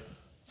there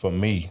for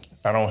me.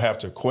 I don't have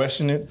to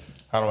question it.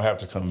 I don't have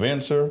to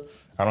convince her.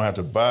 I don't have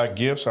to buy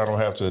gifts. I don't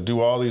have to do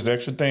all these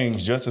extra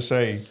things just to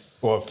say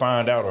or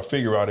find out or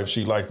figure out if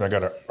she likes me. I got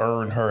to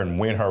earn her and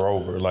win her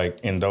over, like,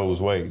 in those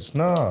ways.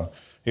 Nah.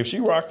 If she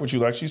rock with you,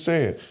 like she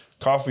said,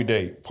 coffee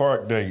date,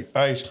 park date,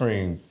 ice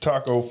cream,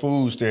 taco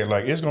food stand,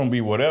 like, it's going to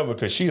be whatever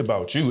because she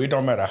about you. It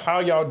don't matter how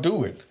y'all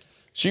do it.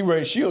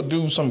 She'll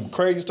do some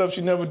crazy stuff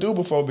she never do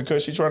before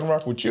because she's trying to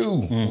rock with you.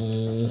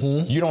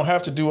 Mm-hmm. You don't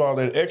have to do all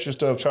that extra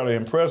stuff, try to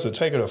impress her,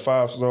 take her to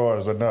 5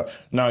 stars or not.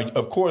 Now,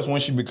 of course,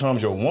 when she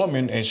becomes your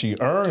woman and she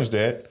earns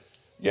that,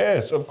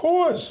 yes, of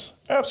course,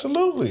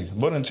 absolutely.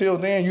 But until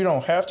then, you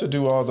don't have to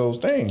do all those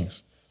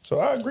things. So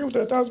I agree with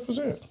that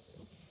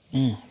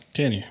 1,000%.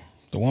 Kenny,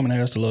 the woman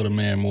has to love the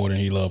man more than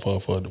he love her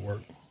for it to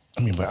work.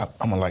 I mean, but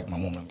I'm going to like my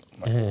woman.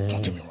 Like,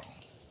 don't get me wrong.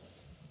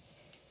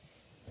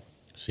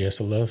 She has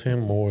to love him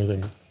more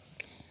than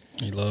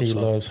he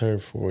loves her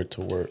for it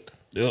to work.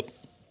 Yep.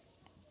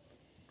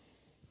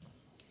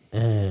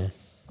 The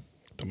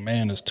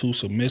man is too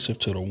submissive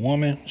to the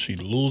woman. She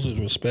loses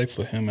respect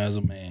for him as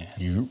a man.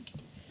 You.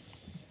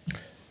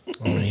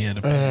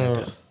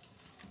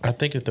 I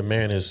think if the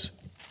man is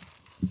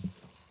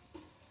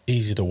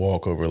easy to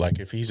walk over, like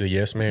if he's a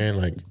yes man,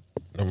 like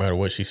no matter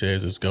what she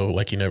says, it's go.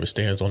 Like he never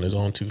stands on his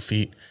own 2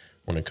 feet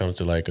when it comes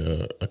to like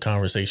a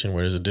conversation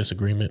where there's a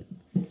disagreement.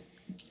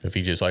 If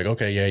he just like,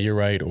 okay, yeah, you're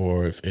right.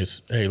 Or if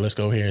it's, hey, let's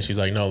go here. And she's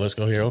like, no, let's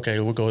go here. Okay,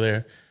 we'll go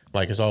there.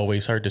 Like it's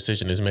always her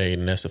decision is made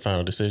and that's the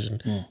final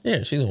decision.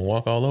 Yeah, she's going to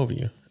walk all over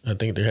you. I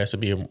think there has to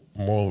be a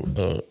more,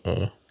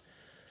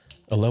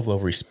 a level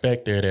of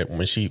respect there that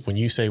when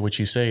you say what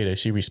you say, that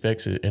she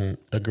respects it and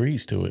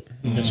agrees to it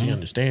and she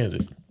understands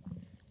it.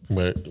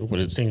 But what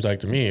it seems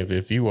like to me,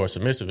 if you are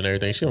submissive and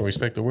everything, she don't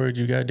respect the word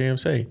you goddamn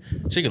say.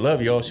 She can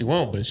love you all she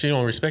wants, but she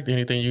don't respect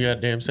anything you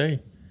goddamn say.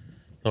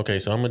 Okay,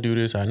 so I'm gonna do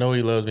this. I know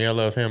he loves me. I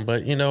love him,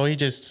 but you know, he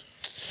just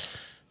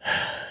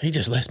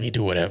lets me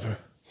do whatever.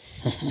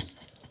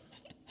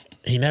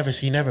 He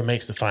never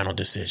makes the final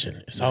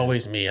decision. It's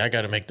always me. I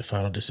got to make the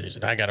final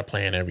decision. I got to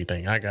plan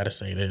everything. I got to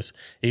say this,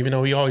 even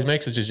though he always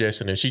makes a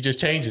suggestion and she just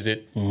changes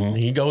it. And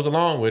he goes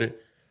along with it.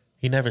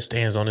 He never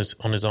stands on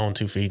his own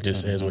 2 feet.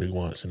 Just says what he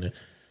wants, and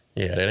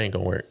that ain't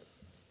gonna work.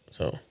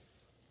 So.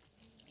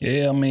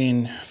 Yeah, I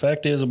mean,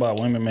 fact is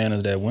about women, man,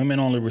 is that women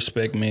only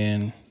respect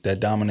men that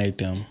dominate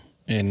them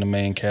in the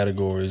main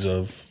categories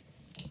of,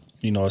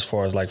 you know, as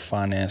far as like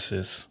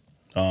finances,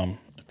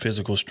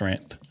 physical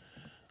strength,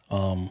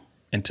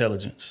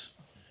 intelligence.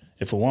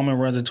 If a woman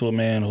runs into a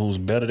man who's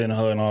better than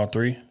her in all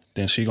three,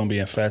 then she's going to be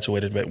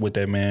infatuated with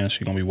that man.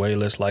 She's going to be way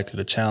less likely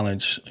to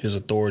challenge his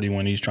authority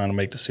when he's trying to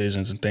make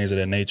decisions and things of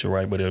that nature,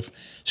 right? But if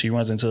she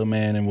runs into a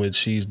man in which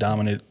she's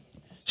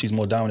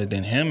more dominant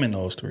than him in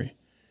those three,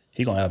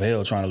 he going to have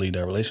hell trying to lead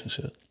that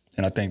relationship.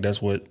 And I think that's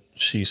what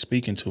she's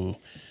speaking to.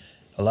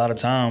 A lot of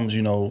times,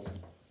 you know,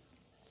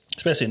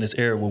 especially in this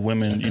era with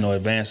women, you know,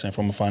 advancing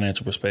from a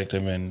financial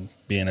perspective and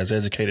being as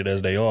educated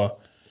as they are,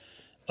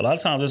 a lot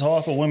of times it's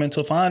hard for women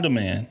to find a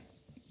man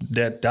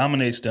that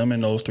dominates them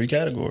in those three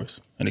categories.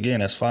 And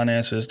again, that's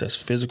finances, that's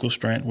physical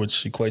strength, which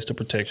equates to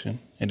protection,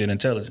 and then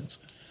intelligence.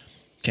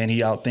 Can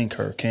he outthink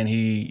her? Can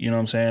he, you know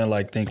what I'm saying,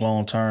 like think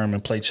long term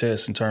and play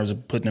chess in terms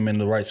of putting them in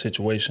the right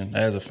situation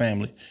as a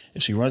family?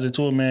 If she runs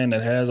into a man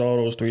that has all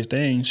those three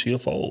things, she'll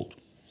fold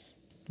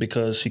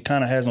because she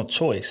kind of has no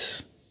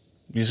choice.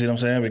 You see what I'm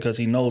saying? Because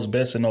he knows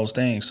best in those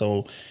things.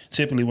 So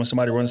typically when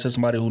somebody runs into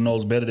somebody who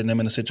knows better than them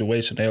in a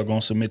situation, they are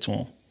going to submit to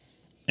him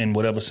in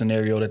whatever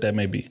scenario that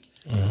may be.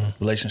 Mm-hmm.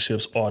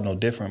 Relationships are no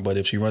different. But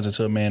if she runs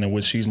into a man in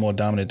which she's more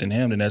dominant than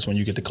him, then that's when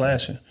you get the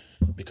clashing.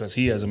 Because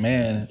he as a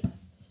man,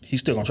 he's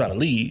still going to try to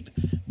lead.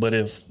 But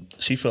if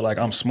she feel like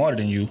I'm smarter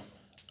than you,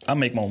 I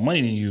make more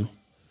money than you,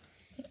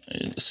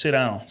 sit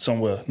down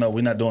somewhere. No,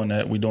 we're not doing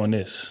that. We're doing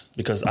this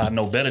because I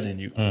know better than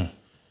you. Mm.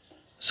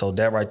 So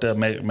that right there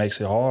makes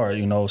it hard,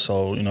 you know.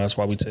 So, you know, that's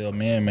why we tell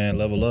men, man,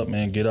 level up,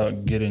 man. Get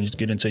up, get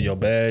into your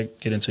bag,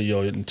 get into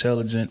your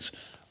intelligence,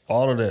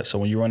 all of that. So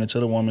when you run into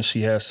the woman,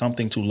 she has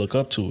something to look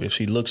up to. If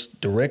she looks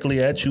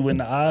directly at you in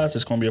the eyes,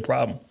 it's gonna be a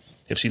problem.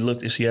 If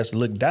she has to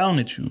look down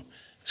at you,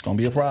 it's gonna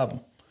be a problem.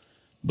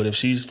 But if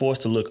she's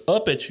forced to look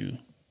up at you,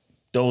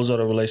 those are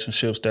the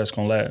relationships that's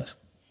gonna last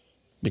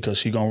because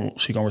she gonna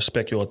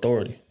respect your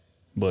authority.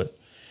 But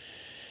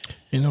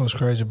you know what's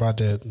crazy about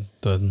that?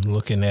 The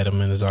looking at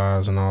him in his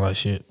eyes and all that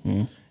shit.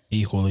 Mm-hmm.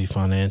 Equally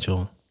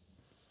financial.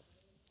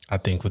 I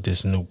think with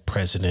this new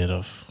president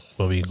of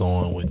where we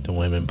going with the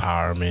women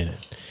empowerment and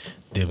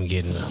them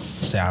getting the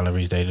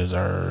salaries they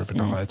deserve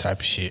and all that type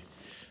of shit,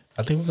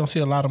 I think we're going to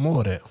see a lot of more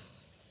of that.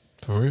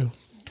 For real.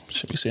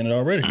 Should be seeing it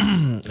already.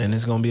 And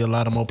there's going to be a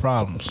lot of more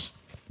problems.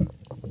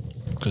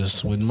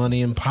 Because with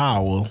money and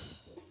power,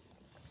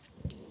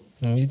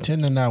 you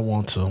tend to not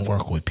want to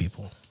work with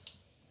people.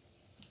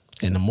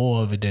 And the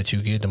more of it that you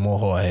get, the more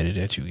hard-headed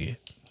that you get.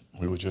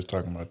 We were just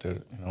talking about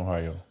that in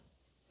Ohio.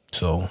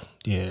 So,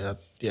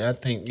 I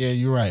think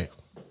you're right.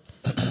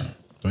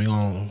 We're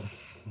gonna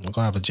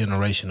have a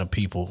generation of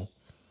people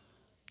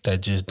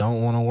that just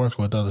don't want to work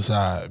with the other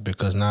side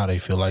because now they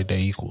feel like they're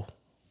equal.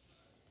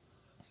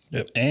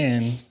 Yep,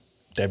 and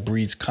that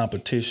breeds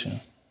competition,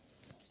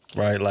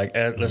 right? Like,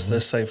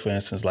 let's say, for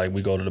instance, like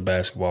we go to the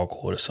basketball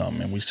court or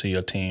something and we see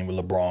a team with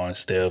LeBron,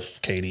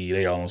 Steph, KD,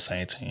 they all on the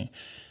same team.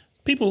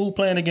 People who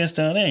playing against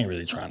them, they ain't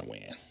really trying to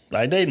win.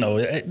 Like, they know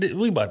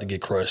we about to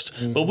get crushed.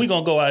 Mm-hmm. But we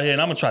going to go out here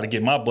and I'm going to try to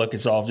get my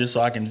buckets off just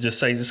so I can just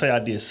say I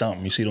did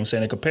something. You see what I'm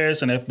saying? In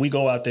comparison, if we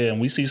go out there and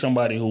we see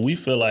somebody who we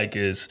feel like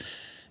is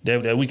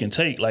that we can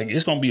take, like,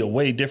 it's going to be a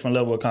way different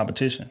level of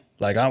competition.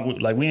 Like,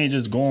 we ain't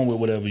just going with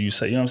whatever you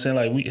say. You know what I'm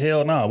saying? Like,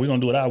 hell no, we're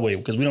going to do it our way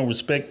because we don't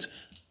respect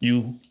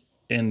you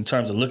in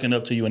terms of looking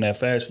up to you in that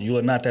fashion. You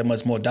are not that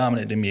much more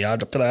dominant than me. I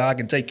feel like I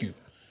can take you.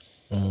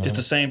 Mm-hmm. It's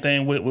the same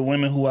thing with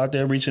women who out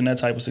there reaching that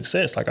type of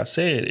success. Like I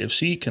said, if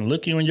she can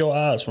look you in your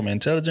eyes from an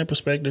intelligent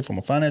perspective, from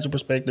a financial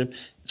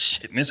perspective,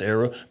 in this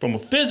era, from a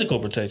physical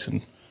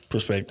protection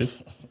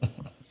perspective,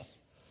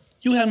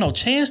 you have no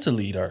chance to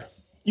lead her.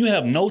 You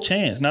have no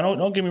chance. Now,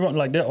 don't get me wrong.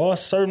 Like, there are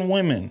certain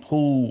women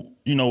who,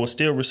 you know, will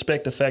still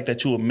respect the fact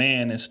that you're a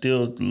man and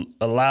still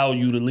allow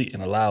you to lead.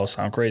 And allow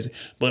sound crazy,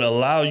 but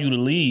allow you to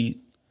lead.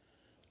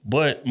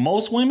 But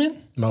most women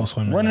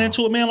running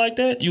into a man like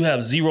that, you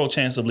have zero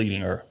chance of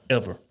leading her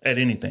ever at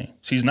anything.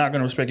 She's not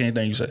going to respect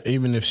anything you say.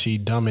 Even if she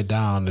dumb it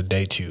down to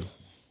date you,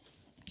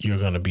 you're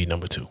going to be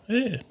number two.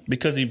 Yeah,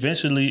 because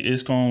eventually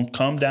it's going to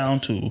come down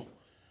to,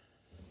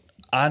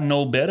 I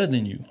know better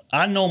than you.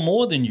 I know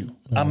more than you.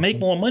 Mm-hmm. I make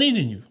more money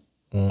than you.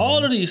 Mm-hmm.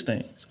 All of these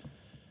things.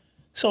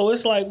 So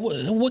it's like,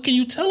 what can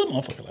you tell a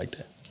motherfucker like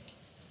that?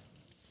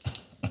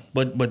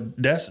 But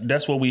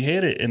that's where we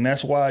headed, and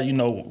that's why, you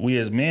know, we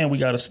as men, we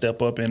got to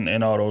step up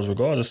in all those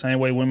regards. The same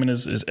way women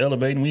is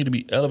elevating, we need to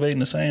be elevating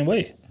the same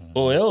way,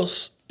 or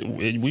else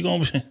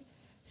it's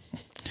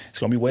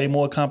gonna be way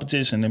more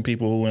competition than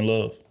people who are in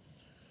love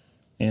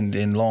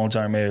in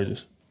long-term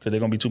marriages because they're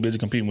gonna be too busy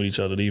competing with each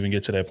other to even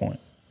get to that point.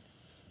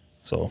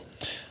 So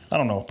I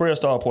don't know.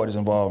 Prayers to all parties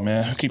involved,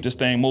 man. Keep this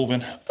thing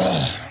moving.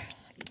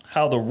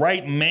 How the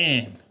right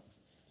man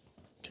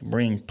can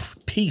bring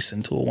peace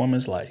into a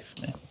woman's life,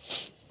 man.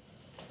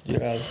 You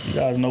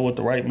guys know what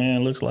the right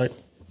man looks like?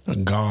 A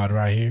God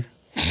right here.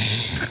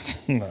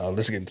 No,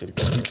 let's get into the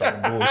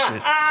talking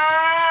bullshit.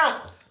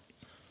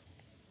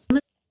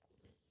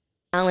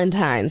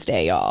 Valentine's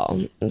Day, y'all.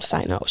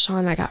 Side note, Sean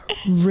and I got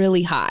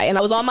really high. And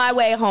I was on my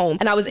way home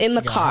and I was in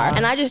the car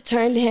and I just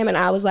turned to him and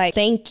I was like,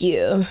 thank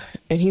you.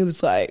 And he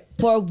was like,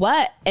 For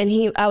what? And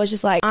I was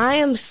just like, I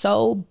am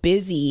so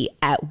busy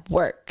at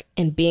work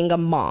and being a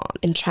mom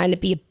and trying to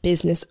be a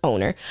business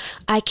owner.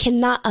 I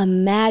cannot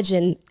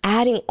imagine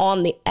adding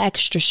on the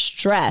extra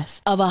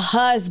stress of a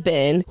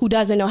husband who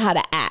doesn't know how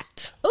to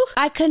act. Ooh.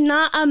 I could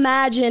not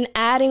imagine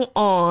adding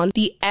on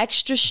the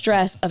extra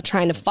stress of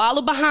trying to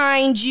follow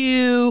behind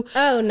you.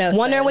 Oh, no.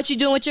 Wondering what you're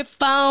doing with your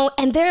phone.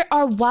 And there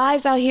are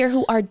wives out here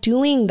who are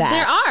doing that.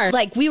 There are.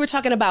 Like, we were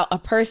talking about a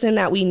person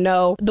that we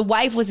know. The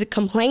wife was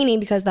complaining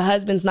because the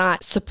husband's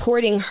not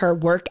supporting her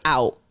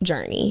workout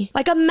journey.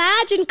 Like,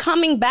 imagine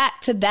coming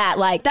back to that.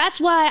 Like, that's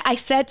why I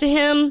said to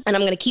him, and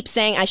I'm going to keep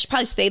saying, I should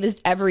probably say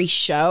this every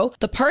show,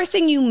 the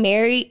person you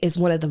marry is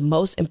one of the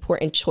most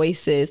important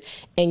choices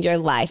in your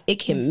life. It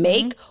can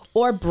make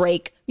or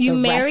break you the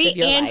marry rest of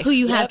your and life. who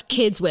you have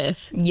kids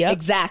with. Yep.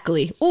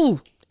 Exactly.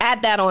 Ooh.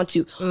 Add that on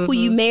too. Who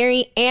you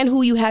marry and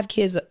who you have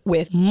kids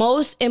with.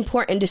 Most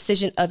important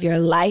decision of your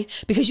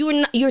life, because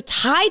you're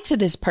tied to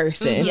this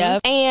person.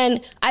 Yep.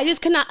 And I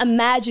just cannot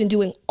imagine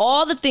doing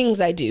all the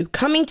things I do,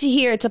 coming to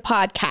here to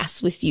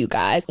podcast with you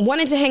guys,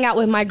 wanting to hang out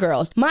with my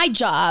girls, my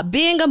job,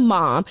 being a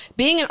mom,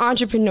 being an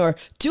entrepreneur,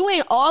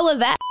 doing all of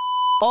that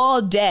all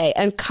day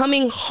and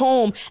coming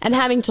home and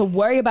having to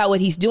worry about what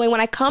he's doing. When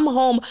I come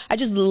home, I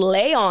just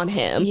lay on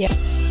him. Yeah.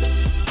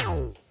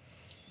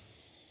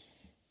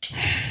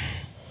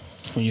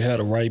 When you have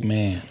the right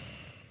man,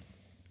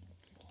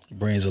 it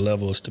brings a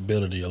level of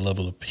stability, a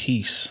level of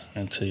peace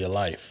into your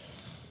life.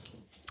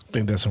 I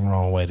think that's the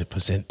wrong way to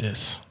present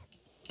this.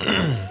 You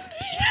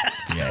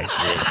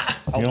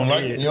don't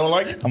like it? You don't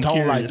like it?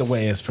 Don't like the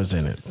way it's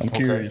presented. I'm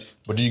curious.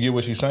 But do you get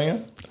what she's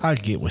saying? I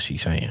get what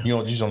she's saying.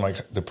 You just don't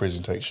like the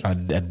presentation. I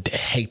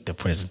hate the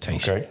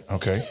presentation.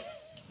 Okay.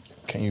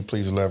 Can you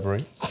please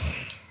elaborate?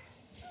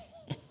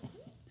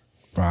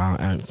 Bro,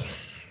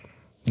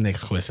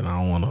 next question.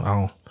 I don't want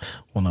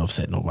to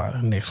upset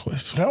nobody. Next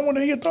question. I want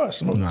to hear your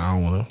thoughts. No, I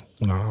don't want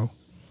to. No.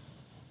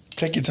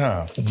 Take your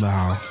time. No.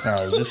 All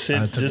right, just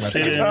sit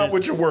Take your time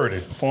with your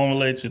wording.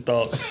 Formulate your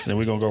thoughts. Then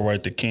we're going to go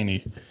right to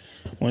Kenny.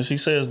 When she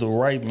says the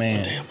right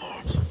man. Damn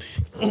arms so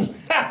big.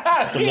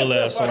 The little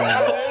ass song.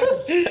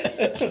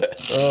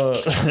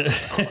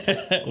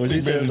 When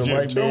she says the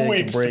right man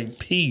can bring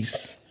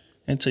peace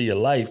into your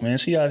life, man.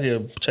 She out here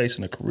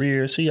chasing a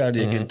career. She out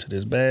here getting to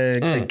this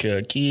bag, taking care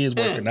of kids,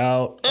 working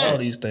out, all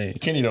these things.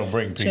 Kenny don't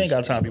bring peace. She ain't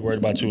got time to be worried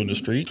about you in the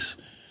streets.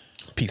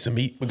 Piece of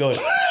meat. But go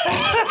ahead.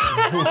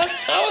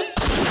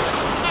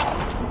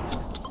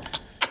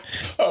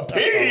 A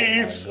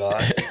piece? Oh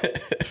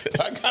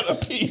I got a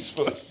piece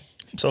for it.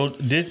 So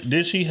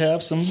did she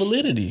have some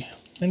validity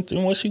in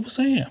what she was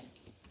saying?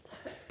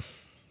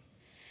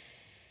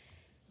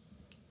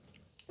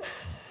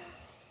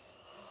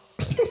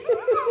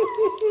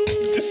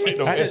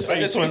 I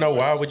just want to know,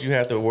 why would you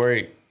have to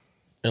worry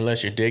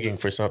unless you're digging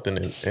for something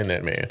in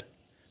that man?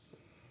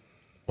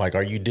 Like,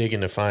 are you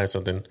digging to find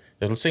something?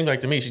 It seems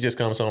like to me she just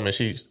comes home and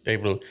she's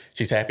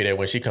happy that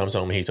when she comes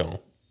home, he's home.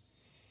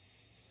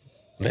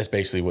 That's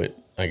basically what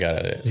I got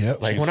out of it.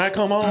 Yep. Like, when I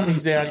come home,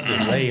 he's there, I can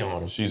just lay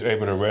on him. She's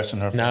able to rest in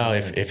her family. Now,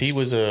 if he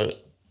was a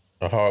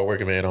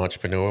hard-working man,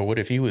 entrepreneur, what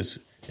if he was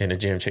in the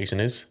gym chasing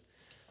his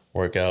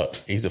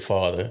workout? He's a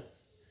father,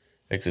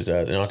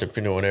 exercise, an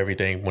entrepreneur and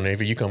everything.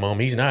 Whenever you come home,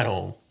 he's not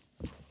home.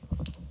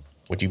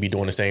 Would you be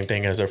doing the same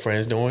thing as her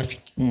friends doing?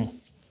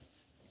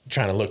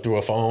 Trying to look through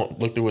his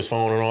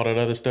phone and all that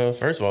other stuff?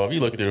 First of all, if you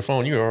look through the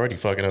phone, you're already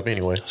fucking up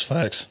anyway. That's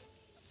facts.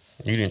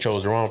 You didn't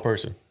chose the wrong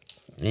person.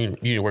 You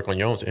need to work on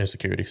your own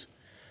insecurities.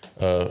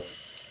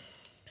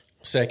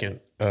 Second,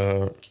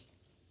 I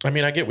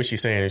mean, I get what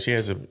she's saying. If she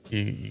has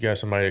you got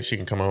somebody that she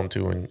can come home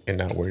to and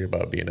not worry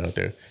about being out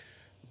there.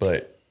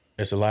 But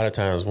it's a lot of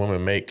times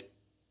women make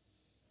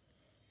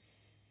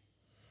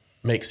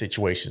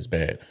situations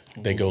bad.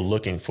 They go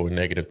looking for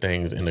negative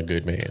things in a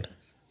good man.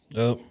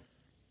 Yep.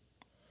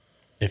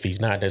 If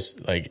he's not, that's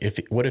like,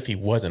 what if he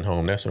wasn't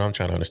home? That's what I'm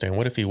trying to understand.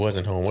 What if he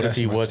wasn't home? What if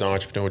he was an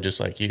entrepreneur just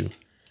like you?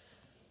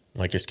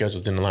 Like, your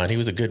schedule's in the line. He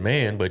was a good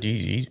man, but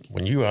he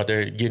when you out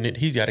there getting it,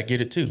 he's got to get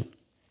it too.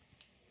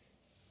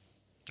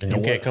 And you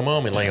can't come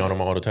home and lay on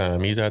him all the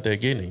time. He's out there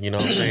getting it. You know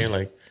what I'm saying?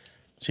 Like,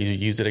 she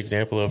used that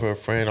example of her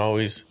friend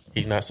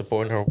he's not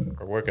supporting her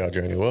workout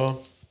journey.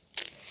 Well,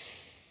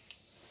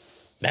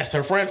 that's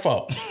her friend's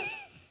fault.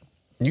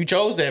 You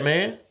chose that,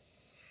 man.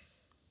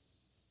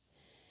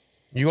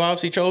 You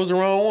obviously chose the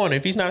wrong one.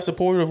 If he's not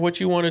supportive of what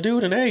you want to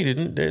do, then hey,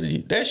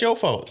 that's your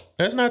fault.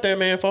 That's not that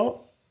man's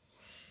fault.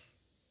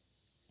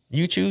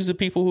 You choose the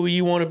people who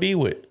you want to be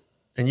with,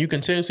 and you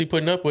continuously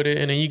putting up with it,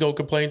 and then you go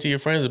complain to your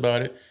friends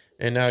about it,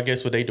 and now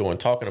guess what they doing?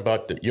 Talking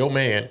about your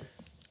man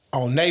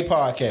on their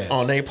podcast.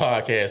 On their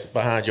podcast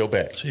behind your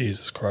back.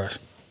 Jesus Christ.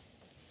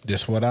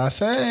 That's what I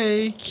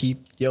say.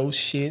 Keep your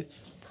shit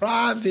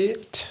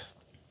private.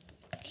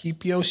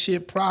 Keep your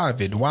shit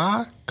private.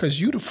 Why? Because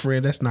you the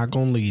friend that's not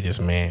going to lead this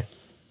man.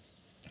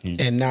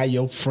 And now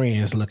your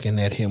friend's looking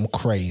at him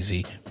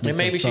crazy. And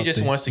maybe she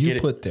just wants to get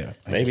it. Put there.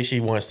 Maybe she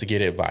wants to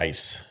get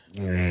advice.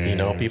 You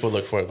know, people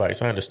look for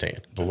advice. I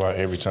understand. But why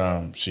every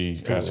time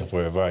she asking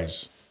for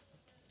advice,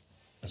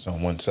 it's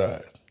on one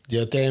side? You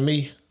understand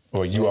me?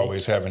 Or you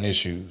always having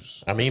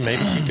issues? I mean,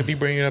 maybe she could be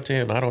bringing it up to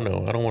him. I don't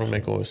know. I don't want to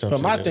make an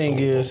assumption. But my thing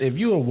is, if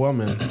you a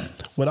woman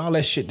with all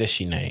that shit that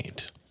she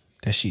named,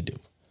 that she do,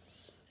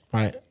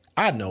 right?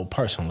 I know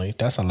personally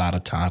that's a lot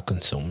of time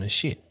consuming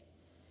shit.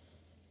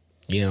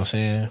 You know what I'm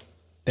saying?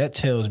 That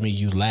tells me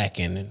you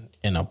lacking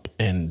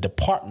in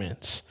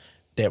departments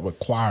that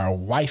require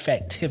wife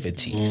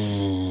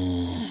activities.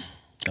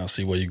 I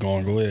see where you're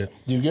going. Go ahead.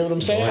 You get what I'm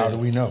saying? How do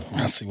we know?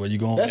 I see where you're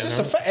going. That's just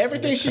a fact.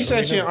 Everything she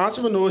said, she an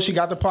entrepreneur. She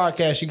got the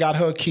podcast. She got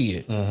her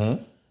kid.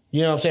 Mm-hmm.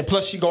 You know what I'm saying?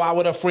 Plus, she go out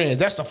with her friends.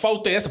 That's the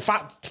fourth thing. That's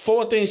the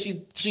four things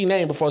she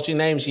named before she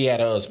named she had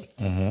a husband.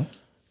 Mm-hmm.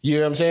 You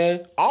know what I'm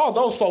saying? All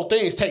those 4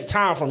 things take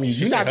time from you.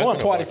 You're not going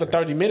to party for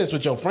 30 minutes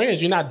with your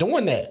friends. You're not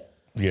doing that.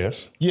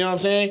 Yes. You know what I'm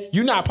saying?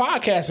 You're not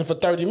podcasting for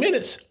 30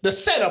 minutes. The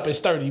setup is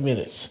 30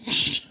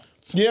 minutes.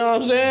 You know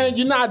what I'm saying?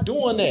 You're not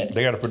doing that.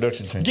 They got a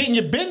production team. Getting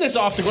your business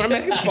off the ground.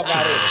 Man, get the fuck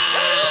out of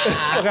here.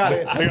 Fuck out of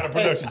here. They got a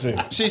production team.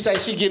 She say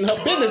she getting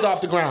her business off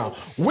the ground.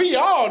 We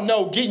all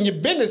know getting your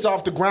business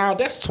off the ground,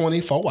 that's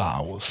 24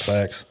 hours.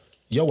 Facts.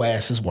 Your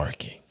ass is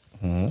working.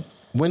 Mm-hmm.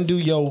 When do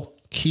your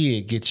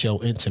kid get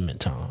your intimate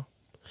time?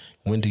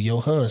 When do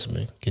your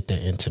husband get that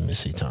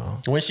intimacy time?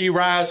 When she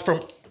rides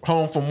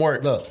home from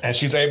work. Look. And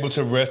she's able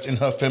to rest in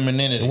her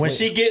femininity. When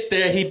she gets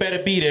there, he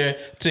better be there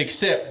to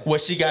accept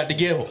what she got to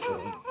give him.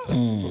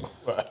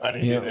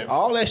 Yeah,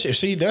 all that shit.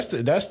 See, that's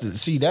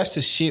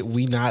the shit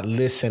we not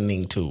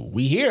listening to.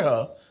 We hear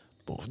her,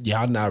 but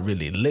y'all not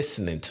really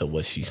listening to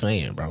what she's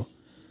saying, bro.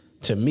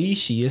 To me,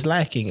 she is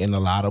lacking in a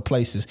lot of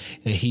places,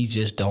 and he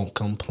just don't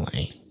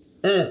complain.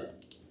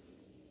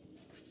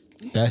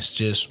 That's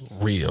just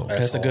real.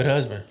 That's a good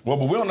husband. Well,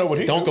 but we don't know what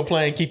he don't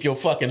complain. Keep your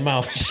fucking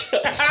mouth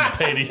shut.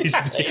 Pay these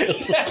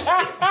bills.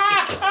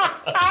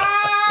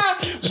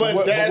 But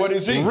what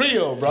is he?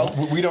 Real, bro.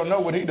 We don't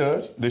know what he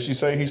does. Did she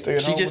say he stay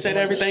at home? She just said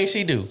everything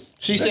she do.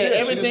 She said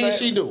everything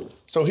she do.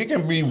 So he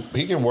can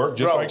work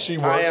just like she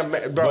works.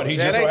 But he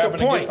just so happen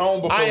to get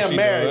home before I am she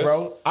married, does,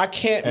 bro. I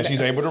can't. And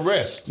she's able to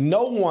rest.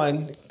 No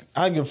one.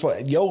 I give a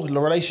fuck. Your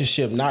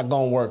relationship not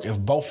gonna work if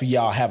both of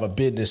y'all have a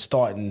business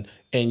starting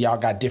and y'all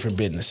got different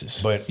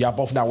businesses. But y'all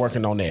both not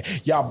working on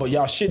that.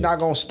 Y'all shit not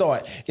gonna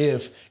start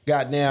if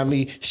goddamn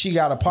me she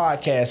got a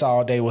podcast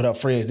all day with her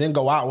friends, then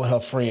go out with her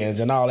friends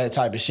and all that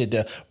type of shit.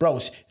 There, bro.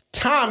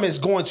 Time is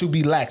going to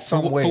be lacked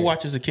somewhere. Who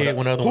watches the kid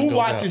when the other one goes Who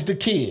watches the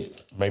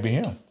kid? Maybe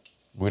him.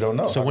 We don't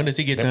know. So when does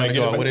he get time to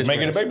go out with his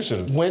friends? Make it a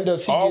babysitter. When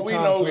does he All get we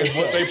time know to is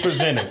what they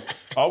presented.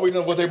 All we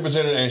know is what they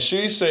presented, and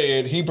she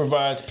said he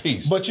provides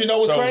peace. But you know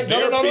what's crazy?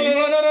 No.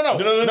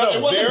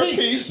 It wasn't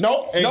peace.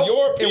 No,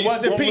 your peace it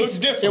wasn't peace.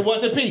 Different. It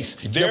wasn't peace.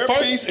 Their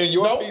peace and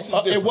your peace is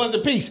different. It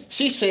wasn't peace.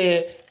 She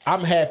said,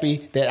 I'm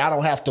happy that I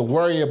don't have to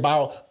worry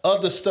about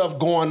other stuff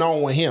going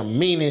on with him.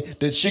 Meaning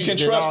that she can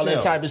trust all him.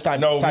 That type of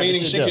no, type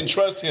meaning of she shit can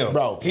trust him.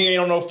 Bro. He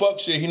ain't on no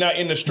fuck shit. He not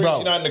in the streets.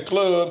 He not in the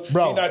club.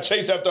 Bro. He not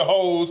chase after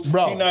hoes.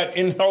 Bro. He not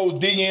in hoes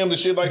DMs and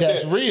shit like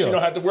That's that. real. She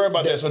don't have to worry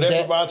about that. So that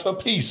provides her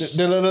peace.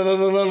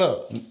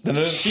 No.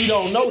 She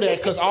don't know that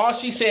because all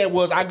she said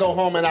was, I go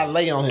home and I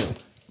lay on him.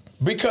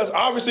 Because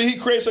obviously he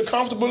creates a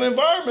comfortable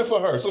environment for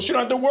her, so she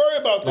don't have to worry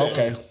about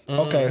that.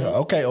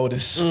 Okay,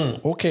 Otis.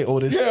 Okay,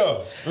 Otis.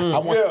 Yeah.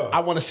 I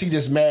want to see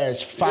this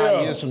marriage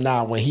 5 years from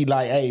now when he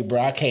like, hey, bro,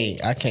 I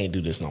can't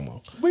do this no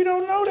more. We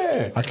don't know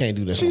that. I can't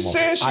do this She no more.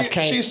 said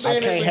she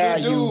said it's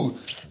a good dude.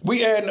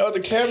 We adding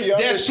other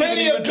caveats. There's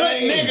plenty of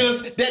good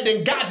niggas that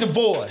then got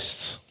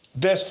divorced.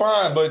 That's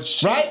fine, but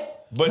right?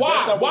 But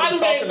that's not what we're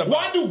talking about.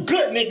 Why do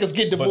good niggas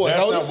get divorced? But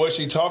that's Otis? not what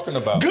she's talking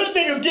about. Good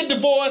niggas get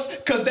divorced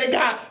because they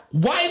got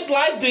wives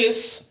like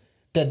this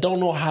that don't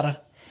know how to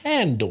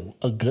handle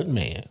a good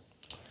man.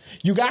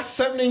 You got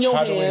something in your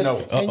hands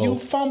and you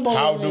fumbling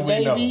it,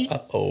 baby.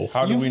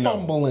 How do we know? You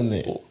fumbling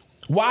it.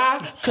 Why?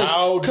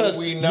 Because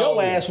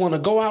your ass want to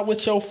go out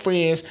with your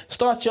friends,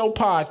 start your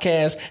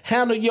podcast,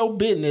 handle your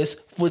business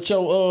with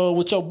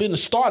your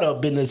business,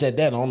 startup business at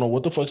that. I don't know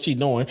what the fuck she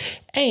doing,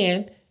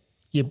 and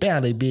you're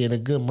barely being a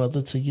good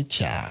mother to your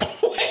child.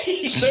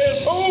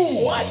 Says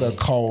who? What? It's a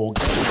cold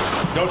game.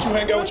 Don't you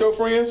hang out with your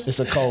friends? It's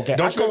a cold game.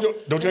 Don't you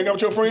hang out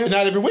with your friends?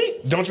 Not every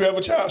week. Don't you have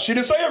a child? She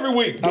didn't say every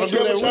week. Don't you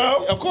have a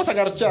child? Of course I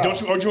got a child.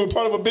 Aren't you a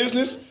part of a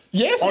business?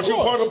 Yes, Aren't you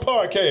a part of a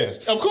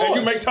podcast? Of course. And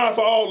you make time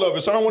for all of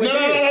it, so I don't want to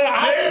hear it. No.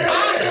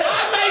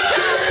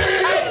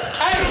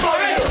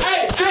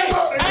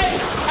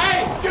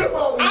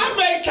 I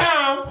make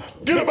time.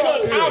 Get him out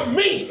of here. I'm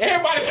me.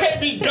 Everybody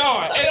can't be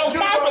God. And on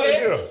top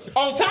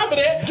of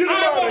that,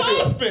 I'm a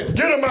husband.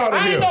 Get him out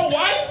of here. I ain't no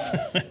wife.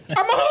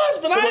 I'm a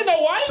husband. I ain't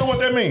no wife. So what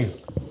that mean?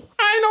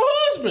 I ain't no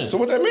husband. So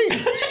what that mean?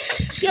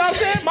 You know what I'm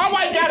saying? My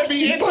wife got to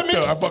be intimate.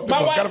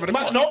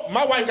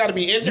 My wife got to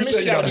be intimate.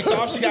 She got to be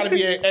soft. She got to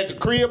be at the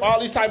crib. All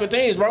these type of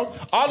things, bro.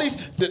 All these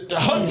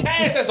her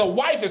tasks as a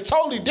wife is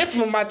totally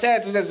different from my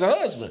tasks as a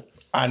husband.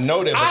 I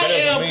know that, but that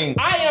doesn't mean.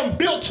 I am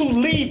built to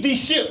lead the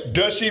ship.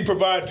 Does she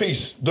provide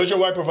peace? Does your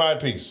wife provide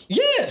peace?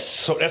 Yes.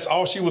 So that's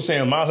all she was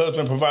saying. My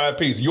husband provide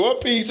peace. Your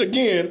peace,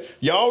 again,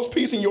 y'all's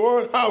peace in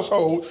your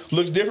household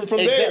looks different from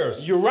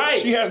theirs. You're right.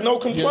 She has no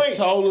complaints.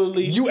 You're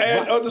totally. You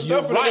add other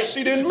stuff in that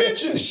she didn't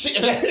mention. She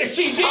did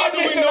How do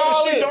we mention know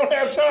all that she this? don't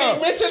have time?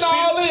 She mentioned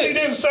all this. She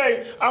didn't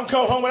say, I'm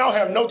coming home and I don't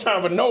have no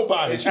time for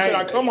nobody. She said,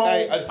 I come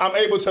home, I'm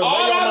able to lay on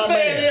All I'm my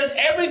saying man. is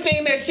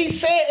everything that she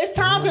said is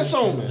time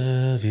consuming.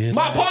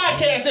 My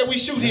podcast that we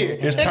shoot here,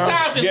 it's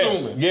time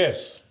consuming.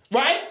 Yes.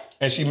 Right?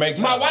 And she makes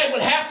my wife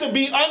would have to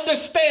be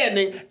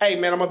understanding, hey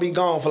man, I'm gonna be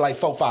gone for like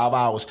 4-5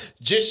 hours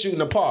just shooting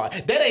the pod.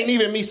 That ain't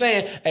even me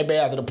saying, hey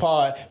babe, after the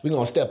pod, we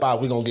gonna step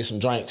out, we gonna get some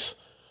drinks.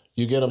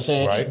 You get what I'm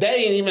saying? Right. They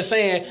ain't even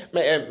saying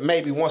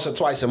maybe once or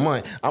twice a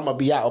month, I'm gonna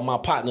be out with my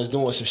partners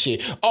doing some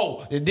shit.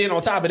 Oh, and then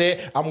on top of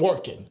that, I'm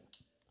working.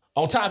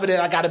 On top of that,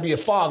 I gotta be a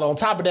father. On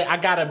top of that, I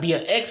gotta be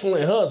an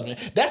excellent husband.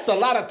 That's a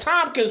lot of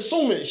time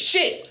consuming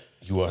shit.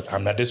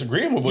 I'm not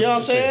disagreeing with what you know you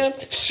what I'm saying?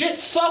 Shit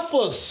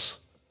suffers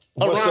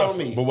around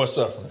me. But what's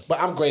suffering? But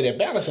I'm great at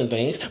balancing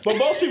things. But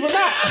most people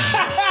not.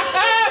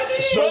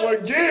 So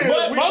again,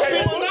 but we most can't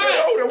people look not.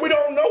 that older. We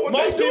don't know what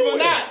most they people doing.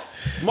 not.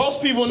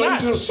 Most people so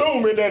not. So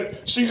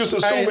she just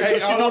assuming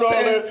because she doing all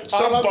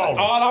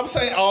that.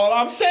 All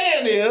I'm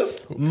saying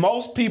is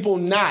most people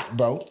not,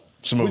 bro.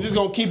 Smooth. We're just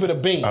gonna keep it a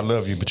bean. I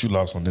love you, but you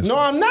lost on this. No,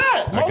 one. I'm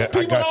not. Most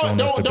people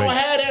don't debate.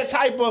 have that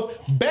type of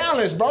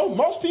balance, bro.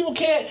 Most people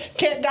can't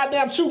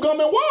goddamn chew gum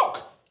and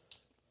walk.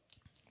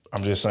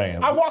 I'm just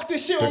saying. I walk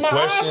this shit with my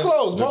eyes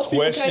closed. Most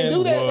people can't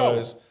do that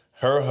though.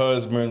 Her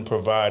husband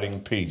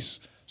providing peace.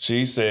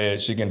 She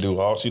said she can do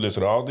all. She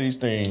listed all these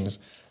things,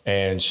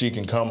 and she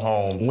can come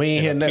home. We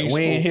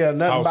ain't hear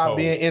nothing about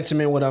being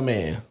intimate with a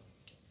man.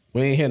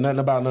 We ain't hear nothing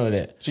about none of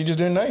that. She just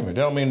didn't name it.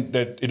 That don't mean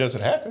that it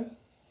doesn't happen.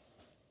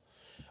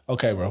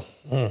 Okay, bro.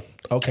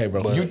 Okay,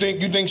 bro. You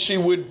think she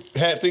would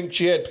think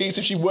she had peace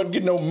if she wasn't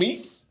getting no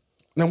meat?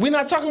 Now we're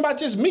not talking about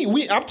just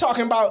meat. I'm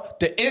talking about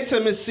the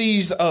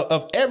intimacies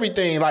of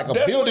everything, like a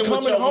building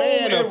with your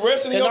man and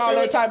resting and your all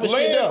that type of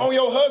shit. On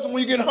your husband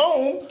when you get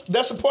home,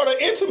 that's a part of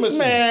intimacy.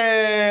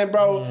 Man,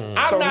 bro,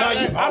 I'm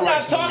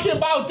not talking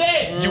about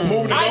that. You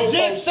moving the I goalpost.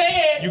 just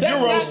said you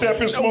Euro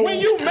stepping smooth. When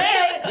you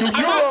married,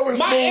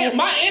 smooth.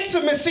 My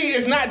intimacy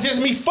is not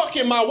just me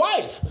fucking my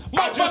wife.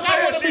 Motherfucker,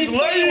 I want to be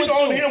seen with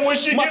you. Him when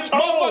she gets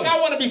home. Motherfucker, I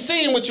want to be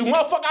seen with you.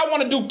 Motherfucker, I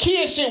want to do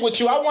kid shit with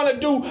you. I want to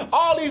do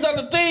all these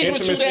other things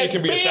intimacy with you. That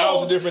can be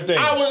 1,000 different things.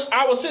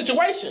 Our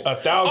situation.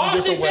 1,000 all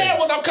different she said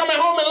ways. was, I'm coming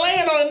home and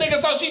laying on a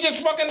nigga, so she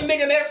just fucking the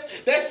nigga.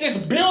 That's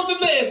just building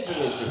the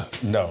intimacy.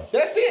 No.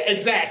 That's it.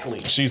 Exactly.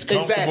 She's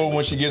comfortable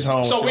when she gets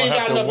home. So she we don't ain't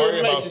have got to enough worry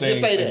about information. things.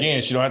 Just say that.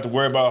 Again, she don't have to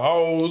worry about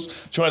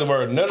hoes. She don't have to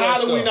worry about none of that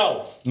stuff. How do we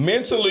know?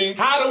 Mentally.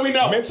 How do we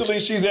know? Mentally,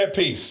 she's at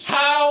peace.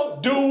 How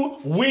do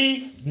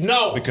we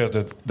know? Because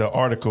the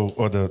article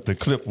or the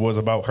clip was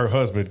about her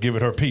husband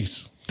giving her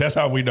peace. That's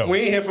how we know. We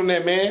ain't hear from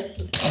that man.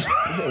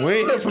 We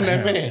ain't hear from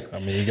that man. I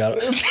mean, you got.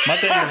 My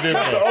thing is this.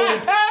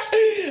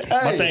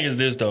 My thing is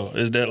this though,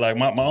 is that like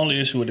my only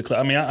issue with the clip.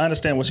 I mean, I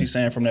understand what she's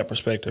saying from that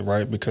perspective,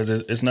 right? Because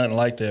it's nothing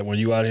like that when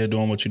you out here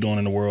doing what you're doing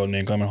in the world and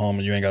then coming home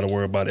and you ain't got to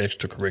worry about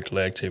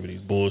extracurricular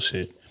activities.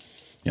 Bullshit.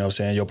 You know what I'm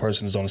saying? Your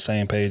person is on the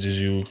same page as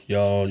you.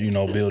 Y'all,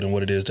 building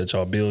what it is that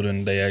y'all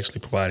building. They actually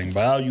providing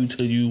value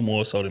to you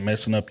more so than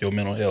messing up your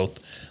mental health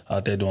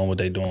out there doing what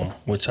they doing,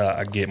 which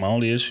I get. My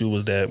only issue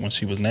was that when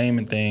she was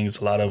naming things,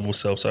 a lot of it was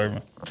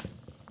self-serving.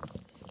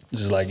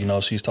 Just like,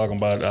 she's talking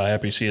about how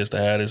happy she is to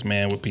have this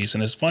man with peace.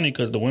 And it's funny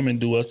because the women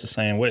do us the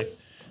same way.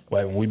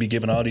 Right? When we be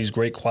giving all these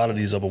great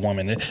qualities of a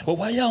woman, well,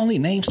 why y'all only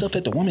name stuff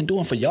that the woman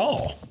doing for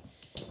y'all?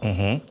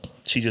 Mm-hmm.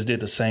 She just did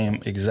the same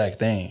exact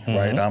thing,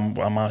 right?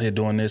 I'm out here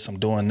doing this, I'm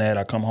doing that.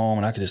 I come home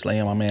and I can just lay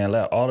in my man's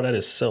lap. All of that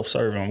is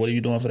self-serving. What are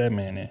you doing for that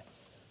man then?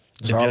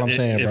 That's all I'm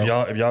saying,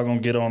 bro. If y'all gonna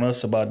get on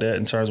us about that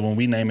in terms of when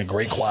we naming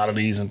great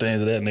qualities and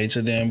things of that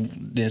nature,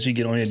 then she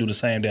get on here and do the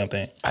same damn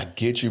thing. I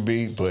get you,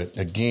 B, but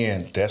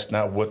again, that's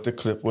not what the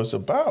clip was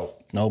about.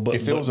 No, but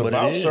if it was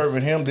about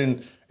serving him,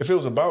 then if it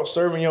was about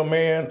serving your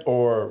man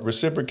or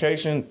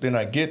reciprocation, then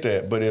I get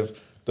that. But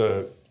if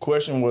the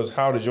question was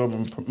how does your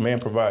man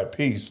provide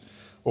peace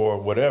or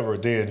whatever,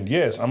 then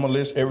yes, I'm gonna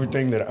list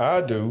everything that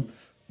I do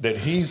that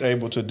he's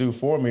able to do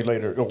for me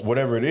later, or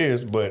whatever it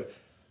is, but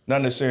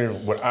not necessarily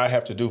what I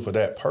have to do for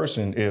that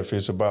person if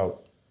it's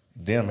about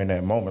them in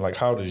that moment. Like,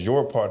 how does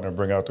your partner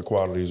bring out the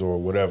qualities or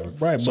whatever?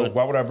 Right. So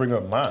why would I bring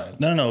up mine?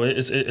 No.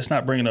 It's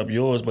not bringing up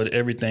yours, but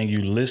everything you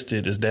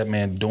listed is that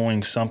man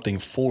doing something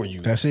for you.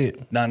 That's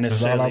it. Not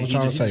necessarily. He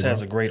just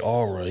has a great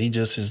aura. He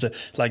just is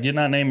like, you're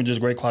not naming just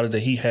great qualities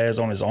that he has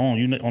on his own.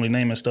 You only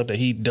naming stuff that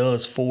he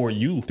does for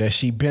you. That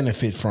she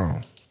benefit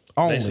from.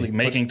 Only. Basically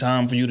making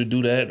time for you to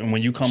do that. And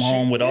when you come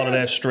home with all of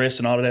that stress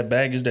and all of that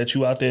baggage that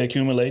you out there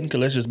accumulating, because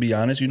let's just be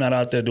honest, you're not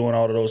out there doing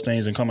all of those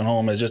things and coming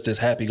home as just this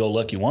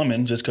happy-go-lucky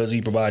woman just because he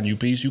providing you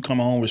peace. You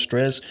coming home with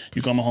stress.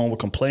 You coming home with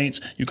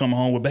complaints. You coming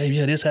home with, baby,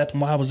 this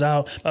happened while I was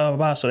out, blah, blah,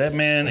 blah. So that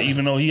man,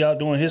 even though he out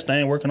doing his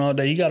thing, working all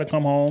day, he got to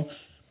come home.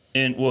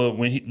 And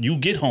when you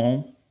get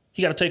home,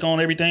 He got to take on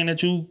everything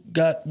that you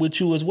got with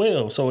you as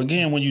well. So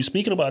again, when you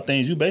speaking about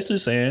things, you basically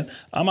saying,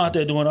 I'm out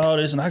there doing all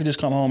this and I can just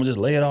come home and just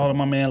lay it all in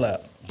my man's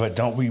lap. But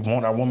don't we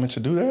want our women to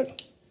do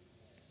that?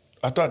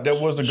 I thought that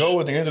was the goal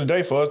at the end of the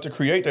day for us to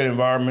create that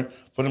environment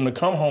for them to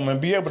come home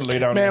and be able to lay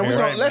down. Man, their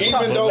hair. let's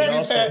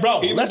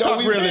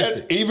talk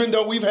realistic. Even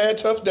though we've had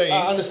tough days,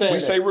 I understand we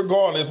that. say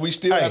regardless, we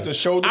still have to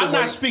shoulder the I'm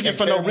weight not speaking and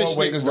for no carry rich more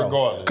weight niggas though,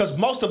 regardless. because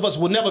most of us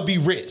will never be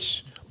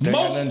rich. That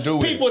got nothing to do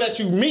Most with people it. that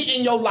you meet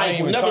in your I life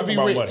ain't will even never talking be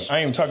about rich. money. I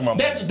ain't even talking about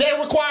money.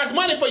 That requires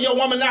money for your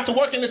woman not to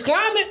work in this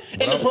climate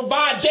and to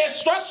provide that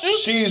structure.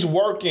 She's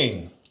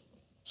working.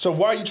 So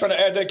why are you trying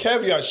to add that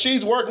caveat?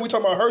 She's working. We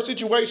talking about her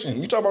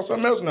situation. You talking about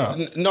something else now?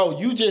 No,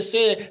 you just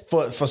said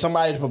for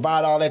somebody to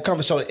provide all that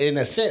comfort. So in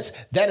a sense,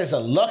 that is a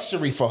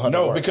luxury for her.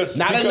 No, to work. because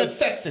not because a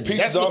necessity.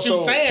 Peace That's is what you're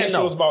saying. Peace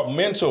though. is about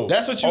mental.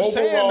 That's what you're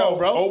saying, though,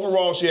 bro.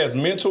 Overall, she has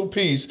mental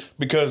peace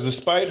because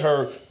despite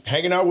her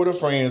hanging out with her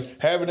friends,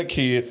 having a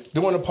kid,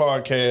 doing a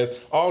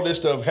podcast, all this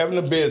stuff, having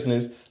a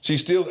business,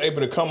 she's still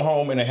able to come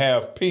home and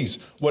have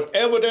peace.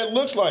 Whatever that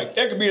looks like.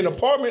 That could be an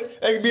apartment,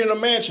 that could be in a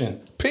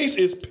mansion. Peace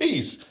is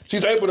peace.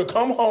 She's able to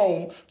come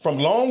home from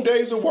long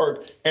days of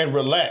work and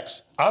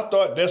relax. I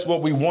thought that's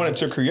what we wanted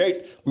to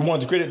create. We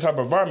wanted to create that type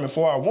of environment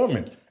for our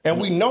women. And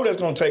we know that's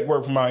going to take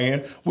work from our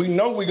end. We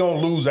know we're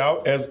going to lose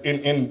out as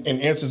in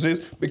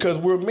instances because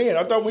we're men.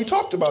 I thought we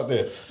talked about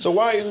that. So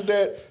why is it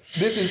that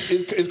this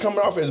is coming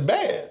off as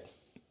bad?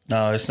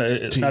 No, it's not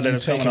that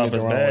it's coming off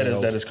as bad as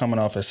that it's coming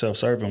off as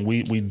self-serving.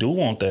 We do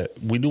want that.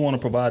 We do want to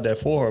provide that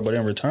for her, but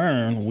in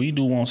return, we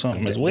do want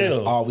something as well.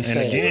 That's all we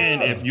say.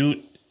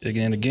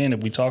 Again,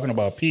 if we're talking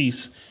about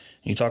peace, and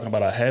you're talking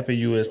about how happy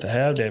you is to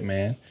have that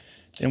man,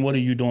 then what are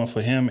you doing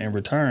for him in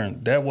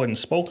return? That wasn't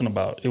spoken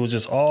about. It was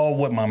just all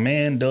what my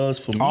man does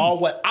for me. All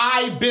what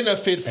I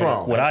benefit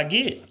from. What I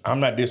get.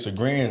 I'm not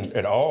disagreeing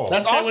at all.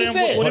 That's all she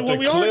said. But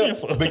the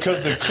clip,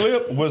 because the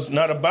clip was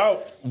not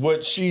about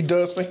what she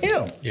does for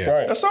him. Yeah.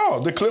 Right. That's all.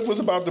 The clip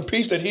was about the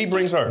peace that he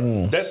brings her.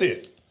 That's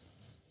it.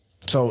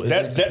 So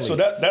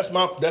that's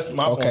my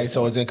okay, point.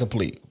 so it's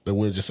incomplete. But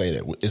we'll just say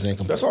that it's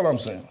incomplete. That's all I'm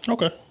saying.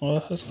 Okay,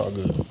 well, that's all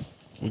good.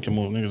 We can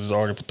move. Niggas is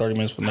arguing for 30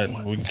 minutes for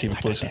nothing. We can keep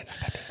it pushing.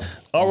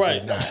 All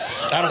right.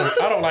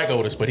 I don't like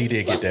Otis, but he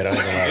did get that. I ain't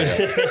gonna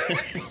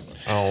lie to you.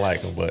 I don't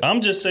like him, but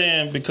I'm just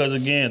saying because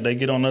again, they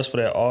get on us for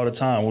that all the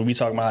time. When we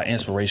talk about how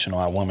inspirational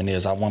our woman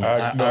is, our woman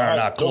iron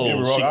our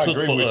clothes, she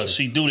cook for us,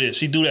 she do this,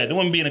 she do that. They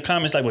wouldn't be in the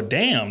comments like, well,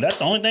 damn, that's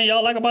the only thing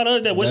y'all like about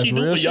us. That what she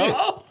do for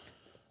y'all.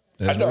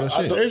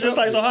 It's just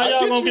like, so how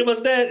y'all gonna give us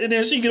that? And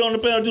then she get on the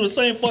panel and do the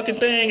same fucking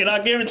thing. And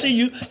I guarantee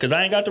you, because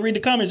I ain't got to read the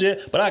comments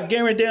yet, but I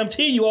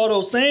guarantee you all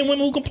those same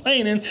women who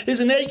complaining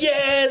isn't that,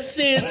 yes,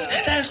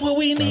 sis, that's what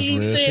we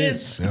need,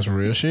 sis. That's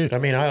real shit. I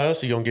mean, how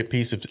else are you gonna get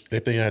peace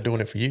if they're not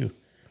doing it for you?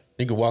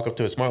 You can walk up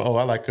to a smart,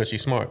 I like her,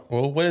 she's smart.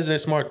 Well, what is that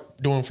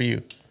smart doing for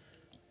you?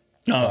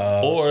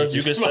 Or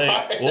you could say,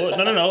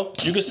 no.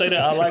 You could say that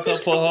I like her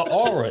for her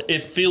aura.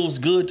 It feels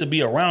good to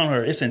be around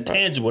her. It's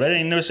intangible. That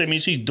ain't necessarily mean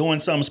she's doing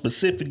something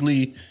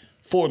specifically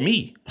for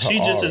me. She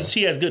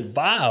has good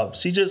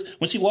vibes. She just,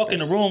 when she walk in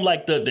the room,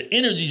 like the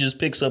energy just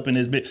picks up in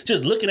this bit.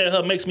 Just looking at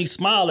her makes me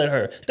smile at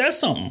her. That's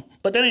something.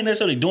 But that ain't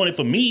necessarily doing it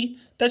for me.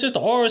 That's just the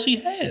aura she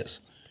has.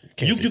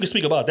 You can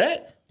speak about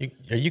that.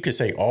 You could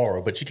say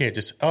aura, but you can't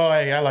just,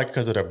 hey, I like her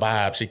because of her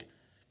vibe. She,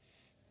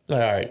 all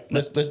right,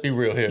 let's be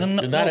real here.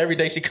 Not every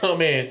day she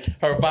come in,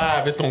 her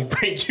vibe is gonna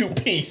bring you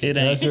peace. It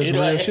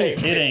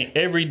ain't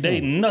every day.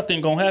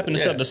 Nothing gonna happen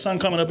except the sun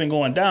coming up and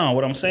going down.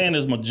 What I'm saying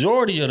is,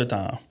 majority of the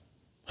time,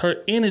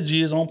 her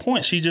energy is on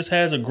point. She just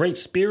has a great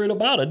spirit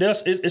about her.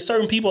 It's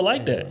certain people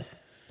like that.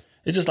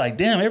 It's just like,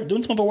 damn, every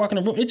time I walk in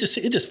the room, it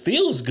just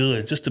feels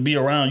good just to be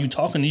around you,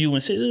 talking to you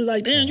and shit. It's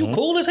like, damn, you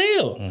cool as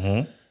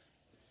hell.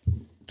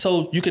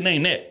 So you can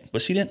name that,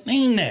 but she didn't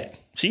name that.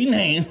 She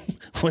named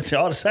with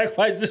all the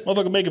sacrifices this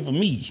motherfucker making for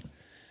me.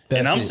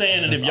 And I'm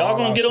saying that if y'all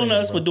gonna get on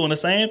us for doing the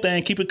same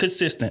thing, keep it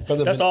consistent.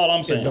 That's all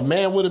I'm saying. If the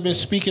man would have been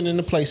speaking in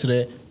the place of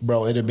that,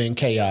 bro, it'd have been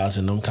chaos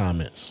in them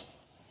comments.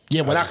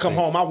 Yeah, when I come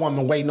home, my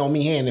woman waiting on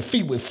me hand and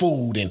feet with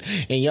food and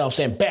you know what I'm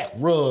saying, back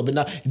rub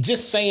and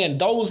just saying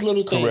those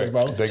little things,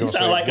 bro. She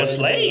sound like a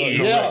slave.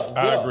 Yeah,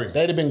 I agree.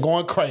 They'd have been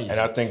going crazy. And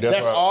I think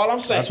that's all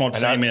I'm saying. That's what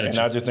I'm saying. And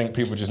I just think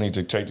people just need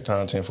to take the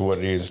content for what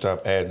it is and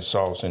stop adding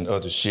sauce and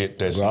other shit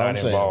that's not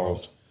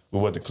involved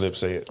with what the clip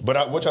said.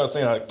 But what y'all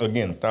saying,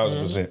 again,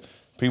 1,000%.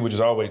 People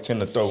just always tend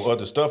to throw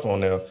other stuff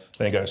on there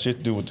that ain't got shit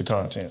to do with the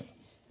content.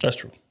 That's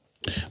true.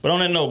 But on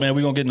that note, man,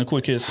 we're going to get in a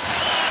quick kiss.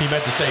 He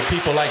meant to say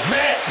people like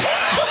Matt.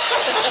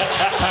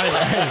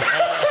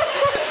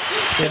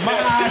 In my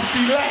eyes, she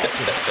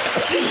laughing.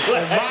 In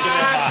my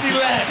eyes, she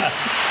laughing.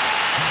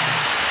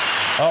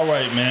 All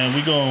right, man,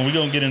 we're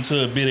gonna get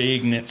into a bit of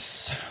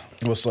ignorance.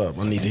 What's up?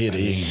 I need to hear the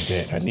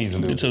ignorance. I need a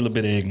little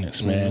bit of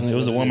ignorance, man. There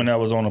was a woman that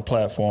was on a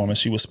platform and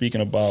she was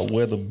speaking about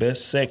where the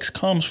best sex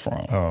comes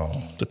from.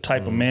 The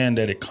type of man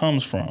that it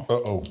comes from.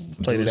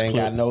 Play this ain't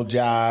clip. got no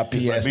job,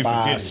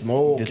 PS5,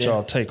 smoke. Get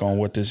y'all take on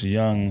what this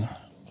young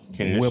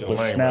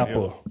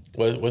whippersnapper.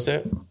 What's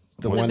that?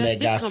 The one that best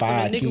dick got come from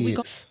a 5 nigga we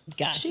kids.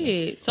 call-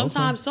 Shit.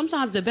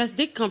 Sometimes the best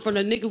dick come from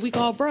the nigga we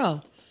call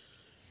bro.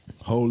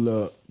 Hold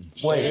up.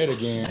 Say it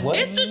again.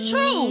 It's the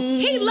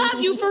truth. He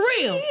love you for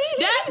real.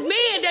 That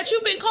man that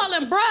you been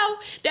calling bro,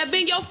 that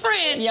been your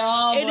friend. He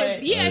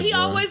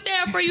always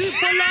there for you.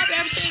 Pull up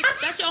everything.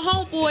 That's your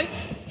homeboy.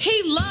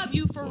 He love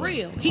you for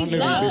real. He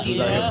loves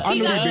you. I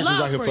knew these bitches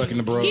was out here fucking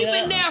the bro. He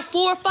been there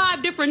 4 or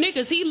 5 different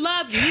niggas. He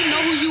love you. He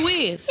know who you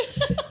is.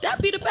 That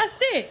be the best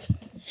dick.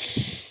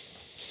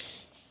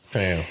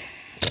 Fam.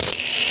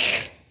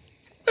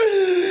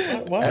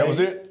 That was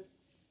it.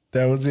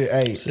 That was it.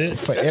 Hey,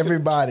 for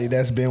everybody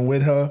that's been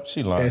with her,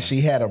 and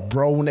she had a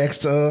bro next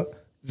to her,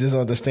 just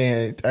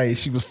understand, hey,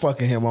 she was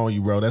fucking him on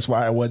you, bro. That's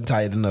why it wasn't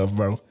tight enough,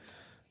 bro.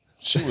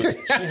 She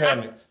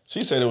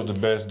said it was the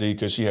best D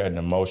because she had an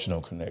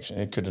emotional connection.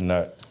 It could have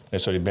not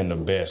necessarily been the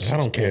best. I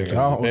don't care. She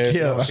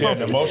had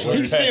an emotional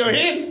He's still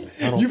connection.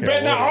 hitting. You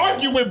better not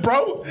argue with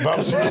bro.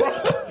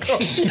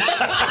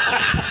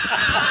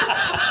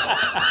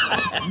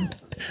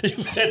 You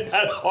better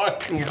not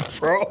argue,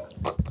 bro.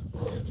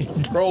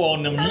 Bro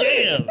on them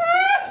yams.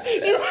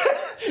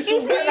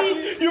 You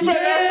better not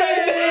say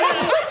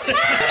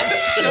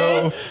that.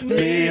 Show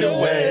me the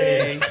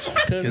way,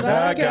 cause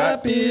I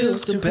got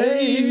bills to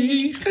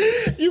pay.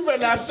 You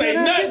better not say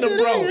nothing to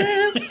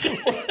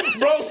bro.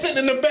 Bro sitting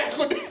in the back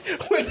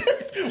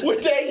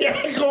with that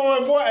young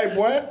going, boy. Hey,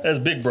 boy. That's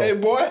big bro. Hey,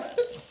 boy.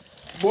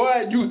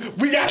 Boy,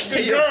 we got a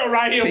good girl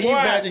right here, Can boy. you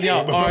imagine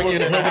y'all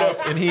arguing in the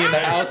house and he in the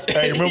house?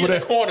 Hey, and remember he in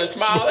that? the corner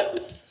smiling?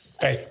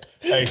 Hey,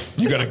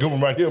 you got a good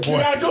one right here, boy.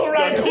 You got a good one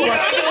right here.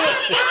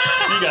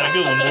 You got a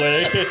good one,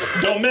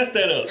 boy. Don't mess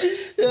that up.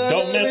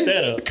 Don't mess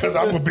that up. Because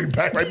I'm going to be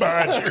back right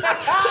behind you.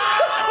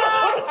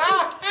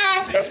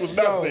 That's what's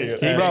not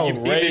said. Either you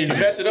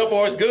mess it up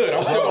or it's good.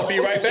 I'm still going to be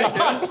right back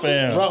there.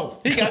 Fam. Bro,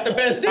 He got the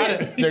best dick.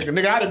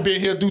 nigga, I done been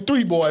here through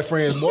 3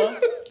 boyfriends, boy.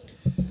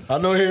 I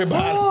know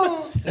everybody.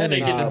 And they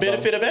get the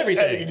benefit of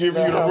everything. He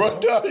giving you the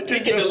rundown. He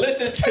get to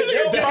listen to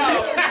your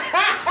problems.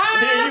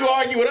 Then you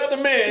argue with other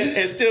men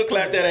and still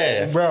clap that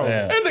ass. Bro,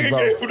 That nigga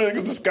gave the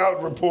niggas the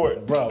scouting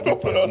report. Bro.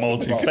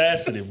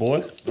 Multifaceted,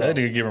 boy. That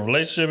nigga giving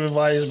relationship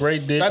advice,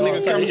 great dick. That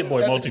nigga coming,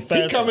 boy,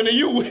 multifaceted. He coming to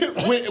you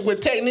with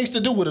techniques to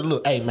do with it.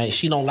 Look, hey man,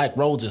 she don't like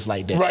roses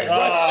like that. Right.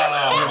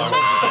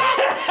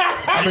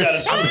 You gotta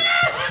shoot him.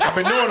 I've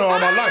been doing it all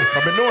my life.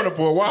 I've been doing it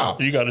for a while.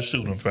 You gotta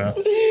shoot him, fam.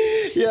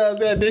 You know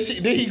what I'm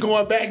saying? Then he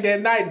going back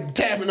that night and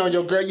tapping on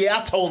your girl. Yeah,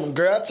 I told him,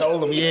 girl. I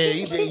told him. Yeah,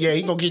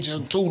 he gonna get you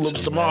some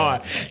tulips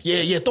tomorrow.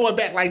 Yeah. Throw it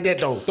back like that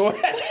though. Throw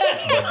it.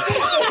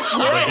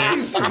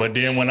 But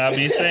then when I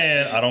be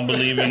saying I don't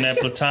believe in that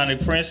platonic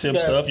friendship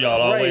That's stuff,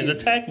 y'all always crazy.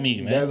 attack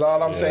me, man. That's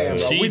all I'm saying,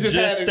 bro. She We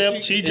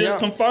just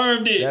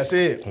confirmed it. That's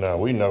it. No,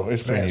 we know.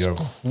 It's plenty of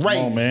them. Come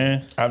on,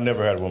 man. I've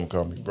never had a woman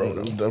call me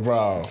bro.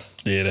 Bro,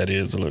 Yeah, that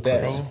is a little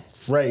that's crazy.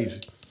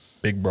 crazy.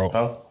 Big bro.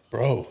 Huh?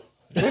 Bro.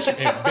 Hey,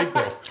 big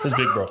bro. This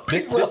big bro.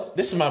 This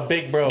is my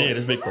big bro. Yeah,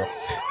 this big bro.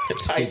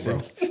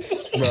 Tyson.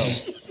 Bro.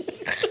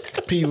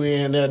 Pee Wee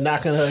in there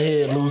knocking her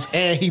head loose,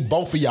 and he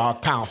both of y'all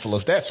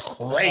counselors. That's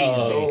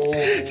crazy.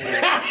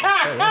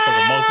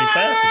 Motherfucker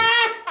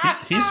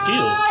multifaceted. He's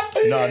skilled.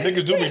 Nah,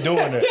 niggas do be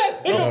doing that.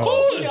 Of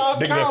course.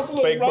 Niggas that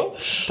fake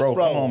Bro,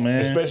 come on,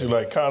 man. Especially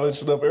like college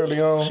stuff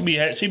early on.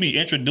 She be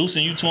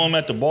introducing you to him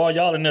at the bar.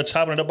 Y'all in there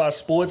chopping it up about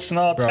sports and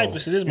all type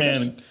of shit. This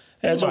man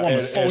had your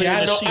woman forehead Yeah,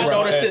 in the sheet. I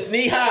know this since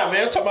knee high,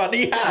 man. I'm talking about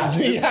knee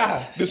high.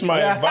 This is my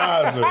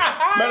advisor.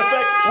 Matter of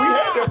fact, we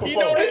had that before. You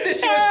know this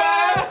since she was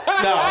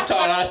 5? No, I'm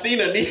talking. I seen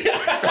her knee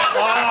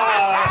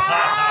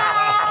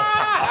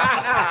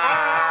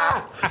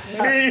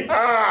Knee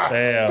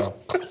high.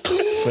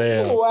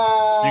 Fail.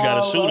 Wow. You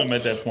gotta shoot him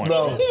at that point.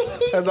 Bro,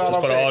 that's all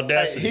I'm for the saying.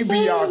 audacity. Hey, he be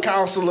y'all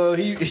counselor.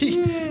 He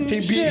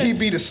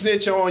be the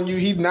snitch on you.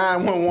 He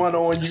 911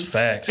 on you.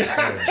 Facts.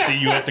 See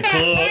you at the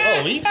club.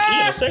 Oh, he in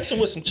a section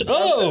with some.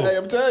 Hey,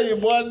 I'm telling you,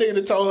 boy, nigga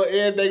that told her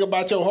everything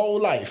about your whole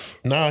life.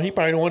 Nah, he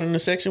probably the one in the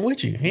section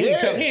with you. He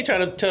ain't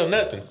trying to tell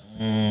nothing.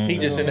 He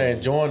just in there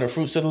enjoying the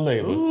fruits of the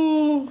labor.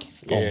 On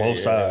both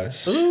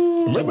sides.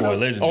 That boy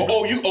legendary.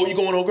 Oh, you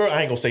going on, girl?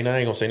 I ain't gonna say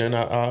nothing.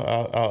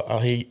 I'll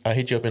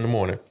hit you up in the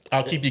morning.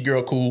 I'll keep your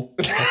girl cool.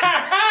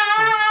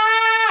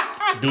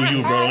 Do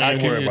you, bro?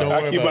 Don't worry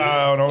about it. I keep an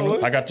eye on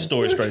him. I got the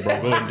story straight, bro.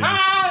 Go ahead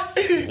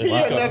and do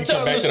You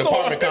come back to the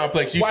apartment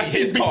complex. You see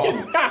his car.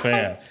 it.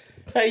 Fam.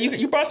 Hey,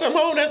 you brought something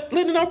home that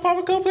lived in our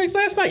apartment complex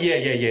last night?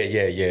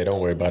 Yeah.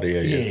 Don't worry about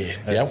it.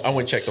 Yeah. I went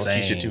and checked on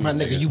Keisha too. My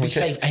nigga, you be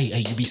safe.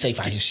 Hey, you be safe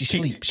out here. She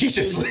sleep. She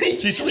just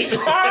sleep. She sleep.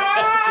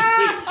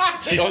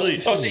 She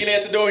sleep. Oh, she didn't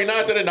answer the door. He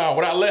knocked on it. No,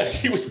 when I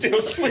left, she was still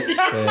asleep.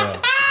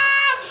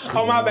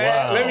 Oh, my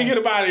bad. Wow. Let me get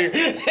up out of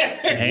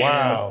here.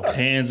 Wow.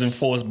 Hands and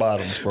force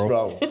bottoms, bro.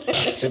 Bro,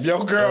 if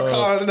your girl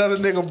calling another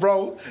nigga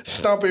bro,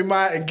 stump him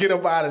out and get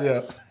up out of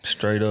there.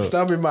 Straight up.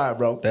 Stump him out,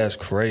 bro. That's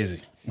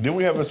crazy. Didn't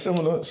we have a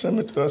similar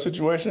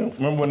situation?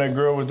 Remember when that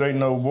girl was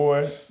dating old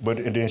boy,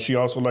 and then she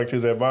also liked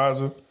his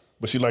advisor?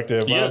 But she like to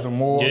advise him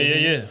more.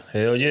 Yeah.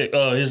 Hell yeah.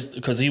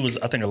 Because he was,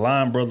 I think, a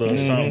line brother or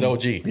something. He's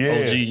OG.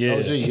 Yeah. OG,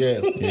 yeah.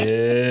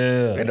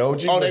 Yeah. And OG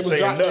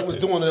they was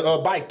doing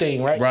the bike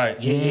thing, right?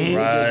 Right.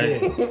 Yeah.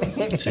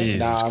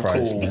 Jesus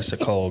Christ, man. It's a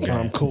cold game.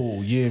 I'm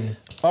cool, yeah.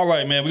 All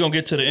right, man. We're going to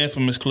get to the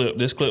infamous clip.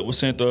 This clip was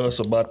sent to us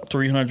about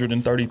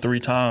 333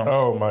 times.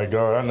 Oh, my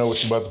God. I know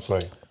what you about to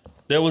play.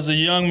 There was a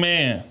young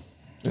man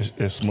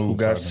It's smooth. who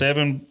got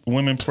 7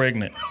 women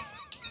pregnant.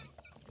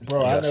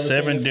 Bro, He I got never seen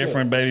 7 this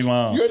different clip. baby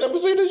moms. You ain't never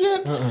seen this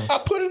yet? I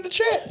put it in the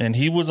chat. And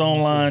he was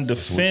online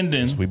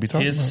defending we be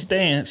talking his about.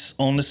 stance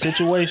on the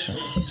situation.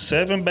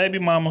 7 baby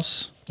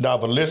mamas. Nah,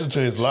 but listen to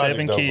his logic,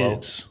 7 though,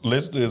 kids. bro.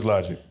 Listen to his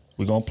logic.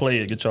 We're going to play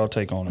it. Get y'all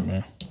take on it,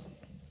 man.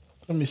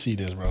 Let me see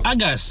this, bro. I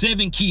got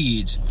 7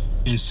 kids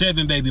and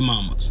 7 baby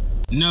mamas.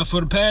 Now,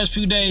 for the past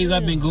few days,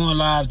 I've been going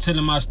live,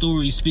 telling my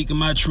story, speaking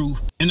my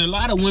truth. And a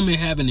lot of women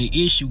having an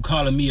issue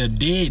calling me a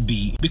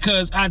deadbeat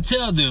because I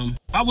tell them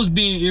I was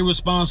being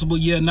irresponsible,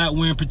 not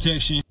wearing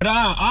protection. But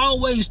I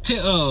always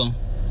tell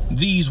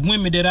these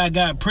women that I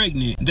got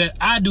pregnant that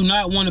I do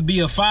not want to be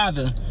a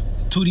father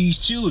to these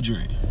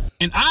children.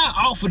 And I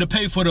offer to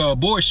pay for the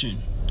abortion.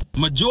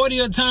 Majority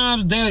of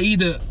times, they'll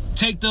either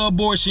take the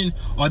abortion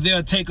or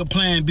they'll take a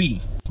plan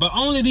B. But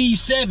only these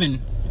 7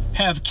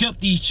 have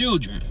kept these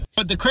children.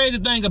 But the crazy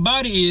thing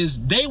about it is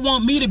they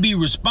want me to be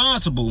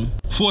responsible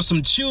for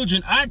some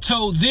children I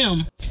told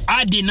them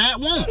I did not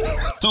want.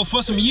 So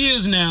for some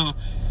years now,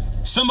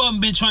 some of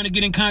them been trying to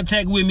get in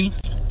contact with me,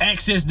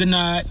 access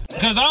denied.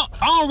 Cause I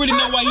don't really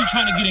know why you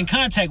trying to get in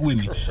contact with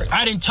me.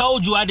 I done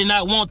told you I did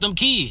not want them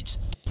kids.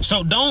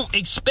 So don't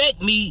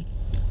expect me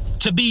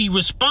to be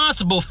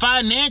responsible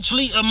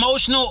financially,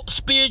 emotional,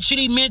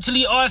 spiritually,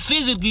 mentally, or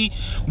physically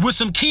with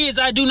some kids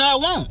I do not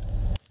want.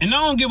 And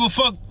I don't give a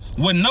fuck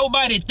what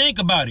nobody think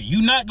about it.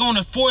 You're not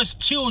gonna force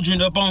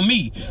children up on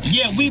me.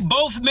 Yeah, we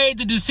both made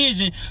the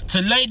decision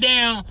to lay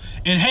down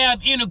and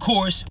have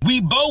intercourse.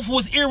 We both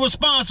was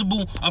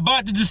irresponsible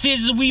about the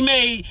decisions we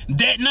made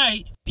that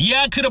night.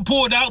 Yeah, I could have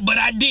pulled out, but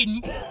I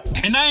didn't.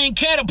 And I ain't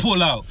care to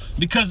pull out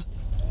because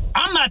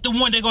I'm not the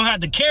one that gonna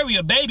have to carry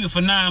a baby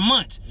for 9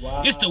 months.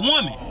 Wow. It's the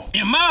woman.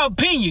 In my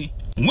opinion,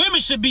 women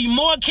should be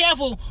more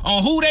careful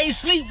on who they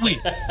sleep with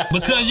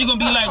because you're gonna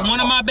be like, one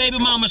of my baby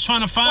mamas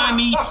trying to find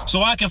me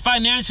so I can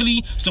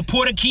financially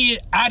support a kid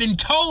I done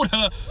told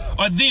her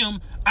or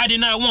them I did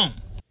not want.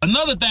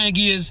 Another thing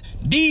is,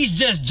 these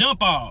just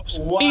jump offs.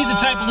 Wow. These the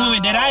type of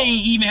women that I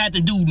ain't even had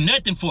to do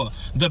nothing for.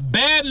 The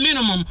bare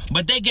minimum,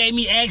 but they gave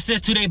me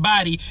access to their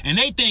body and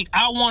they think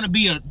I want to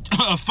be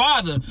a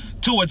father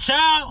to a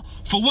child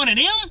for one of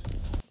them?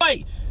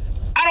 Like,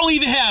 I don't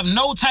even have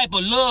no type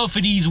of love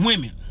for these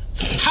women.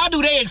 How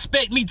do they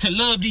expect me to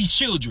love these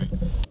children?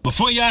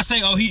 Before y'all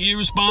say, oh, he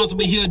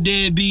irresponsible, he a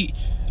deadbeat,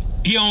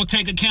 he don't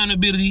take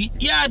accountability.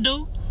 Yeah, I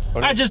do.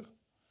 Okay. I just...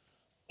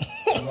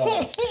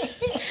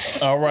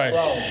 All right.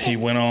 Bro. He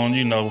went on,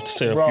 to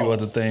say a few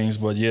other things,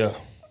 but yeah.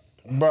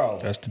 Bro.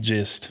 That's the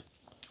gist.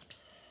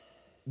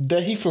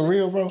 That he for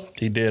real, bro?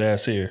 He dead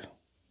ass here.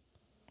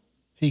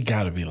 He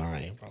gotta be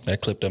lying, bro.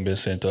 That clip done been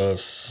sent to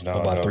us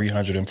about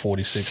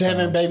 346 7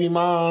 times. Baby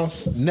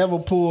moms, never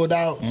pulled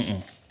out.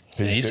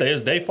 He say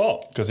it's their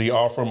fault. Because he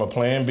offer them a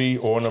plan B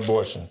or an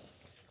abortion.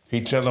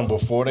 He tell them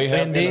before they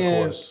have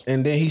intercourse.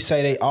 And then he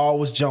say they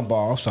always jump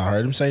offs. I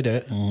heard him say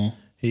that. Mm-hmm.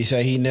 He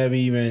said he never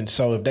even,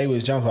 so if they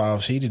was jump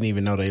offs, he didn't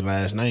even know their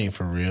last name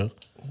for real.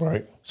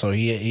 Right. So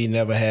he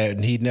never had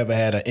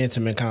an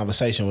intimate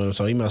conversation with them.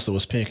 So he must have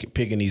was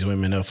picking these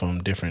women up from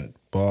different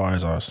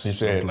bars or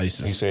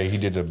places. He said he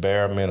did the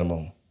bare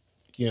minimum.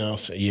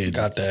 So yeah.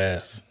 Got the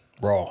ass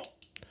raw.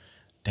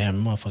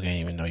 Damn, motherfucker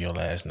ain't even know your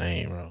last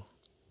name, bro.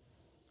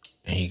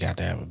 And he got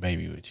to have a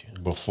baby with you.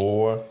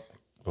 Before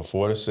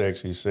the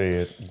sex, he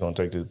said he's gonna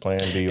take the plan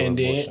B or and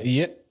abortion.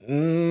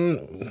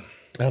 Then,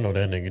 I know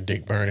that nigga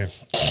dick burning.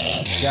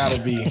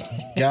 Gotta be.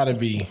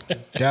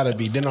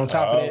 Then on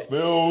top of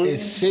that,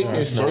 it's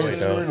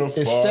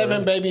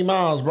 7 baby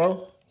moms,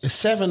 bro. It's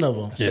 7 of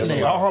them. Yeah,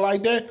 they all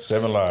like that.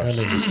 7 lives.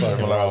 That nigga's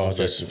fucking raw.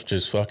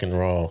 Just fucking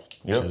raw.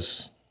 Yep.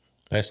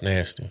 That's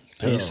nasty.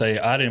 He say,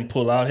 I didn't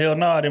pull out. Hell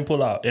no, I didn't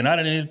pull out. And I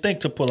didn't even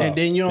think to pull out. And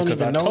then you don't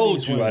because even I know told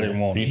these you women. I didn't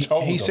want it.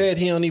 He said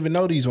he don't even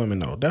know these women,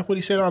 though. That's what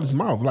he said out of his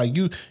mouth. Like,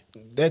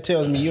 that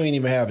tells me you ain't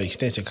even have an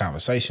extensive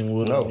conversation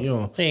with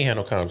him. He ain't had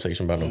no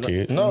conversation about no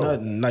kids.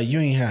 Nothing. Like, you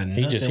ain't had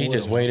nothing. He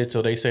just waited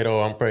till they said,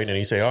 oh, I'm pregnant.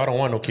 He said, oh, I don't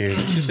want no kids.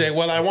 She said,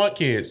 well, I want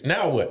kids.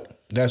 Now what?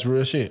 That's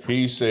real shit.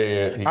 He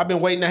said... I've been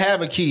waiting to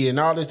have a kid and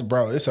all this,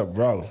 bro. It's a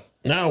bro.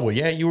 No, well,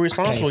 yeah, you were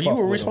responsible. You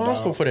were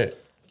responsible for that.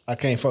 I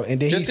can't fuck. And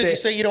then just he said, you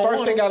say you don't first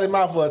want thing out of his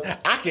mouth was,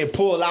 I can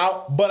pull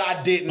out, but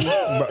I didn't.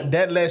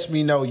 That lets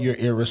me know you're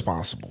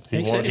irresponsible.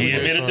 He said he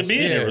admitted to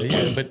being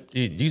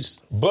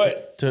irresponsible.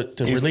 But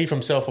to relieve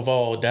himself of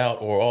all doubt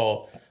or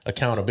all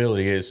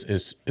accountability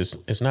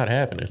is not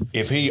happening.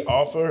 If he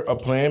offer a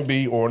plan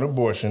B or an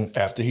abortion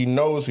after he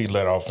knows he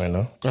let off in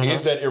her,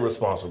 is that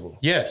irresponsible?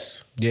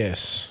 Yes.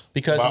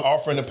 Because by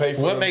offering to pay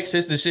for what makes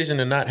his decision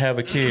to not have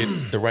a kid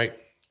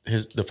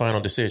the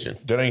final decision?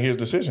 That ain't his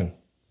decision.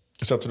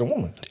 It's up to the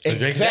woman.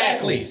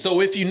 Exactly.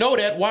 So if you know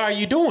that, why are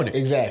you doing it?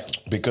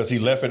 Exactly. Because he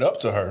left it up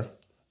to her,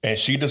 and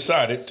she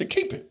decided to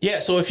keep it.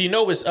 Yeah. So if you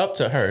know it's up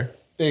to her,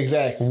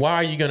 exactly, why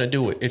are you gonna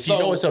do it? If you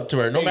know it's up to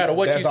her, no matter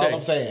what you say. That's all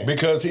I'm saying.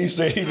 Because he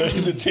said he let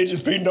his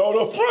intentions be known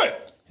up front.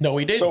 No,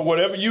 he didn't. So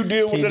whatever you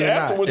deal with it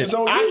afterwards is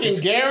on you. I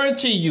can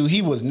guarantee you,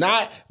 he was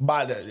not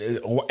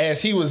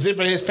as he was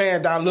zipping his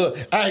pants down. Look,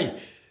 hey,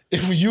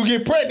 if you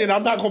get pregnant,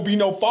 I'm not gonna be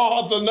no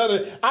father.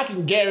 I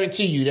can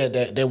guarantee you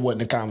that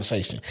wasn't a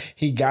conversation.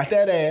 He got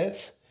that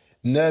ass,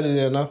 nutted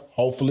in her.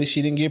 Hopefully,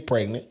 she didn't get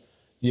pregnant.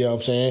 You know what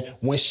I'm saying?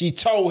 When she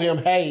told him,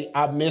 hey,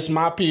 I missed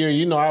my period,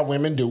 you know how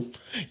women do.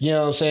 You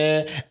know what I'm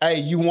saying? Hey,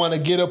 you want to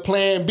get a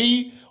plan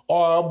B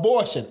or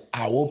abortion?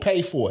 I will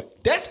pay for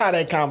it. That's how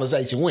that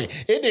conversation went.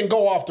 It didn't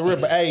go off the rip.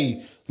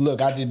 Hey,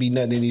 look, I just be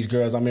nutting in these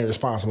girls. I'm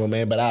irresponsible,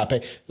 man, but I'll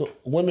pay.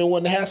 Women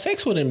wouldn't have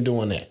sex with him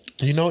doing that.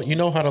 You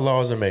know how the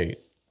laws are made.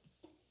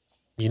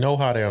 You know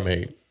how they are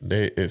made.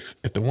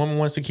 If the woman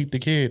wants to keep the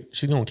kid,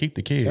 she's gonna keep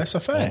the kid. That's a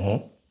fact.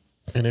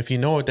 And if you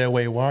know it that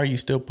way, why are you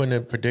still putting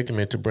in a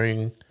predicament to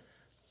bring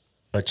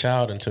a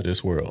child into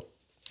this world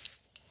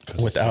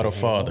without a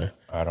father?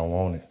 I don't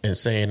want it. And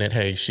saying that,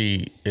 hey,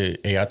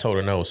 I told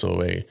her no. So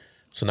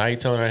now you're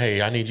telling her,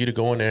 hey, I need you to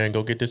go in there and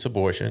go get this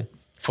abortion,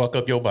 fuck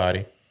up your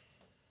body,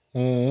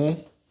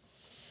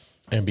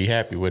 and be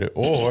happy with it.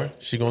 Or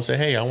she gonna say,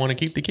 hey, I want to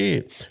keep the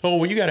kid. Oh,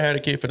 well, you gotta have a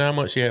kid for 9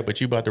 months, yeah, but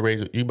you about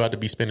to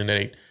be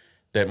spending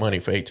that money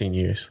for 18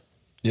 years.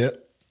 Yep.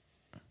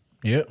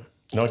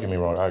 Don't get me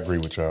wrong. I agree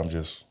with y'all. I'm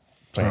just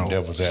playing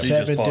devil's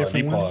advocate. 7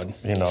 different women.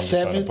 You know, I'm just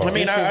trying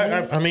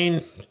to I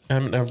mean,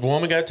 a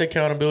woman got to take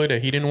accountability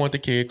that he didn't want the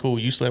kid. Cool,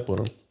 you slept with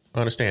him. I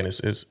understand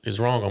it's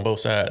wrong on both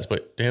sides,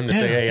 but to him to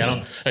say,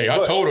 hey,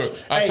 I told her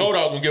I was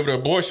gonna give her the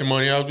abortion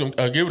money. I was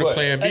gonna give her the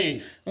plan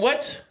B.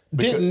 What?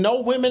 Didn't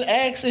no women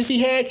ask if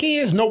he had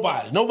kids?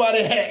 Nobody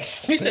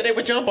asked. He said they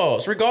were jump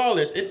offs.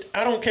 Regardless,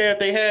 I don't care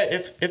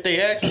if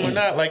they asked him or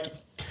not. Like,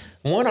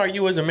 when are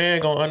you as a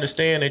man gonna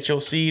understand that your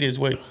seed is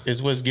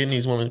what's getting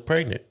these women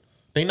pregnant?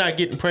 They not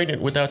getting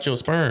pregnant without your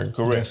sperm.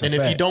 Correct. And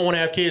if you don't want to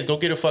have kids, go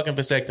get a fucking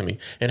vasectomy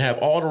and have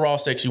all the raw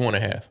sex you want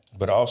to have.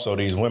 But also,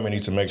 these women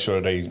need to make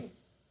sure them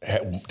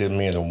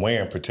men are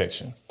wearing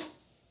protection.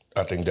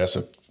 I think that's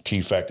a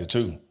key factor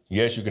too.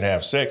 Yes, you can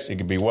have sex. It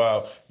can be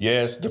wild.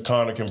 Yes, the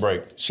condom can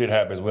break. Shit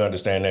happens. We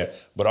understand that.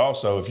 But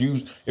also, if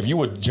you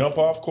would jump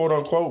off, quote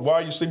unquote, why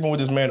are you sleeping with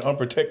this man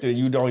unprotected and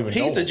you don't even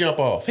know? He's a jump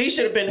off. He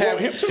should have been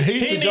having him too. He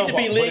needs to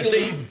be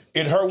legally.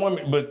 It her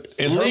woman, but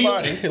it's her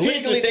body.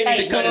 Legally, they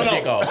need to cut his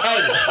dick off.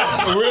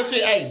 Hey, real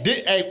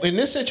shit. In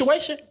this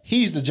situation,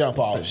 he's the jump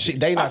off.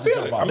 They not the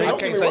jump off. I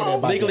can't say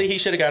that. Legally, he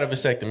should have got a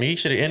vasectomy. He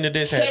should have ended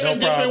this. 7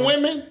 different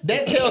women.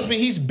 That tells me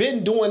he's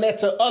been doing that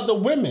to other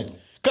women.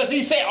 Because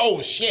he said,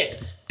 "Oh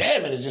shit."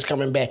 Damn it, it's just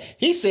coming back.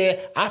 He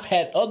said, I've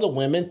had other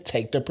women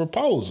take the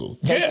proposal.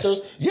 Yes.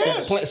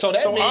 So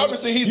that means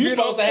obviously he's you're been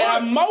supposed to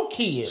have more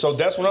kids. So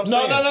that's what I'm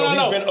saying.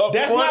 No. He's been up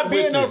that's front not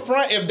being with up it.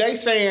 front. If they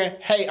saying,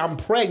 hey, I'm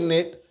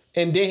pregnant,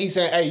 and then he's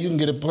saying, hey, you can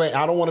get a plan.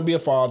 I don't want to be a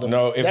father.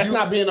 No, that's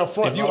not being up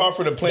front. If you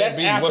offer the plan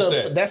B, what's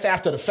that? That's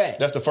after the fact.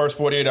 That's the first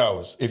 48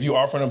 hours. If you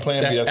offer them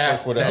plan B, that's the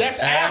first 48 hours. That's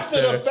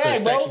after the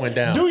fact, bro. Sex went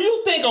down. Do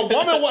you think a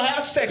woman will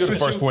have sex with you?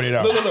 The first 48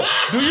 hours. Look.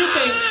 Do you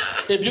think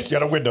if you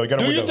got a window?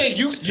 Do you think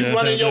you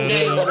running your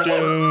game on the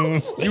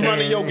woman? You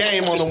running your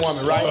game on the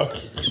woman, right?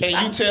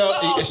 And you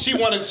tell she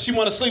want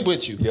to sleep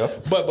with you. Yeah.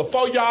 But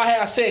before y'all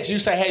have sex, you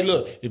say, hey,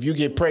 look, if you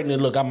get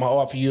pregnant, look, I'm gonna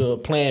offer you a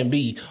plan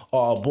B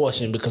or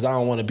abortion because I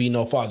don't want to be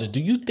no father. Do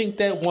you think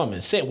that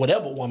woman, said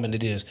whatever woman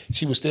it is,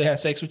 she would still have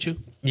sex with you?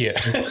 Yeah.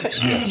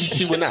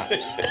 She would not.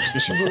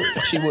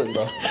 She wouldn't,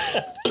 bro.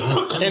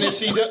 And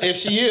if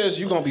she is,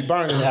 you're gonna be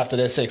burning after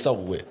that sex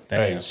over with.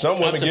 Hey, some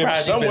women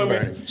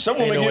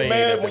get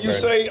mad when you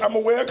say I'm gonna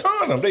wear a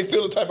condom. They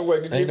feel the type of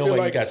way. Ain't no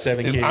way you got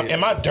 7 kids.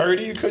 Am I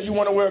dirty because you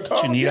want to wear a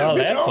condom? You need all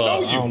that for?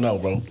 I don't know,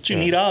 bro. You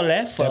need all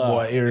that for? That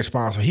boy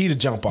irresponsible. He the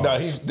jump off. No,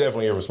 he's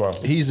definitely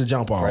irresponsible. He's the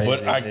jump off.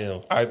 But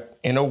I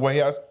in a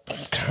way, I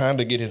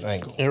kind of get his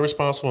angle.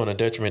 Irresponsible and a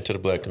detriment to the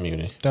black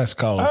community. That's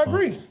cold. I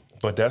agree.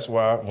 But that's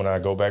why when I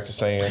go back to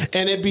saying,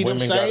 and it be them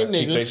same niggas,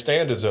 keep their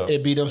standards up.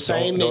 It be them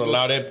same niggas. Don't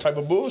allow that type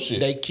of bullshit.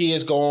 They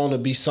kids go on to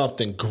be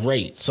something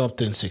great,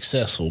 something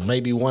successful.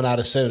 Maybe 1 out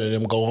of 7 of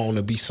them go on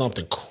to be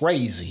something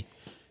crazy.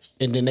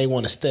 And then they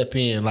want to step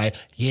in like,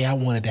 yeah, I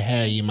wanted to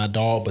have you, my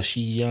dog, but she,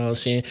 you know what I'm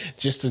saying,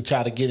 just to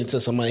try to get into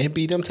some money. It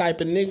be them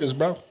type of niggas,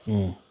 bro.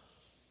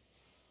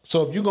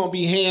 So if you're going to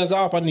be hands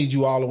off, I need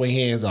you all the way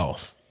hands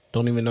off.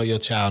 Don't even know your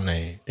child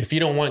name. If you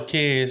don't want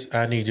kids,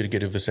 I need you to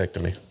get a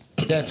vasectomy.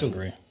 That too.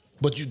 Agree.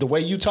 But the way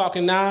you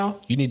talking now,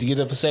 you need to get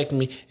a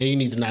vasectomy and you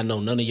need to not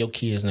know none of your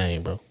kids'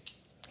 name, bro.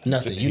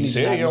 Nothing. He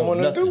said he don't want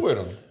nothing to do with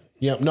them.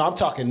 Yeah, no, I'm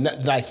talking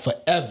like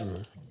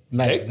forever.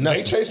 Like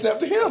they chasing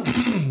after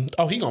him.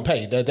 Oh, he gonna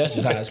pay. That's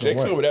just how it's gonna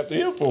work. They coming after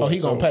him for. Oh, he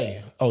gonna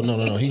pay. Oh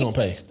no, he gonna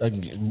pay.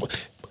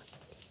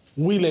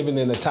 We living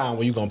in a time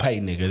where you gonna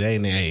pay, nigga.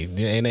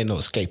 There ain't no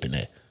escaping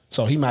that.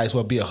 So he might as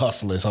well be a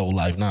hustler his whole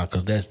life now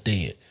because that's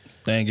dead.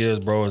 Thing is,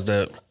 bro, is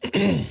that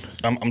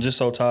I'm just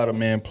so tired of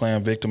men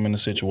playing victim in a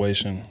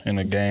situation in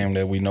a game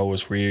that we know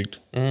is rigged.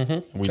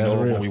 Mm-hmm. We know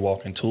when we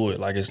walk into it.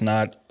 Like, it's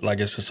not like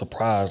it's a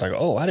surprise. Like,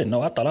 oh, I didn't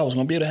know. I thought I was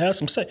going to be able to have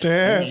some sex.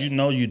 Yeah. You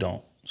know you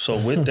don't. So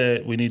with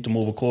that, we need to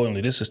move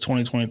accordingly. This is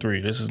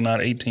 2023. This is not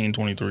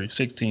 1823,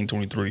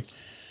 1623.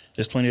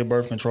 There's plenty of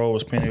birth control.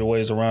 There's plenty of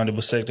ways around it.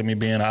 Vasectomy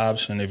being an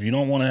option. If you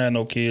don't want to have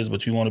no kids,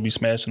 but you want to be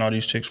smashing all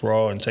these chicks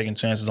raw and taking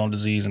chances on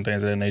disease and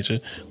things of that nature,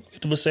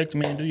 get the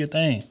vasectomy and do your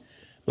thing.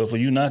 But for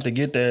you not to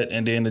get that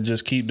and then to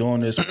just keep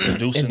doing this,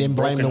 producing and then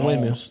blame broken the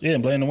women. homes. Yeah,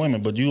 blame the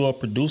women. But you are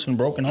producing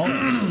broken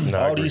homes.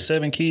 All these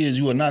 7 kids,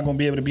 you are not going to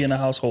be able to be in a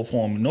household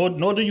for them.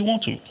 Nor do you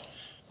want to.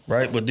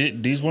 Right? But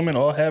these women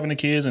are having the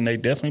kids and they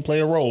definitely play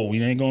a role.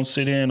 We ain't going to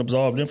sit here and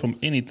absolve them from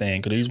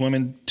anything because these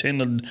women tend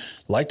to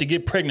like to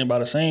get pregnant by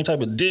the same type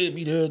of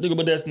deadbeat,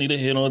 but that's neither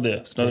here nor there.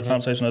 It's another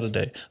conversation another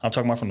day. I'm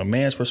talking about from the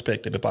man's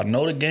perspective. If I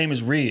know the game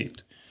is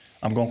rigged,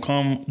 I'm going to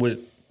come with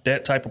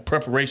that type of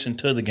preparation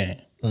to the game.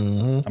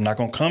 Mm-hmm. I'm not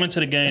going to come into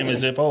the game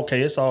as if,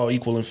 okay, it's all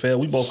equal and fair.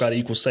 We both got to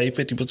equal say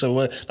 50% of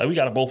what, like we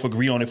got to both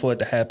agree on it for it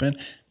to happen.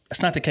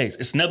 That's not the case.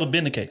 It's never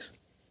been the case.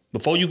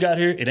 Before you got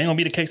here, it ain't going to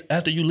be the case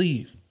after you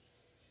leave.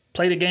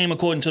 Play the game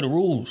according to the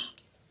rules.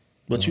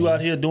 But you out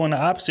here doing the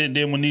opposite,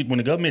 then when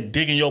the government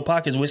dig in your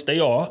pockets, which they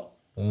are,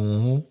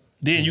 then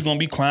you're going to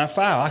be crying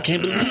foul. I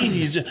can't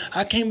believe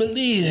I can't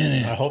believe in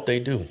it. I hope they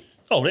do.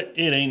 Oh, it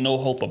ain't no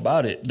hope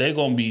about it. They're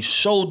going to be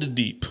shoulder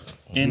deep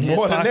in his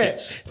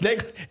pockets.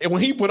 And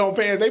when he put on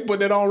pants, they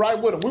put it on right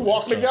with him. We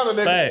walk together.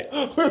 Fact.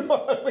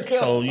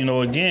 So,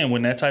 again,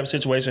 when that type of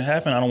situation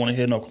happen, I don't want to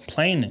hear no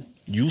complaining.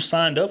 You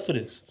signed up for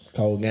this.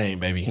 Cold game,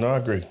 baby. No, I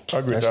agree.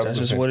 That's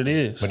just what it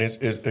is. But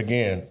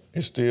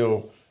it's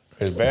still,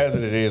 as bad as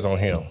it is on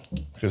him,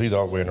 because he's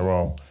all the way in the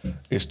wrong,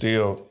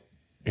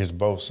 it's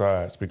both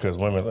sides. Because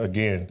women,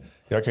 again,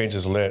 y'all can't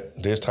just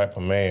let this type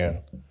of man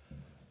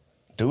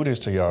do this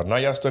to y'all. Now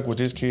y'all stuck with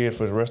this kid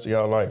for the rest of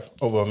y'all life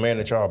over a man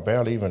that y'all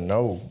barely even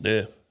know.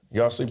 Yeah.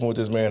 Y'all sleeping with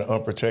this man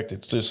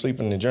unprotected, just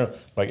sleeping in the gym.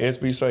 Like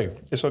SB say,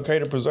 it's okay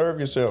to preserve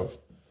yourself.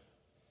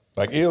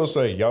 Like Ill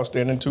say, y'all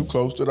standing too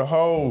close to the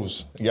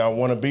hoes. Y'all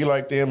want to be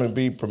like them and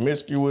be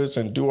promiscuous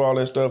and do all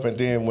that stuff. And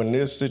then when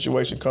this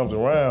situation comes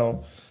around,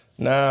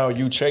 now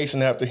you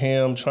chasing after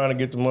him, trying to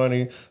get the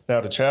money.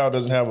 Now the child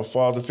doesn't have a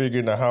father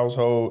figure in the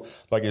household.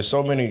 Like, there's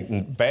so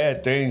many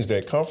bad things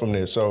that come from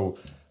this. So,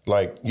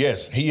 like,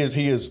 yes, he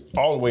is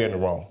all the way in the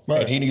wrong.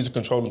 Right. And he needs to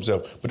control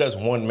himself. But that's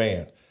one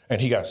man. And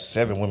he got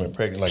 7 women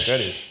pregnant. Like, that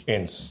is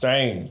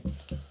insane.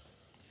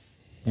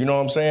 You know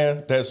what I'm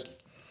saying? That's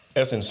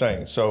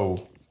insane.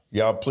 So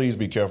y'all please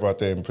be careful out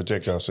there and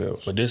protect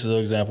yourselves. But this is an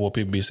example of what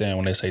people be saying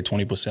when they say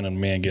 20% of the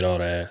men get all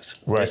the ass.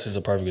 Right. This is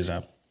a perfect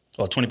example.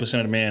 Or 20%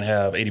 of the men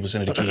have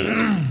 80% of the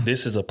kids.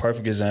 This is a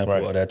perfect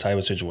example of that type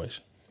of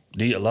situation.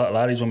 A lot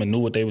of these women knew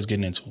what they was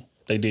getting into.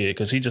 They did,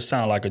 because he just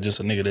sounded like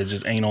just a nigga that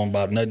just ain't on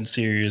about nothing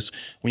serious.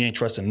 We ain't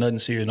trusting nothing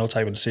serious, no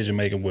type of decision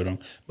making with him.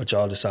 But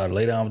y'all decided to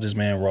lay down with this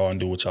man raw and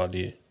do what y'all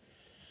did.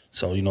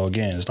 So,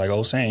 again, it's like I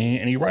was saying,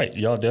 and he's right.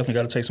 Y'all definitely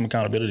got to take some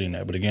accountability in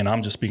that. But again,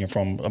 I'm just speaking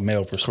from a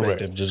male perspective,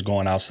 Correct. Just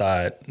going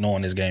outside,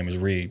 knowing this game is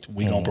rigged.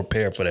 We going to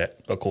prepare for that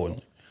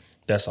accordingly.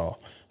 That's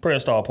all.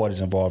 Prayers to all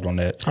parties involved on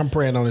that. I'm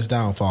praying on his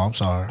downfall. I'm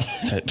sorry.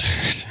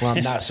 Well,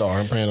 I'm not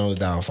sorry. I'm praying on his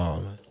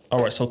downfall. Man.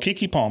 All right, so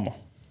Keke Palmer.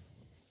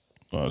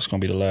 It's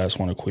going to be the last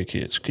one of quick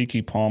hits.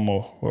 Keke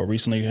Palmer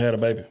recently had a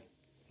baby.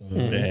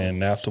 Mm-hmm.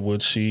 And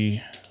afterwards,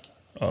 she,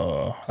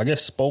 I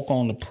guess, spoke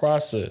on the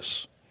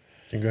process.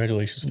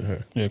 Congratulations to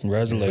her. Yeah,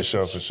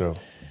 congratulations. For sure.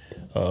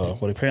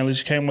 But apparently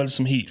she came with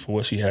some heat for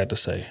what she had to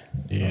say.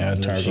 Yeah,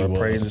 in terms of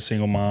praising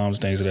single moms,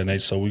 things of that nature.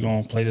 So we're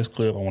going to play this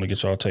clip. I want to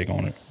get y'all take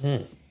on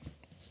it.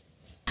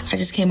 I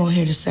just came on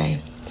here to say,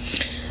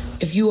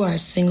 if you are a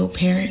single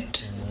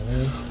parent,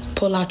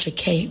 pull out your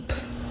cape.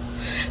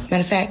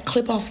 Matter of fact,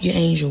 clip off your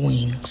angel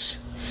wings.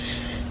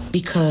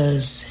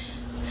 Because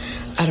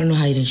I don't know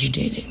how you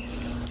did it.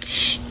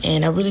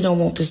 And I really don't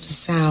want this to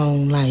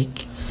sound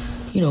like,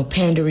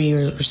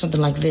 pandery or something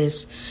like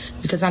this,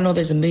 because I know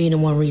there's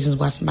 1,000,001 reasons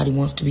why somebody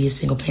wants to be a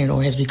single parent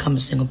or has become a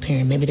single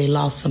parent. Maybe they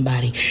lost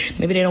somebody.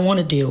 Maybe they don't want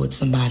to deal with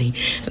somebody.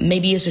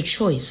 Maybe it's a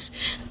choice.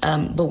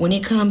 But when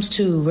it comes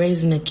to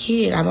raising a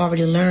kid, I've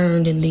already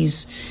learned in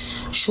these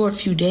short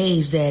few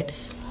days that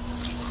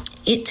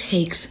it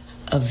takes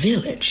a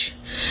village.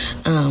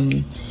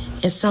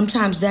 And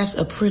sometimes that's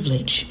a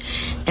privilege.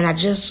 And I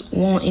just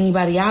want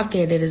anybody out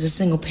there that is a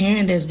single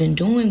parent that's been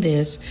doing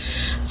this,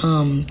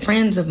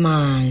 friends of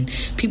mine,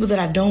 people that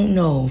I don't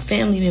know,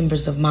 family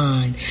members of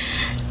mine,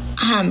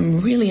 I'm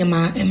really in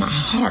my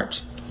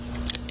heart,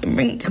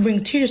 bring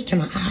tears to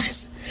my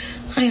eyes.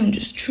 I am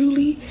just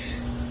truly,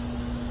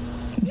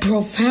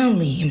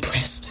 profoundly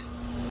impressed.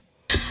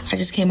 I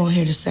just came on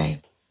here to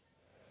say.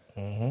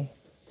 Mm-hmm.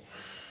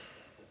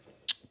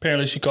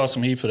 Apparently she caught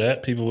some heat for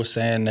that. People were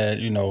saying that,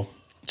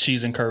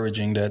 she's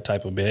encouraging that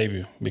type of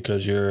behavior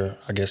because you're,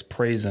 I guess,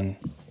 praising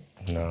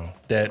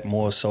that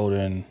more so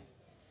than,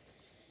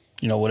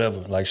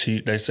 whatever. Like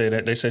they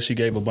said she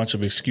gave a bunch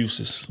of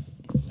excuses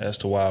as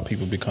to why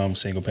people become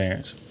single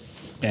parents.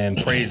 and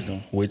praised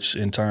them, which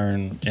in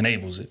turn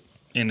enables it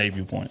in their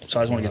viewpoint. So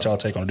I just want to get y'all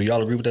take on it. Do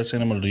y'all agree with that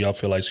sentiment, or do y'all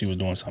feel like she was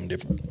doing something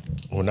different?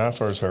 When I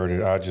first heard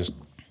it, I just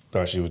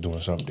thought she was doing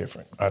something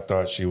different. I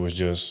thought she was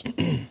just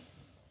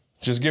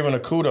giving her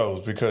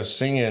kudos because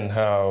seeing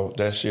how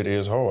that shit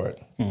is hard.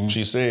 Mm-hmm.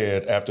 She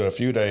said, after a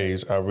few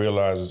days, I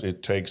realized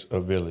it takes a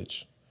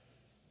village.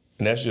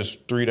 And that's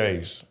just 3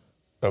 days,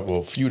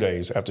 a few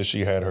days after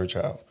she had her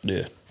child.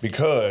 Yeah.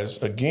 Because,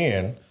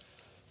 again,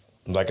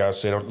 like I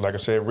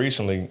said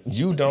recently,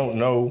 you don't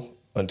know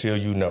until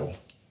you know.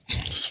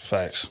 It's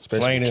facts. Especially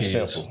plain and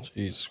kids. simple.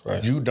 Jesus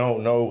Christ. You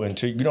don't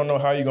know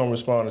how you're gonna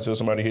respond until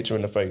somebody hits you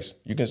in the face.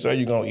 You can say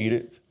you're gonna eat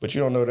it, but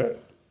you don't know that.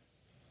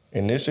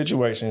 In this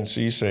situation,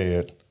 she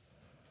said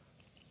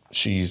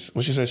she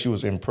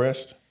was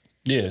impressed.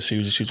 Yeah, she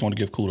just wanted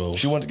to give kudos.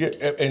 She wanted to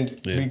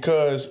get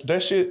because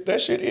that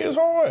shit is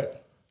hard.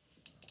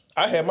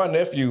 I had my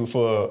nephew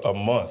for a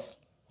month,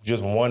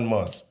 just 1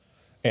 month,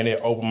 and it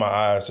opened my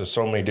eyes to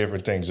so many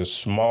different things, the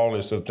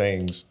smallest of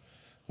things.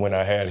 When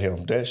I had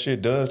him, that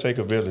shit does take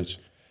a village.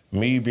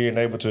 Me being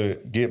able to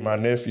get my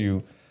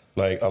nephew,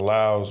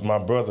 allows my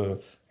brother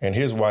and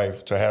his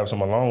wife to have some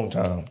alone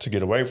time to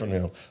get away from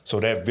them. So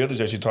that village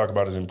that you talk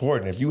about is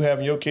important. If you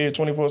having your kids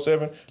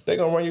 24/7, they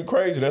gonna run you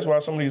crazy. That's why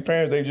some of these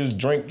parents, they just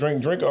drink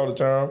all the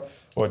time,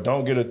 or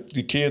don't get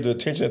the kids the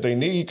attention that they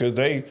need because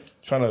they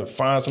trying to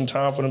find some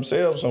time for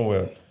themselves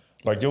somewhere.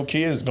 Like, your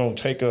kids gonna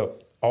take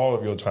up all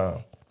of your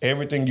time.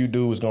 Everything you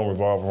do is gonna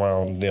revolve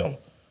around them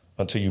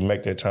until you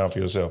make that time for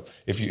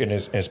yourself.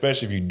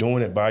 Especially if you're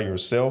doing it by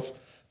yourself,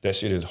 that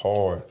shit is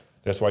hard.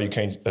 That's why you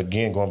can't,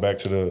 again, going back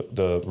to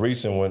the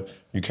recent one,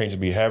 you can't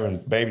just be having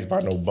babies by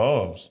no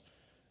bums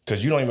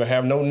because you don't even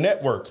have no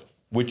network.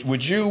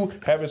 With you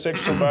having sex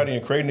with somebody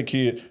and creating a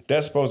kid,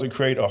 that's supposed to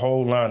create a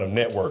whole line of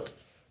network.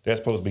 That's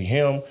supposed to be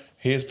him,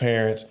 his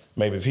parents,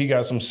 maybe if he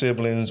got some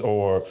siblings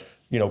or,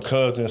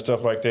 cousins and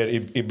stuff like that,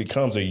 it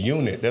becomes a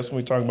unit. That's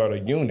when we're talking about a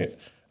unit.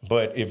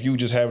 But if you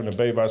just having a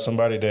baby by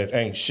somebody that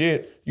ain't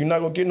shit, you're not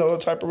going to get no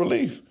other type of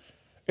relief.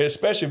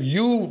 Especially if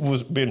you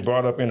was been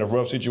brought up in a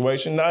rough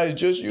situation. Now it's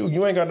just you.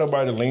 You ain't got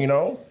nobody to lean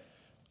on.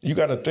 You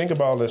got to think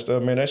about all that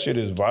stuff, man. That shit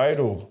is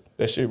vital.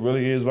 That shit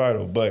really is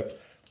vital. But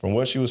from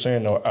what she was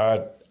saying, though,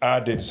 I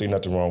didn't see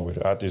nothing wrong with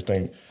it. I just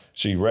think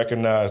she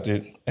recognized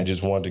it and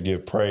just wanted to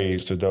give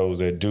praise to those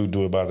that do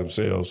it by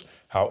themselves.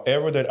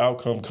 However that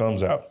outcome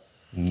comes out,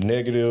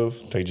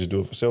 negative, they just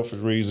do it for selfish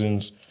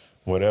reasons,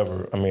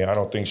 whatever. I mean, I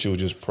don't think she was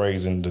just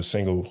praising the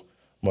single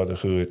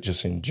motherhood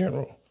just in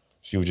general.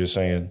 She was just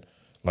saying,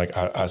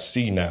 I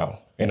see now,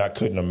 and I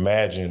couldn't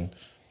imagine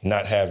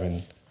not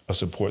having a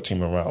support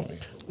team around me.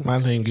 My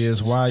thing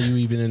is, why are you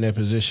even in that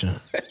position?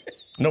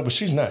 No, but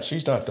she's not.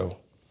 She's not, though.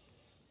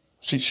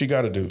 She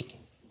got a dude.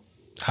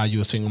 How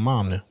you a single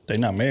mom then? They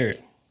not married.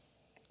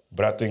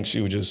 But I think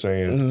she was just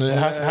saying,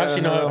 how she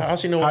know how a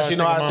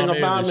single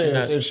mom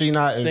is if she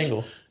not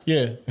single?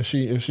 If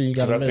she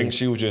got. Because I think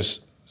she was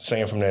just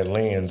saying from that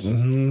lens.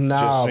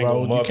 Nah,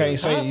 bro, mother.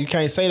 you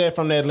can't say that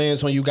from that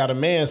lens when you got a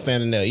man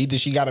standing there. Either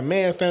she got a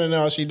man standing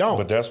there or she don't.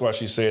 But that's why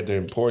she said the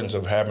importance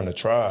of having a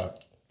tribe.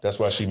 That's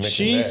why she mentioned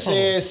She that.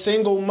 said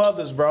single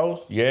mothers,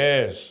 bro.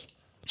 Yes.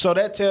 So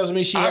that tells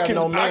me she has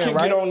no man, I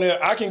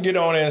can get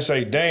on there and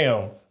say,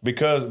 damn,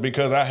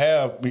 because I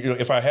have,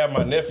 if I have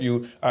my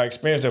nephew, I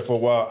experienced that for a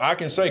while. I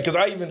can say, because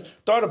I even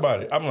thought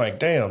about it. I'm like,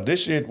 damn,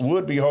 this shit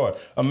would be hard.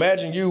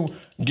 Imagine you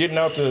getting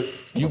out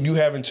you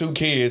having 2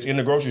 kids in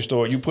the grocery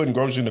store, you putting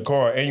groceries in the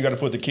car, and you got to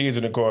put the kids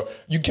in the car.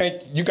 You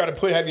got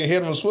to have your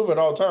head on a swivel at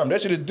all time.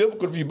 That shit is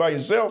difficult if you by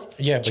yourself.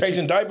 Yeah,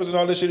 changing diapers and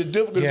all that shit is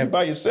difficult if you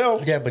by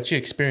yourself. Yeah, but you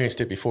experienced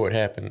it before it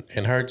happened.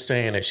 And her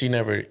saying that she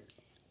never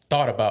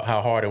thought about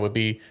how hard it would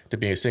be to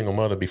be a single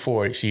mother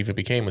before she even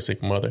became a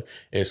single mother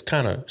is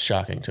kind of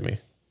shocking to me.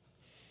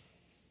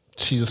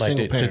 She's a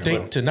single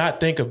parent. To not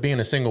think of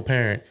being a single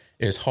parent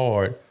is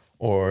hard,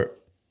 or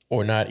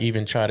not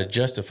even try to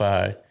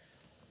justify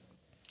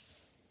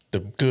the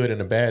good and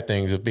the bad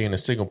things of being a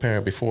single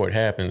parent before it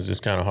happens is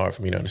kind of hard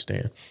for me to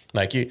understand.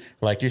 Like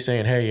you're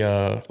saying,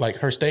 hey, like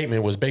her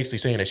statement was basically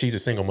saying that she's a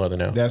single mother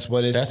now. That's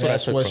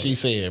what she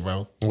said,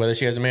 bro. Whether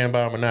she has a man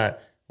by him or not,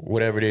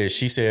 whatever it is,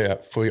 she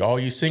said, for all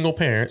you single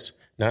parents,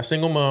 not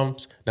single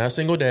moms, not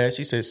single dads,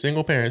 she said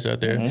single parents out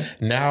there,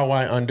 now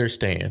I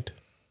understand.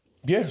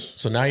 Yes.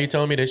 So now you're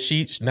telling me that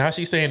she's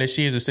saying that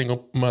she is a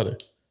single mother.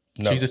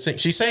 No. She's saying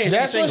she's single.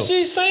 That's what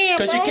she's saying,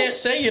 bro. Because you can't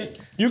say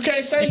you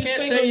can't say you're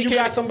single. You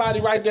got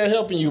somebody right there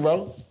helping you,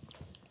 bro.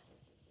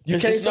 You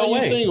can't say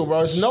you're single, bro.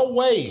 There's no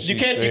way. You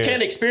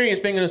can't experience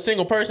being a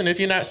single person if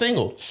you're not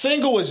single.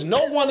 Single is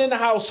no one in the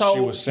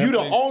household. You're the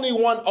only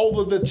one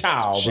over the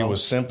child, bro. She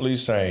was simply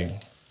saying,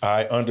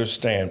 I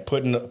understand,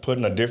 putting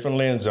a different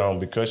lens on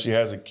because she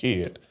has a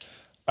kid.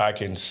 I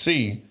can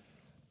see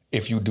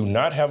if you do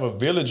not have a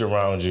village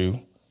around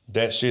you,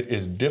 that shit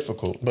is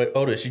difficult. But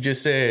Otis, you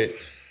just said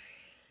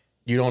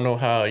you don't know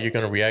how you're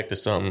going to react to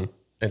something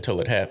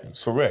until it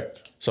happens.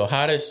 Correct. So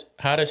how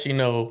does she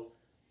know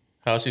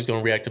how she's going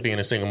to react to being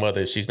a single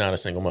mother if she's not a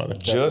single mother?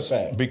 Just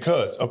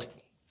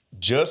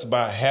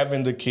by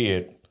having the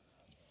kid,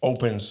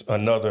 opens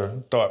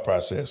another thought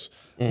process.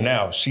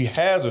 Now, she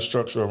has a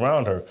structure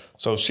around her.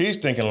 So she's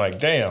thinking like,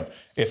 damn,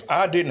 if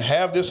I didn't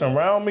have this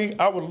around me,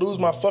 I would lose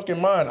my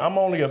fucking mind. I'm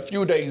only a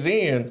few days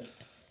in,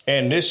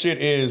 and this shit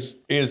is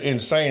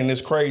insane. It's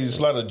crazy. It's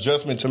a lot of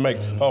adjustment to make.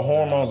 Her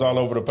hormones all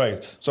over the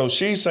place. So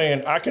she's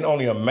saying, I can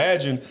only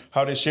imagine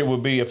how this shit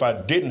would be if I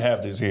didn't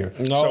have this here.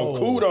 No. So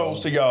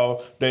kudos to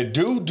y'all that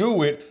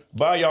do it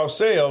by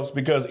yourselves,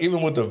 because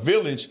even with the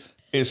village,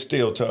 it's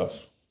still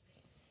tough.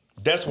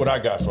 That's what I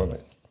got from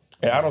it.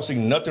 And I don't see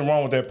nothing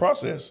wrong with that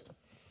process.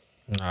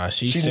 Nah,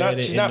 she's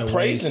not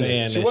praising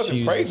it. She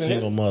wasn't praising it.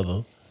 Single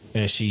mother,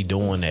 and she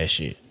doing that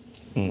shit.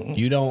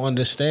 You don't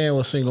understand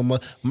what single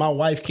mother. My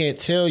wife can't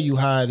tell you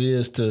how it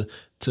is to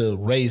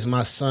raise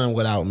my son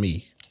without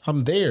me.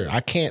 I'm there. I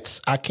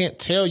can't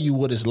tell you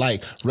what it's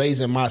like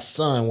raising my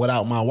son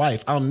without my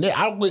wife. I'm there.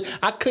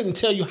 I couldn't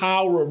tell you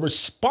how I would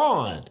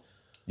respond.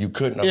 You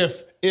couldn't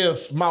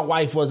if my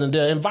wife wasn't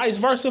there, and vice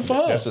versa for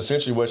her. That's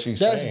essentially what she's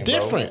saying. That's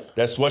different. Bro.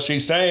 That's what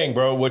she's saying,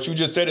 bro. What you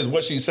just said is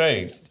what she's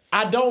saying.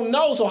 I don't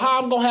know, so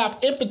how I'm gonna have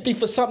empathy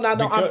for something I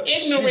know? I'm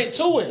ignorant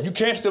to it. You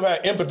can't still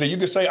have empathy. You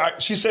can say,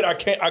 she said, I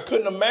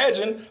couldn't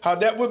imagine how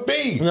that would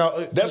be.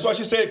 No, that's why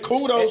she said,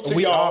 kudos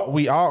to y'all.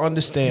 We all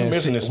understand. You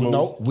missing this move.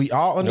 No, we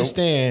all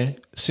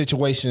understand.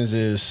 Situations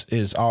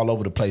is all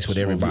over the place with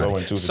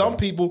everybody. Some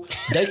people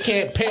they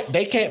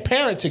can't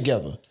parent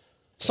together.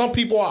 Some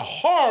people are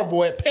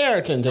horrible at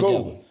parenting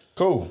together.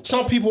 Cool.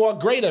 Some people are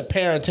great at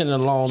parenting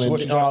alone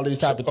and all these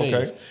type of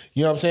things. Okay.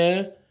 You know what I'm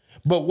saying?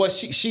 But what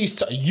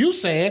she's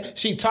saying,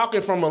 she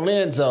talking from a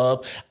lens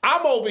of,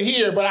 I'm over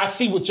here, but I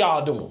see what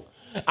y'all doing.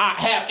 I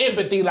have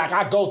empathy, like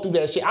I go through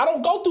that shit. I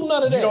don't go through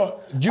none of that. I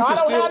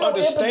don't have no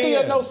empathy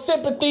or no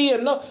sympathy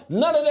and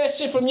none of that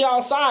shit from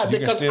y'all side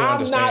because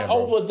I'm not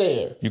over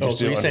there. You can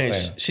still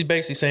understand. She's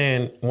basically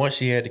saying once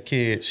she had the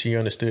kid, she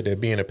understood that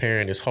being a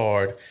parent is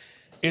hard.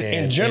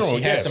 In general,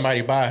 she had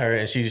somebody by her,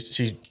 and she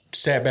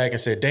sat back and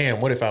said,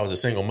 "Damn, what if I was a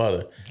single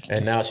mother?"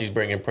 And now she's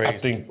bringing praise. I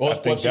think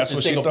that's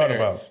what she thought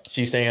about.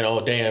 She's saying,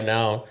 "Oh, damn,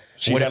 now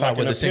what if I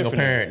was a single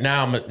parent?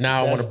 Now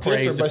I want to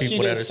praise the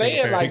people that are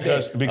single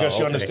parents because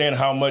she understands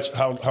how much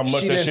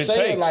that shit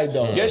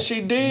takes." Yes, she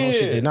did. No,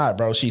 she did not,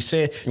 bro. She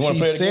said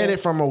it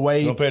from a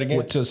way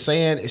to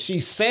saying she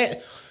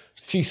said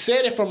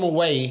it from a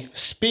way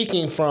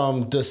speaking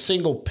from the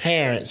single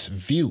parent's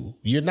view.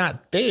 You're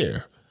not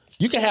there.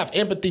 You can have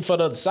empathy for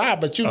the other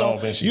side, but you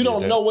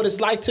don't know what it's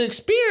like to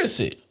experience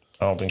it.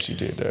 I don't think she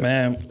did that.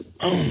 Man,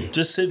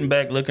 just sitting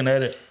back looking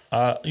at it,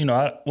 when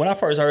I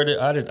first heard it,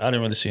 I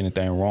didn't really see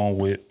anything wrong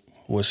with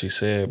what she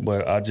said,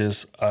 but I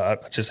just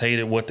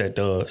hated what that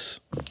does.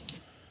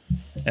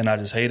 And I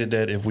just hated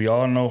that if we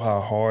all know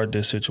how hard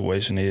this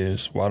situation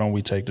is, why don't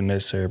we take the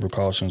necessary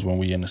precautions when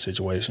we in the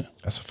situation?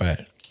 That's a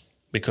fact.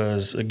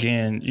 Because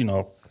again,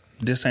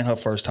 this ain't her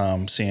first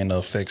time seeing the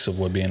effects of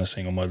what being a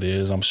single mother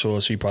is. I'm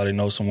sure she probably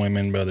knows some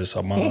women, whether it's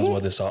her moms,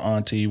 whether it's her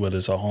auntie, whether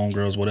it's her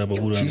homegirls, whatever,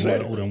 who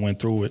done went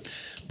through it.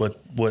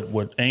 But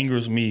what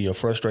angers me or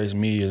frustrates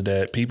me is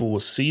that people will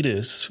see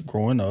this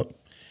grow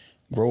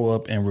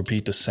up and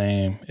repeat the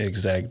same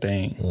exact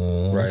thing.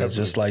 Right? It's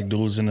just like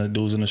dudes in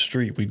the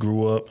street. We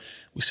grew up,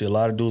 we see a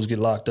lot of dudes get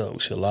locked up. We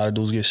see a lot of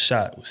dudes get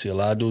shot. We see a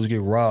lot of dudes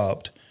get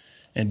robbed.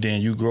 And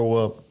then you grow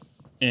up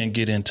and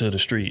get into the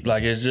street.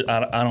 Like it's just,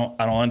 I don't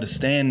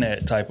understand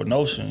that type of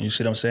notion. You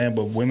see what I'm saying?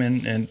 But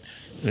women, and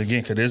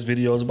again, because this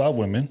video is about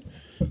women,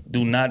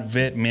 do not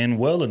vet men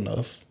well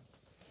enough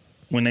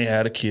when they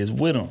had the kids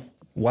with them.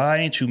 Why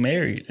ain't you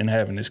married and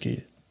having this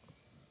kid?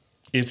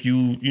 If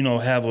you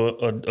have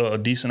a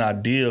decent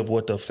idea of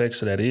what the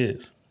effects of that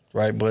is,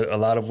 right? But a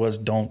lot of us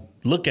don't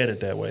look at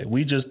it that way.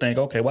 We just think,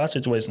 okay, well, our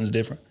situation is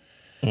different.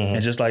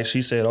 And just like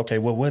she said, okay,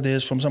 well, whether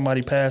it's from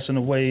somebody passing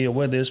away or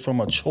whether it's from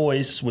a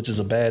choice, which is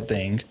a bad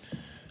thing,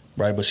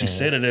 right? But she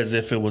said it as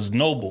if it was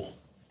noble.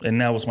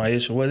 And that was my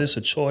issue. Whether it's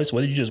a choice,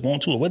 whether you just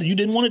want to, or whether you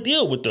didn't want to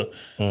deal with the...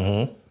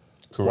 Correct.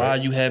 Why are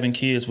you having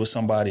kids with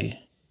somebody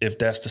if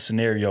that's the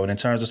scenario? And in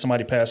terms of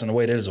somebody passing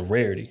away, that is a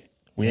rarity.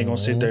 We ain't going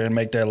to sit there and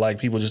make that like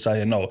people just out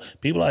here. No,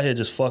 people out here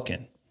just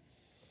fucking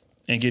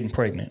and getting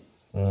pregnant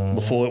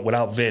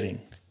without vetting.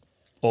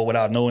 Or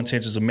without no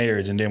intentions of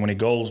marriage. And then when it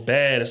goes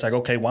bad, it's like,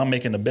 okay, well, I'm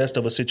making the best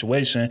of a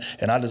situation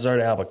and I deserve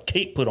to have a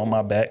cape put on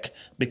my back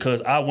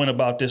because I went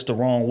about this the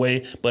wrong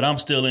way, but I'm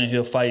still in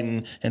here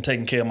fighting and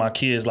taking care of my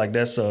kids like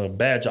that's a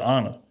badge of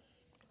honor.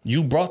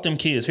 You brought them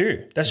kids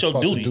here. That's your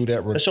duty.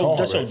 That's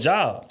your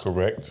job.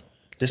 Correct.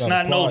 It's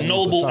not no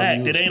noble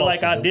act. It ain't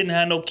like I didn't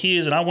have no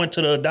kids and I went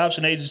to the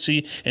adoption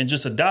agency and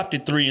just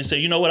adopted 3 and said,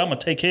 you know what, I'm going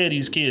to take care of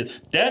these kids.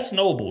 That's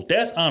noble.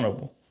 That's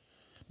honorable.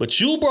 But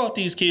you brought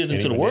these kids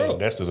into the world.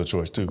 That's still a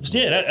choice, too.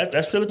 Yeah,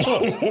 that's still a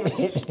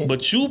choice.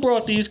 But you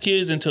brought these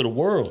kids into the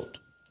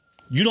world.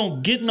 You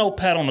don't get no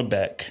pat on the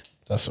back.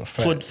 That's a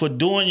fact. For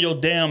doing your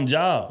damn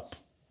job.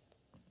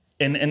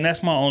 And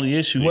that's my only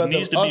issue. Whether it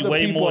needs to be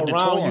way more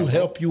deterrent. Around you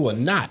help you or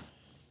not.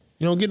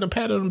 You don't get no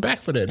pat on the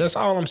back for that. That's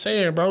all I'm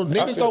saying, bro.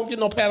 Niggas don't get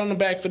no pat on the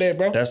back for that,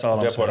 bro. That's all I'm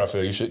saying. That's what I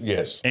feel. You should,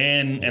 yes.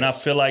 And I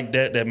feel like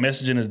that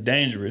messaging is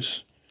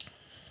dangerous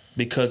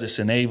because it's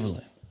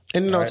enabling.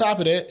 And then on top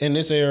of that, in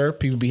this era,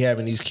 people be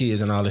having these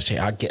kids and all this shit.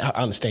 I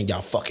understand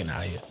y'all fucking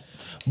out here.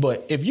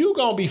 But if you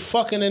gonna be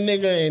fucking a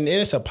nigga and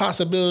it's a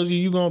possibility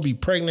you gonna be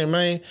pregnant,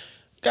 man,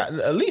 got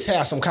at least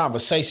have some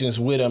conversations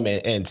with him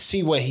and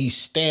see where he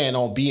stand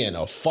on being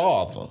a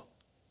father.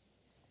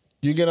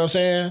 You get what I'm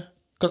saying?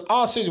 Because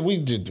all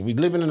situations, we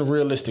living in a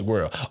realistic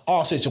world.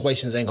 All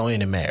situations ain't gonna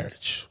end in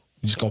marriage.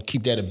 You just gonna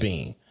keep that a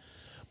being.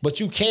 But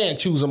you can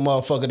choose a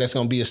motherfucker that's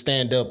gonna be a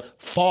stand-up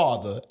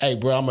father. Hey,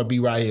 bro, I'm gonna be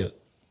right here.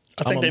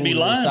 I think they be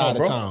lying, though,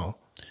 bro.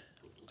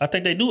 I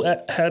think they do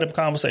have them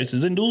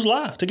conversations, and dudes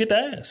lie to get the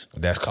ass.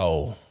 That's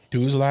cold.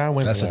 Dudes lie,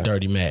 women That's lie. a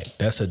dirty Mac.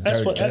 That's what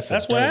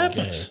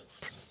happens. Game.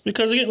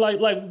 Because again, like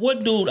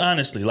what dude,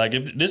 honestly, like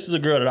if this is a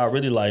girl that I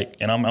really like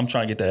and I'm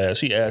trying to get the ass,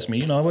 she asked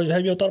me, have you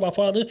ever thought about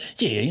father?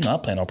 Yeah, I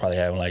plan on probably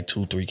having like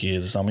 2-3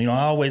 kids or something.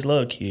 I always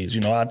love kids.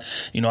 I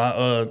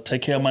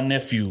take care of my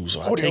nephews,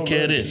 or I take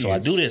care of this, or I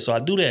do this, or I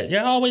do that.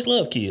 Yeah, I always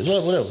love kids,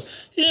 whatever.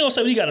 You don't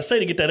say what you got to say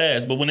to get that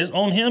ass, but when it's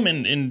on him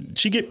and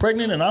she get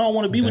pregnant and I don't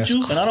want to be with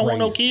you and I don't want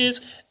no kids,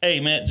 hey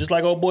man, just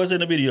like old boy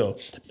said in the video,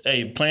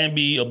 hey, plan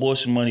B,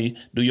 abortion money,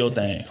 do your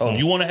thing. Oh,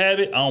 you want to have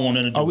it? I don't want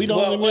nothing to do. Are we the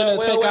only men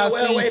that take our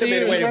seeds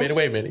Wait a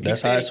minute.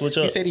 That's how I switch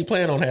up. He said he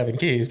planned on having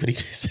kids, but he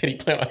said he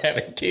planned on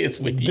having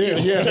kids with you.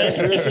 Yeah, that's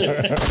real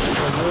shit.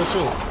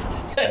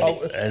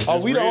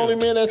 Are we the only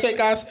men that take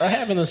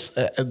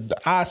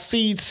our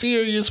seed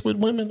serious with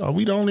women? Are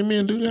we the only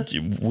men do that?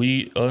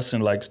 We, us,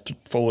 and like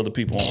 4 other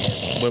people on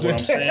there. But what I'm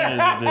saying is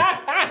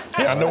that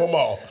I know them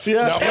all.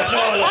 Yeah.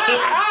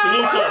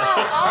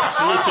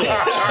 Salute to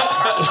her.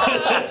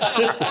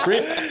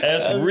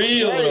 That's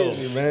real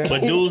crazy, though. Man.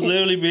 But dudes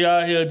literally be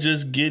out here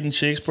just getting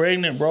chicks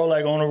pregnant, bro,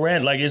 like on a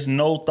rant. Like it's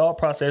no thought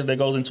process that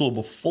goes into it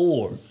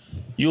before.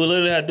 You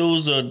literally had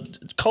dudes.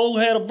 Cole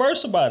had a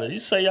verse about it. He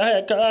say, "I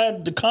had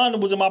the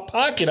condom was in my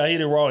pocket. I hit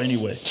it raw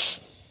anyway."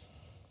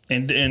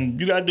 And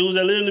you got dudes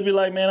that literally be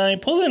like, "Man, I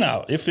ain't pulling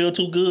out. It feel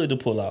too good to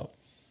pull out.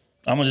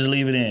 I'm gonna just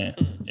leave it in."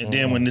 And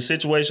then when the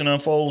situation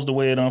unfolds the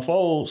way it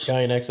unfolds,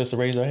 guy ain't access to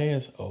raise our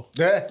hands. Oh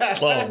my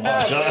God!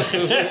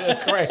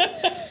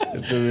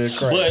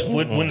 But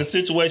when the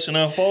situation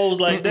unfolds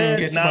like that,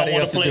 now I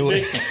want to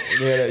play victim.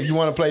 Yeah, you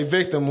want to play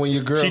victim when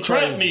your girl. She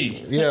trapped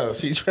me. Yeah,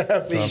 she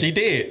trapped me. She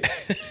did.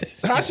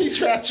 How she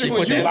trapped you?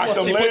 Locked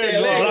the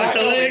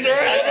legs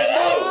right.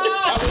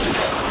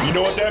 You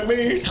know what that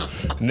means?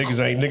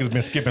 Niggas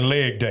been skipping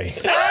leg day.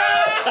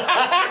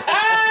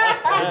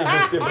 Niggas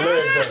been skipping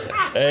leg day.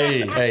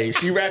 Hey,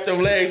 she wrapped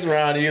them legs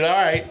around you. All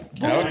right.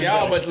 I don't care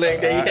how much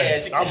leg day he had.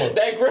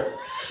 That grip.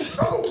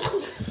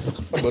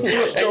 And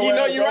you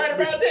know you're right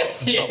about that?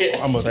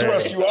 Yeah. I'm going to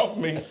thrust you off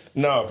me.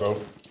 Nah, bro.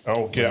 I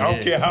don't care. I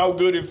don't care how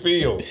good it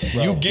feels.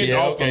 Bro. You get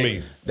off of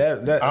me.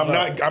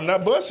 I'm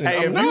not busting.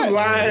 Hey, if you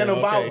lying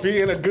about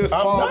being a good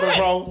father,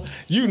 bro,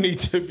 you need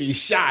to be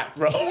shot,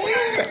 bro.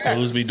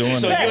 Who's be doing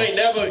so that? You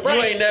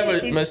ain't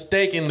never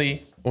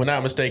mistakenly, well,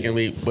 not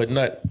mistakenly, but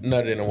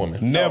nutted in a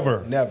woman.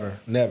 Never.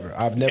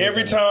 I've never.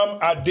 Every time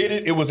I did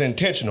it, it was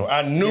intentional.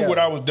 I knew what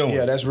I was doing.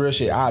 Yeah, that's real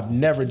shit. I've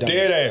never done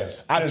dead it.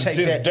 ass. I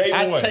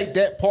take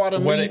that part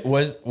of me.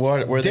 Were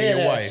they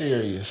your wife?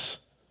 Serious.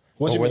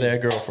 Or were they a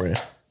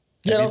girlfriend?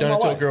 Yeah, have you done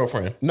it to a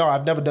girlfriend? No,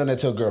 I've never done that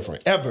to a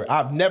girlfriend. Ever.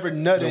 I've never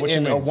nutted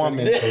in a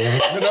woman.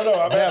 No,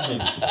 I'm asking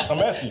you.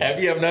 Have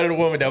you ever nutted a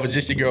woman that was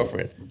just your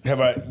girlfriend? Have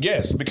I?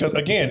 Yes, because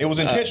again, it was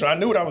intentional. I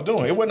knew what I was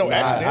doing. It wasn't no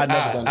accident. I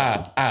never done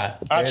that.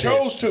 I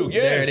chose to,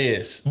 yes. There it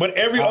is. But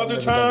every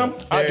other time,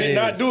 I did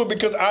not do it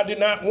because I did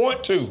not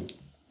want to.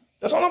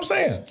 That's all I'm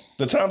saying.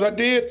 The times I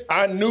did,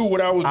 I knew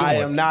what I was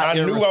doing. I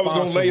knew I was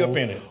going to lay up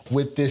in it.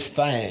 With this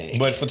thing.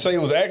 But for say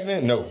it was an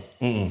accident, no.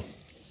 Mm-mm.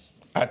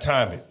 I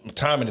time it. My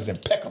timing is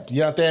impeccable.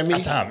 You understand me? I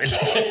time it.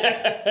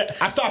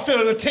 I start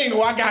feeling the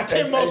tingle. I got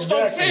 10 more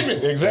strokes in me.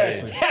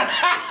 Exactly.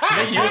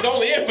 Nigga, you was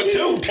only in for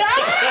 2.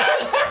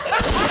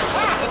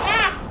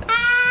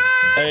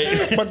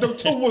 Hey. But the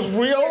 2 was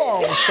real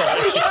long. You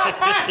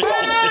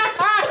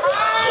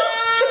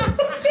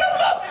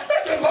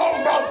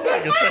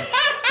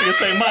can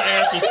say my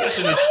ass was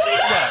touching the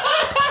sheetrock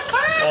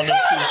on them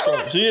 2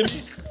 strokes. You hear me?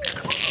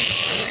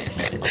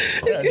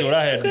 That's what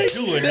I had to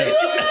do in there.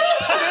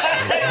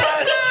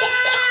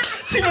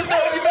 She was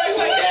throwing me back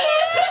like that.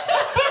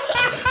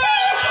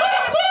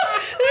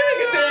 You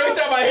can say every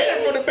time I hit her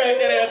from the back,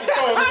 that ass is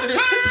throwing me to the.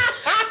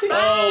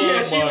 Oh,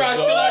 yeah, she rock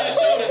still on your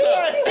shoulders.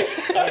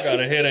 Huh? I got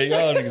a headache.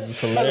 Y'all niggas is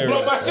hilarious.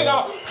 Blow my shit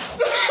off.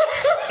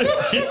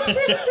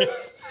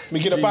 Let me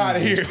get up out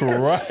of here.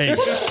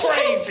 This is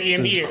crazy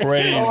in here.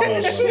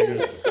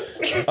 Crazy.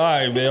 All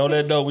right, man. On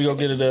that note, we gonna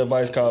get into the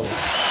advice column.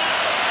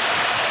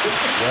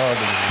 Y'all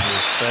niggas is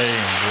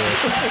insane, bro.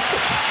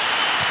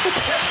 Two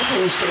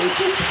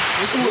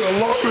of the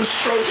longest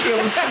strokes you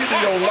ever seen in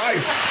your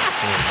life.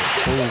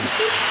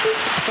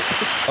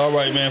 All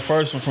right, man.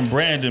 First one from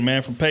Brandon,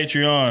 man, from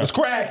Patreon. It's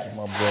cracking.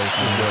 My bro.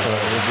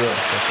 What's up,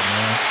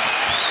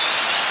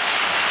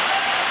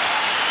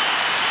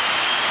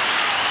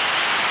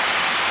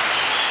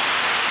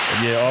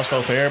 man? Yeah,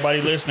 also for everybody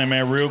listening,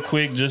 man, real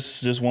quick,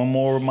 just one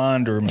more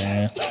reminder,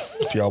 man.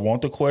 if y'all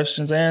want the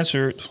questions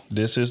answered,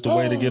 this is the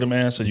way to get them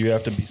answered. You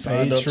have to be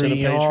signed up to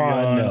the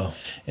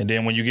Patreon. And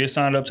then when you get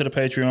signed up to the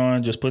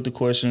Patreon, just put the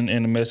question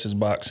in the message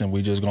box and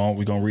we're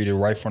gonna read it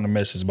right from the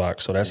message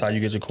box. So that's how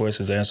you get your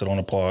questions answered on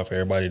the pod for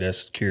everybody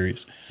that's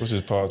curious. What's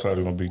this pod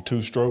title gonna be?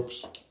 2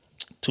 strokes?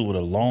 2 of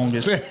the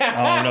longest.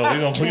 I don't know. We're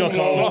gonna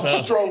call this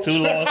out. 2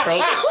 long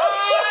strokes.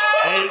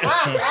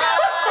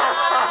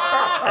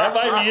 That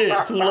might be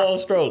it. 2 long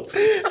strokes.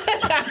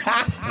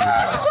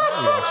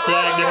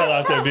 Flag the hell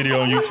out that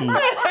video on YouTube.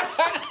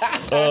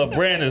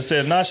 Brandon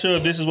said, not sure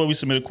if this is what we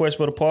submit a question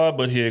for the pod,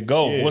 but here it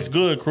go. Yeah. What's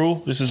good,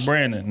 crew? This is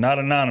Brandon, not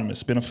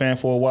anonymous. Been a fan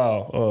for a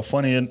while.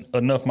 Funny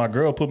enough, my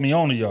girl put me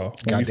on to y'all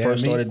when we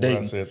first started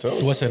dating.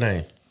 What's her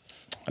name?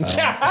 Chill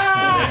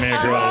out,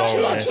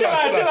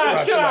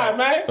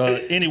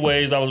 man.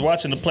 Anyways, I was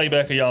watching the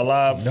playback of y'all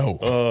live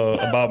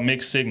about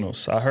mixed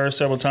signals. I heard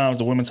several times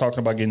the women talking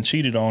about getting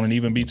cheated on, and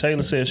even B.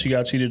 Taylor said she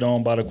got cheated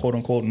on by the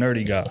quote-unquote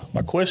nerdy guy.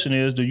 My question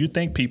is, do you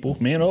think people,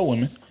 men or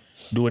women,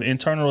 do an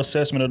internal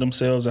assessment of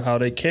themselves and how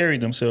they carry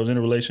themselves in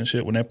a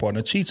relationship when their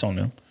partner cheats on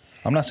them?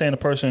 I'm not saying the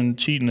person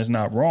cheating is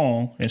not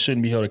wrong and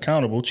shouldn't be held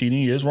accountable.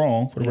 Cheating is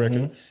wrong, for the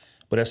record.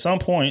 But at some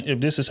point, if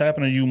this has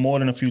happened to you more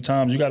than a few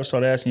times, you got to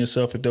start asking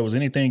yourself if there was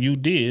anything you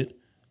did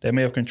that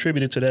may have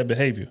contributed to that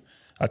behavior.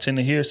 I tend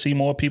to see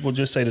more people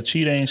just say the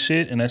cheat ain't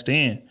shit and that's the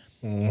end.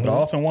 But I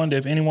often wonder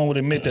if anyone would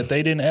admit that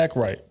they didn't act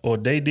right or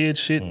they did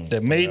shit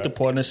that made the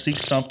partner seek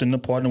something the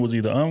partner was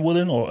either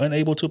unwilling or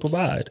unable to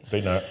provide.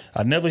 They not.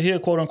 I never hear,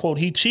 quote unquote,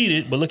 he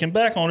cheated, but looking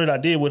back on it, I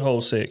did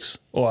withhold sex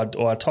or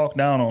I talked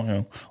down on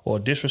him or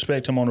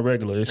disrespect him on the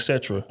regular,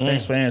 etc.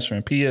 Thanks for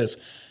answering. P.S.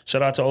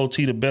 Shout out to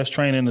OT, the best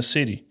trainer in the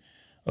city.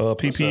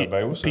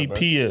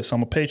 PPS.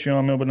 I'm a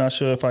Patreon member. Not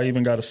sure if I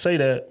even got to say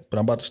that, but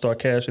I'm about to start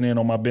cashing in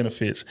on my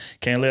benefits.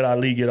 Can't let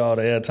Ali get all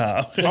the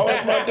airtime. Oh,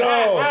 that's my dog.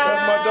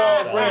 That's my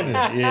dog,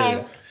 Brandon.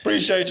 Yeah,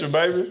 appreciate you,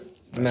 baby.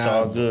 It's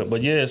all good.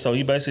 But yeah, so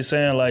he basically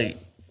saying like,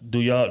 do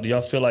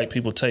y'all feel like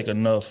people take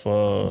enough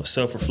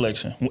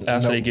self-reflection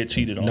after they get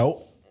cheated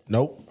on?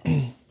 Nope.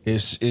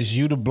 It's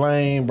you to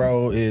blame,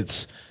 bro.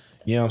 It's,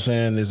 you know what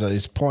I'm saying.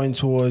 It's pointing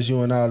towards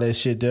you and all that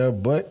shit there,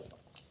 but.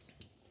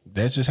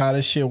 That's just how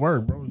this shit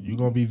work, bro. You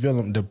gonna be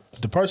villain.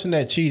 The person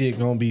that cheated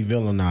gonna be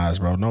villainized,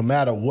 bro. No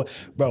matter what,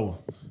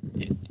 bro.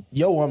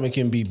 Your woman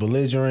can be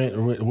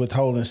belligerent,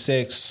 withholding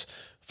sex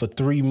for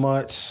 3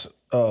 months.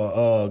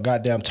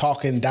 Goddamn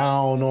talking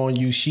down on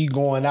you. She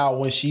going out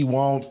when she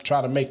won't.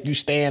 Try to make you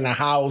stay in the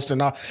house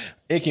and all.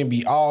 It can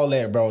be all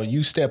that, bro.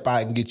 You step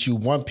out and get you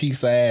one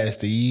piece of ass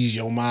to ease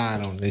your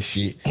mind on this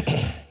shit.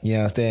 You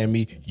understand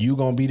me? You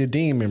gonna be the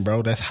demon,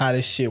 bro. That's how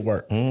this shit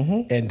work.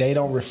 And they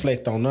don't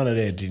reflect on none of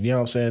that. You know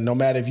what I'm saying? No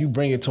matter if you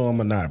bring it to them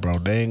or not, bro,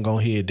 they ain't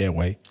gonna hear it that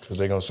way. Because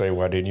they gonna say,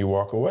 why didn't you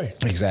walk away?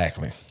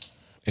 Exactly.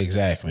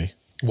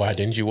 Why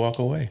didn't you walk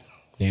away?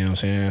 You know what I'm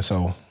saying?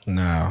 So,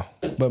 nah.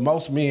 But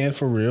most men,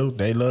 for real,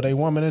 they love their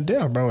woman to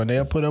death, bro. And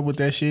they'll put up with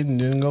that shit and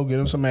then go get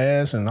them some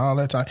ass and all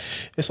that time.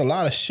 It's a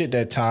lot of shit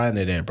that tie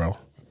into that, bro.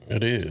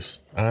 It is.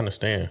 I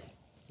understand.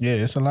 Yeah,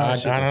 it's a lot of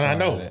shit that tie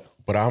into that.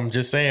 But I'm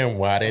just saying,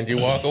 why didn't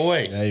you walk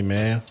away? Hey,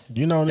 man.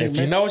 You know, if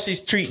you know she's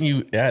treating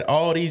you at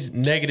all these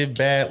negative,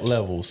 bad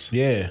levels,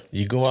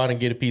 you go out and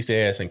get a piece of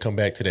ass and come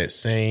back to that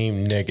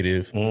same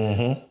negative,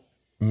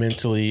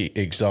 mentally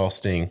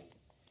exhausting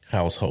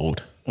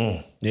household.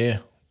 Yeah.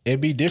 It'd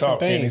be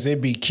different things.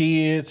 It'd be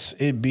kids.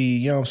 It'd be,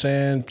 you know what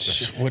I'm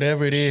saying?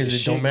 Whatever it is,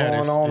 it don't matter.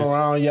 Going on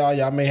around y'all.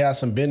 Y'all may have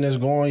some business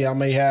going. Y'all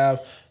may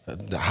have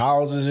the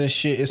houses and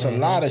shit. It's a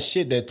lot of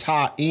shit that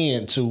tie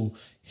into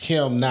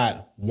him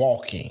not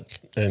walking.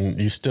 And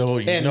you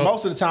still,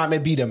 most of the time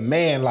it be the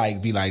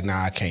man be like,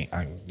 nah, I can't.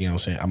 You know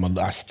what I'm saying?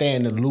 I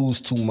stand to lose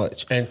too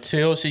much.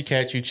 Until she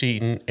catch you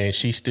cheating and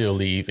she still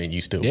leave and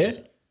you still lose.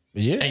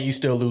 Yeah. And you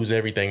still lose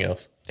everything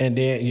else. And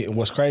then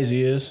what's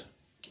crazy is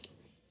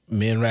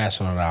men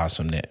rationalize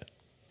from that.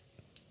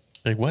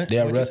 They what?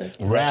 They'll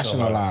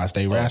rationalize.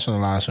 They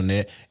rationalize from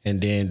that, and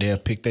then they'll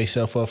pick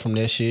themselves up from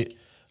that shit.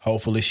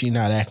 Hopefully she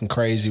not acting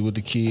crazy with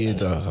the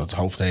kids.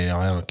 Hopefully they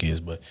don't have no kids,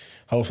 but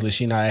hopefully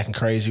she not acting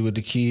crazy with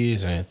the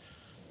kids, and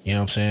you know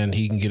what I'm saying,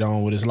 he can get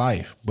on with his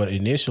life. But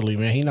initially,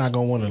 man, he not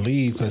gonna want to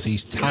leave because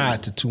he's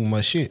tied to too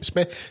much shit.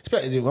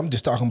 I'm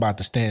just talking about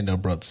the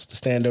stand-up brothers. The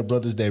stand-up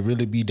brothers that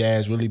really be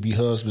dads, really be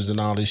husbands and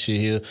all this shit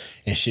here,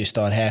 and shit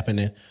start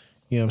happening.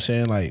 You know what I'm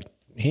saying? Like,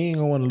 he ain't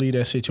gonna want to leave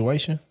that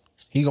situation.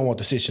 He gonna want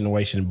the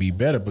situation to be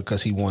better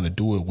because he want to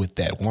do it with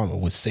that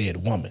woman, with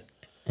said woman.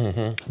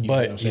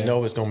 But you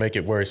know it's gonna make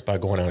it worse by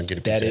going out and get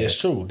a piece of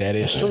ass. That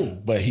is true.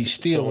 But he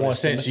still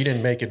wants. In a sense, you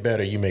didn't make it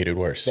better. You made it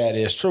worse. That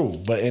is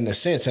true. But in a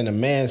sense, in a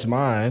man's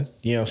mind,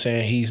 you know what I'm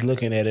saying, he's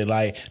looking at it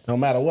like, no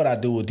matter what I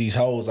do with these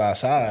hoes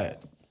outside,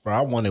 bro,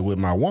 I want it with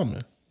my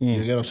woman.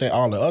 You get what I'm saying?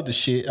 All the other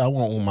shit I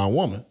want with my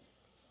woman,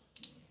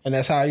 and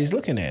that's how he's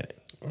looking at it.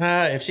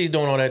 If she's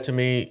doing all that to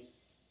me,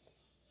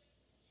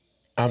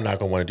 I'm not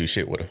gonna want to do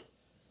shit with her.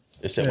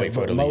 Except wait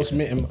for her to most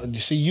leave. Men,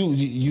 see,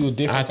 you a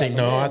different.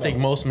 I think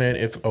most men,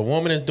 if a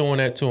woman is doing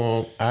that to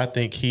him, I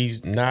think he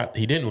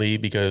didn't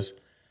leave because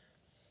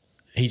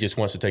he just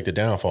wants to take the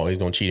downfall. He's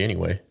gonna cheat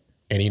anyway,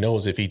 and he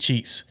knows if he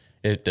cheats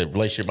the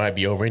relationship might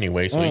be over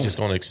anyway, so he's just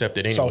going to accept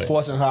it anyway. So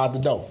forcing her out the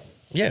door.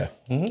 Yeah.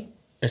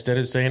 Instead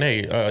of saying,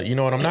 hey, you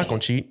know what, I'm not going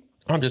to cheat.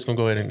 I'm just going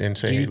to go ahead and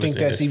say, Do you hey, think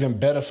listen, that's even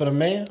better for the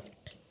man?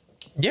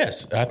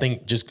 Yes. I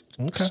think just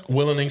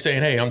willingly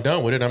saying, hey, I'm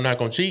done with it. I'm not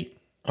going to cheat.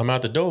 I'm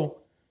out the door.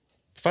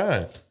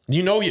 Fine.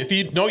 You know, if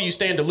you know you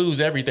stand to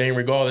lose everything,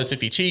 regardless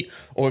if you cheat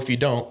or if you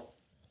don't.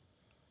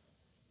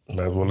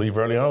 Might as well leave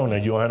early on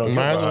and you don't have no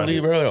Might as well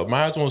leave early on.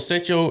 Might as well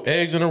set your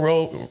eggs in a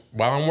row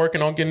while I'm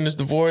working on getting this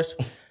divorce.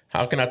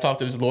 How can I talk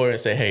to this lawyer and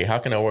say, hey, how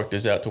can I work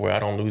this out to where I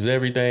don't lose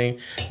everything?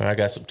 Or I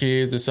got some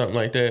kids or something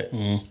like that.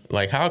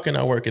 Like, how can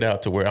I work it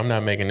out to where I'm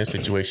not making this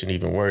situation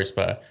even worse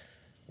by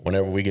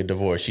whenever we get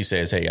divorced, she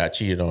says, hey, I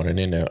cheated on her. And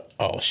then,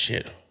 oh,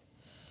 shit.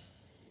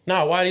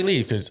 Nah, why'd he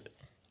leave? Because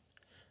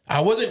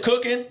I wasn't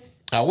cooking.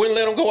 I wouldn't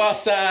let him go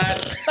outside.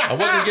 I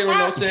wasn't giving him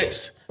no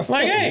sex.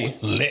 Like, hey.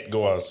 Let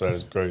go outside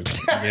is crazy.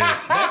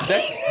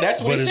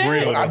 That's what But he it's said.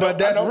 real. But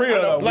that's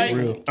real, though. Like,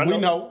 We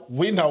know.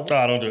 No,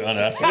 I don't do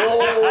it.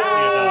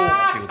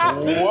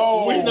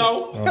 Whoa. We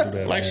know.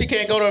 Like, she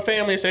can't go to her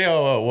family and say,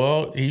 oh,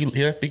 well, he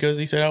left because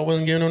he said I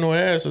wasn't giving him no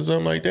ass or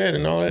something like that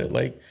and all that.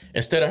 Like,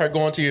 instead of her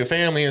going to your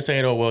family and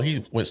saying, oh, well,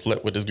 he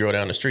slept with this girl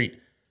down the street.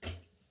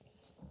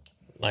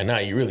 Like, nah,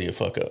 you really a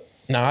fuck up.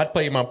 Nah, I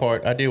played my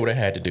part. I did what I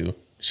had to do.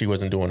 She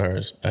wasn't doing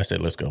hers. I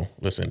said, let's go.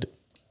 Let's end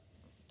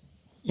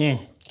it.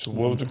 So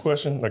what was the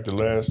question? Like the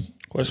last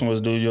question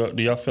was, do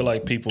y'all feel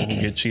like people who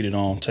get cheated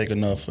on take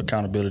enough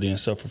accountability and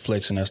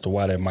self-reflection as to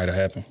why that might have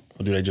happened?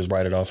 Or do they just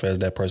write it off as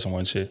that person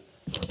wasn't shit?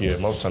 Yeah,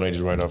 most of the time they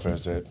just write off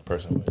as that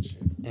person wasn't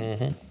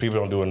shit. People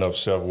don't do enough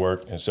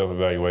self-work and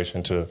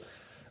self-evaluation to...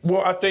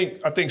 Well, I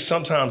think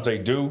sometimes they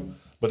do,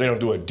 but they don't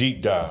do a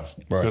deep dive.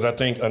 Because I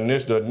think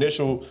the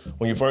initial...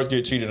 When you first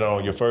get cheated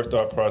on, your first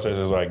thought process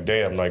is like,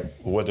 damn, like,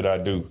 what did I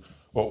do?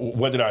 Or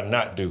what did I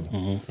not do?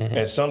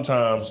 And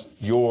sometimes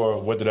your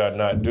what did I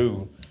not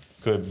do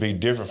could be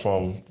different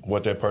from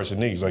what that person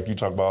needs. Like you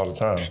talk about all the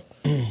time.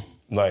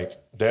 Like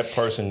that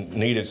person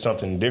needed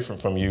something different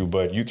from you,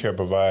 but you kept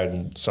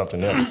providing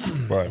something else.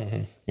 Right.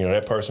 You know,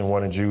 that person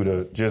wanted you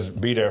to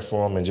just be there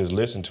for them and just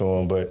listen to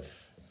them, but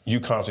you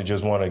constantly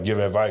just want to give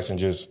advice and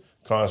just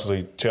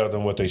constantly tell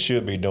them what they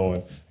should be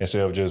doing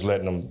instead of just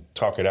letting them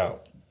talk it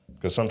out.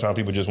 Because sometimes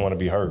people just want to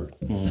be heard.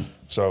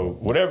 So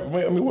whatever,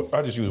 I mean,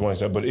 I just use one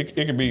example, but it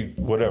could be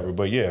whatever.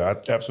 But yeah,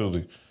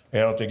 absolutely.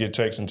 And I don't think it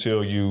takes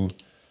until you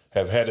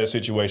have had that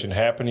situation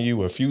happen to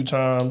you a few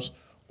times,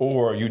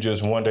 or you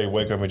just one day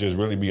wake up and just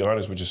really be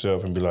honest with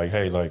yourself and be like,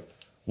 hey, like,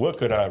 what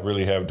could I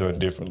really have done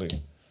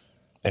differently?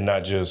 And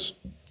not just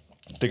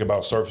think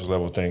about surface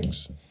level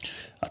things.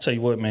 I tell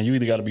you what, man, you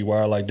either got to be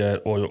wired like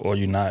that or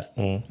you're not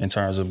in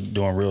terms of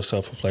doing real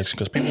self-reflection.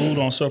 Because people who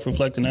don't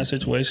self-reflect in that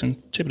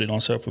situation typically don't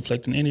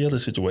self-reflect in any other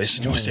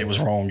situation which they was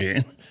wrong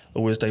in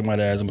or which they might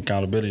have some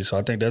accountability. So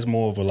I think that's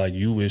more of a like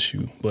you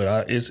issue.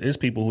 But it's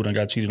people who done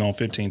got cheated on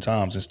 15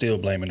 times and still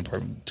blaming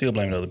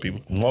other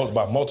people.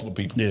 By multiple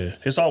people. Yeah,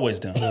 it's always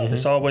them.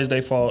 It's always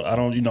their fault.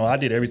 I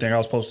did everything I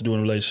was supposed to do in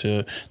a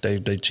relationship.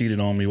 They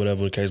cheated on me,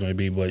 whatever the case may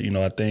be. But,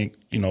 I think,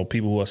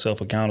 people who are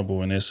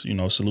self-accountable, and it's,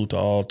 salute to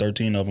all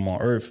 13 of them on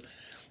earth.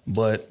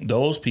 But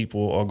those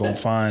people are going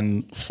to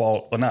find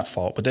fault, or not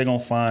fault, but they're going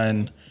to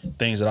find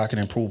things that I can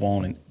improve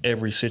on in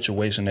every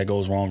situation that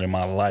goes wrong in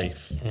my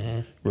life.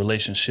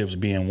 Relationships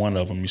being one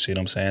of them, you see what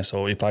I'm saying?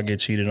 So if I get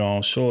cheated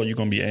on, sure, you're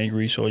going to be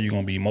angry. Sure, you're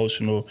going to be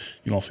emotional.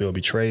 You're going to feel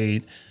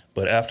betrayed.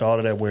 But after all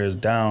of that wears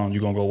down,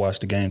 you're going to go watch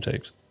the game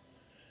tapes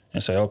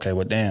and say, okay,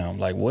 well, damn,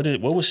 like what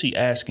was she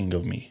asking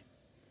of me?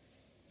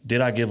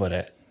 Did I give her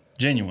that?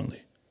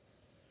 Genuinely.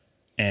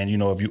 And,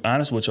 if you're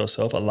honest with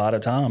yourself, a lot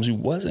of times you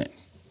wasn't.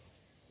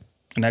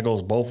 And that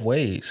goes both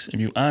ways. If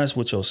you're honest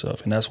with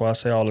yourself, and that's why I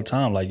say all the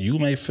time, like you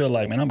may feel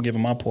like, man, I'm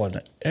giving my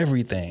partner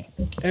everything,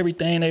 you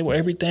know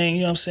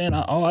what I'm saying?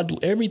 I do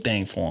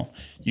everything for them.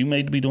 You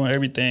may be doing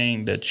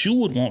everything that you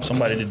would want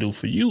somebody to do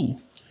for you.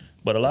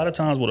 But a lot of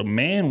times what a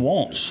man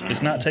wants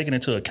is not taken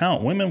into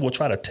account. Women will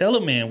try to tell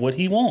a man what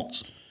he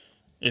wants.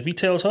 If he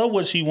tells her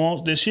what she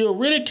wants, then she'll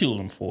ridicule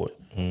him for it.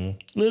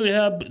 Literally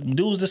have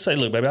dudes that say,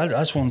 look, baby, I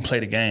just want to play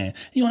the game.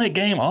 You want that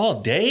game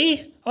all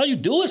day? All you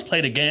do is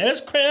play the game.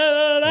 That's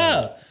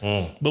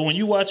crazy. But when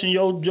you watching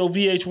your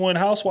VH1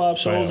 housewife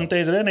shows and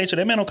things of that nature,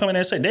 that man don't come in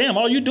there and say, damn,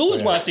 all you do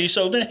is watch these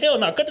shows. Then hell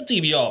no, cut the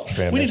TV off.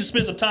 We need to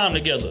spend some time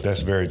together.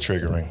 That's very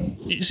triggering.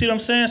 You see what I'm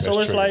saying? So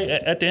it's like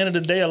at the end of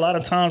the day, a lot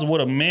of times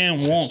what a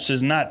man wants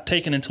is not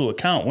taken into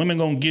account. Women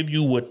gonna give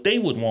you what they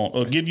would want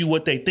or give you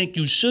what they think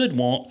you should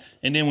want.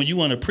 And then when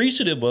you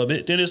unappreciative of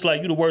it, then it's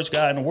like you the worst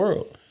guy in the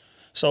world.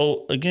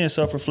 So again,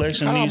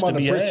 self-reflection needs to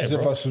be had, bro. I'm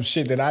unappreciative of some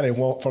shit that I didn't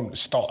want from the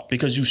start.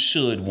 Because you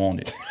should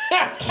want it.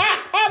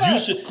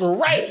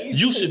 Great.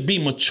 You should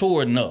be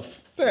mature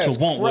enough to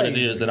want what it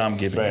is that I'm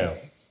giving you.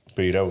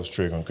 B, that was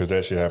triggering because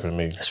that shit happened to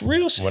me. That's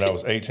real shit. When I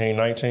was 18,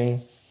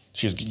 19,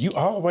 you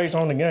always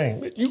on the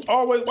game. You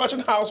always watching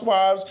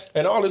Housewives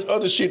and all this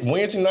other shit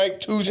Wednesday night,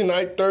 Tuesday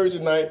night,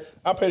 Thursday night.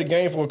 I play the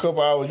game for a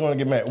couple hours. You want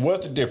to get mad.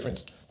 What's the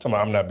difference? Tell me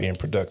I'm not being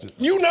productive.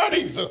 You not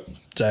either.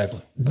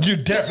 Exactly. You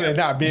definitely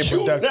not being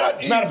productive.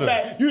 not Matter of either.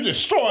 fact, you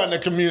destroying the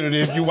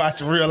community if you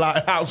watch Real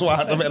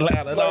Housewives of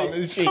Atlanta and all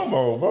this shit. Come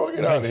on, bro.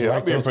 Get out of here.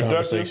 I'm being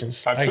productive.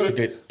 I used to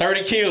get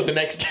 30 kills the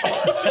next day. Man,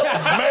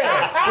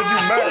 could you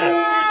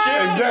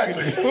mad?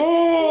 Exactly.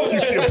 Ooh, you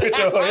see a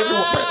picture of her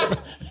everywhere.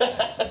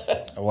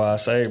 Why I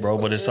say, bro,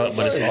 but it's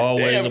always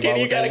Damn, about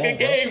Kenny, you what got a they good want,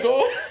 bro. game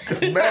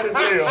going. Mad as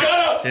hell. Shut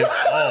up. It's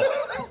off.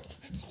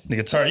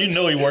 Nigga turn, you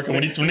know he working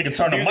when nigga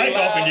turn the mic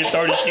off and get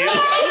 30 kills. He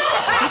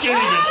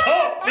can't even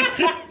talk.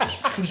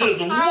 It's just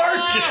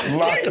working.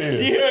 Locked You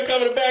in. hear him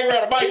come in the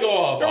background, the mic go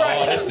off.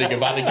 Oh, this nigga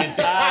about to get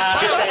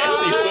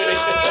nasty footage.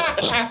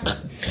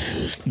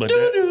 But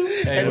that,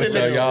 Hey, what's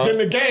up, y'all? Then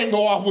the game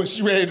go off when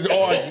she ready to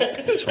argue.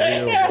 it's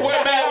real.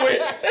 Where Matt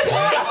went?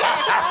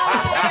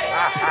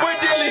 Where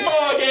Dilly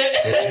Fog at?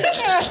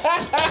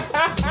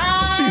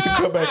 You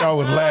come back, I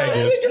was lagging. I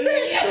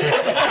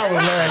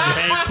was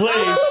lagging. Can't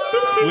play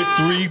with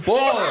 3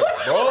 balls,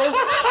 bro.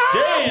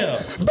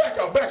 Damn. Back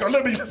out.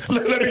 Let me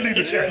lead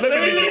the chat. Let me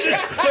lead the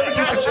chat.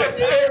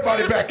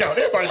 Everybody back out.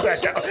 Let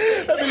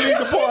me lead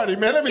the party,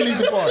 man. Let me lead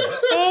the party.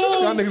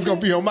 Y'all niggas gonna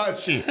be on my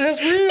shit.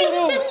 That's real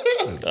though.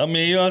 I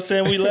mean, you know what I'm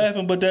saying? We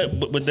laughing, but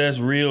that's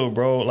real,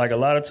 bro. Like a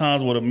lot of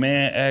times what a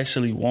man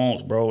actually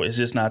wants, bro, is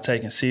just not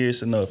taken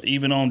serious enough.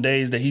 Even on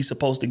days that he's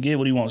supposed to get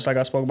what he wants. Like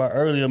I spoke about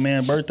earlier,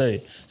 man,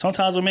 birthday.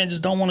 Sometimes a man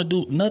just don't want to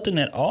do nothing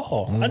at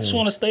all. I just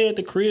want to stay at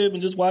the crib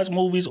and just watch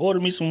movies, order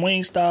me some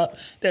Wingstop.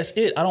 That's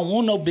it. I don't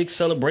want no big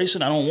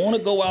celebration. I don't want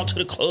to go out to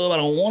the club. I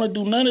don't want to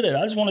do none of that.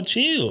 I just want to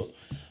chill.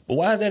 But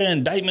why is that an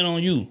indictment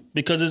on you?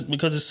 Because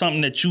it's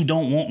something that you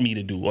don't want me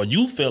to do. Or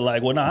you feel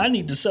like, well, no, I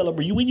need to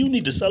celebrate you. You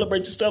need to celebrate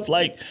your stuff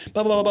like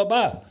blah, blah, blah,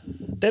 blah, blah.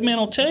 That man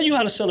don't tell you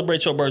how to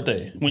celebrate your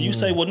birthday. When you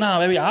say, well, nah,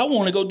 baby, I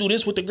want to go do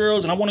this with the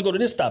girls and I want to go to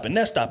this stop and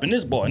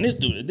this bar and this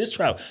dude, this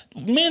travel.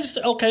 Man, just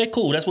okay,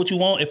 cool. That's what you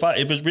want. If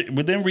it's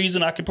within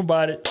reason, I can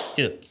provide it.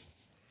 Here.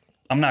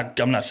 I'm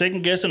not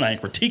second guessing. I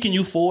ain't critiquing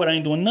you for it. I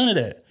ain't doing none of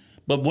that.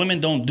 But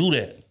women don't do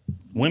that.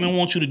 Women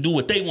want you to do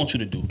what they want you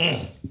to do.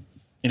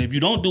 And if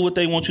you don't do what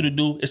they want you to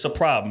do, it's a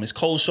problem. It's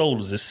cold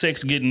shoulders. It's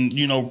sex getting,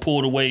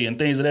 pulled away and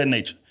things of that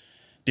nature.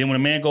 Then when a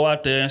man go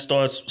out there and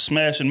starts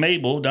smashing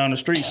Mabel down the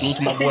street, salute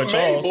to my boy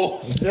Charles.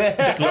 Salute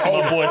to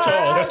my boy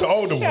Charles. That's the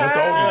older one.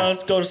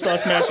 Let's go to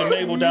start smashing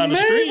Mabel down the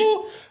street.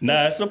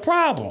 Nah, it's a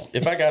problem.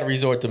 If I got to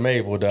resort to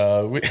Mabel,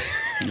 dog.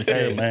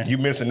 Hey, man. You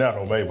missing out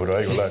on Mabel, though. I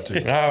ain't gonna lie to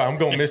you. I'm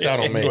going to miss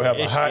out on Mabel. You're going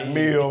to have a hot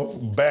meal,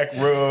 back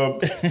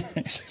rub,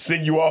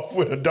 send you off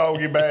with a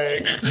doggy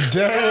bag.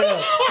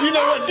 Damn. You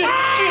know what? Get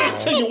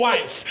this to your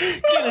wife.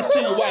 Get this to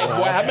your wife,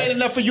 boy. I made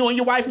enough for you and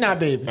your wife now,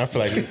 baby. I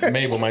feel like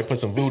Mabel might put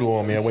some voodoo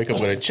on me and wake up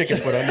with a chicken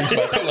foot underneath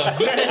my pillow.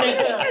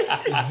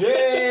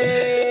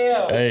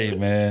 Yeah. Hey,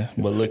 man.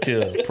 But look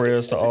here.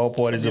 Prayers to all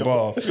parties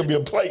involved. It's going to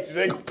be a plate.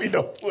 There ain't going to be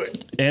no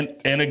foot.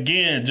 And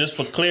again, just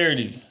for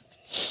clarity,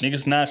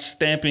 niggas not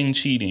stamping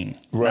cheating,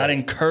 not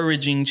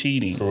encouraging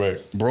cheating.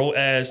 Correct. Bro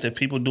asked if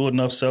people do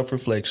enough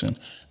self-reflection.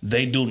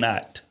 They do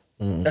not.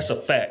 That's a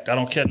fact. I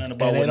don't care nothing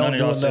about what none of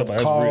y'all say about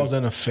it. Cause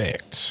and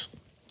effect.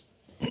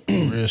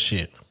 Real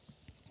shit.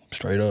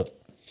 Straight up.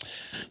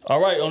 All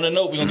right, on that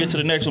note, we're going to get to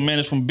the next one, man.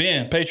 It's from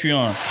Ben,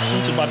 Patreon.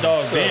 Salute to my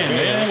dog, Ben,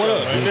 man. What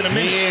up? It's been a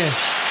minute.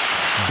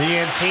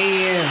 Ben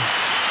 10.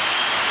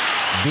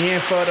 Ben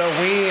for the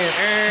win.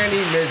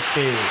 Ernie missed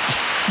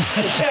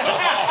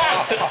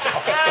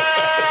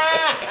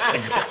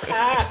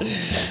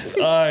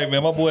All right,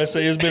 man. My boy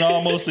say it's been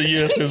almost a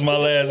year since my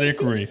last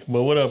inquiry.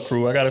 But what up,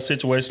 crew? I got a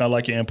situation I'd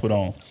like your input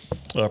on.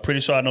 Pretty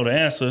sure I know the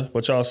answer,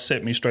 but y'all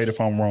set me straight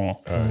if I'm wrong.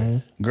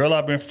 Girl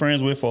I've been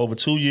friends with for over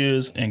 2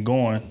 years and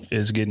going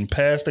is getting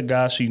past the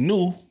guy she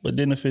knew but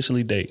didn't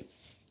officially date.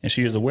 And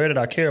she is aware that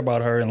I care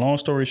about her. And long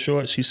story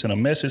short, she sent a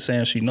message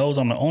saying she knows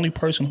I'm the only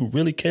person who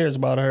really cares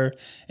about her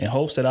and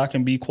hopes that I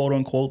can be, quote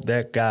unquote,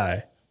 that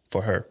guy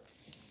for her.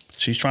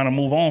 She's trying to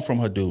move on from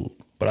her dude,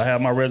 but I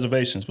have my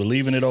reservations,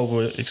 believing it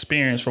over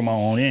experience from my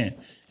own end.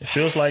 It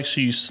feels like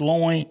she's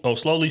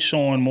slowly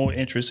showing more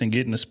interest in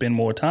getting to spend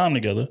more time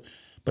together,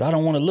 but I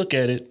don't want to look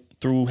at it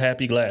through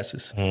happy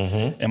glasses.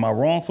 Am I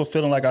wrong for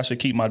feeling like I should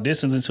keep my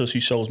distance until she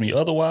shows me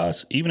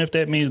otherwise, even if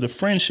that means the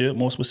friendship,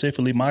 more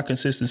specifically my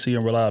consistency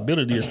and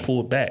reliability, is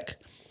pulled back?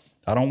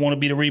 I don't want to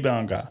be the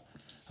rebound guy.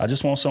 I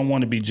just want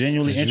someone to be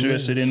genuinely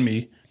interested in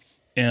me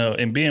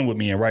and being with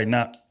me. And right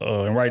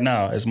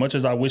now, as much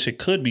as I wish it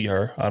could be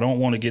her, I don't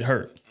want to get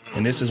hurt.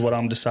 And this is what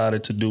I'm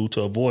decided to do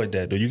to avoid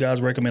that. Do you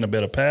guys recommend a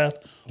better path?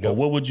 Or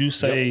what would you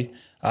say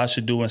I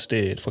should do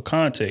instead? For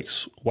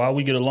context, while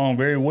we get along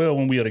very well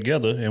when we are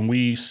together and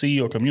we see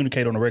or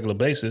communicate on a regular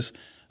basis,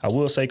 I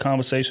will say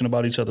conversation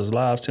about each other's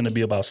lives tend to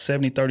be about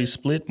 70-30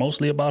 split,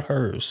 mostly about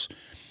hers.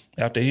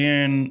 After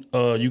hearing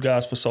you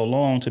guys for so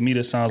long, to me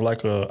this sounds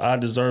like I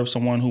deserve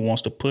someone who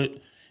wants to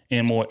put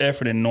in more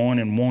effort in knowing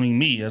and wanting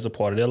me as a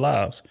part of their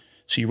lives.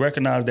 She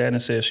recognized that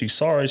and says she's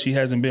sorry she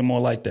hasn't been more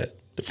like that.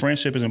 The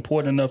friendship is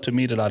important enough to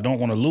me that I don't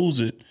want to lose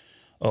it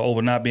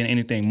over not being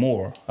anything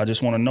more. I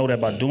just want to know that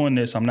by doing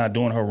this, I'm not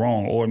doing her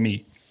wrong or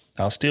me.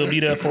 I'll still be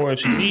there for her if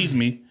she needs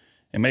me,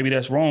 And maybe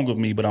that's wrong of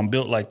me, but I'm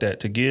built like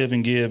that, to give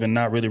and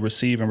not really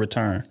receive in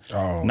return.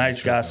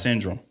 Nice guy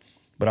syndrome.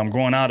 But I'm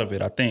growing out of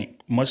it, I think.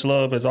 Much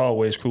love as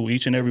always, crew,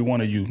 each and every one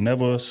of you.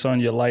 Never sun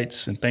your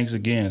lights, and thanks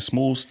again.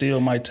 Smooth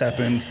Steel might tap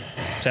in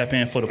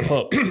for the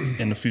pup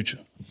in the future.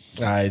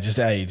 All right, just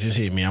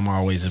hit me. I'm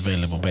always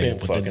available, baby.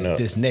 But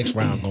this next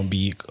round gonna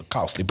be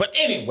costly. But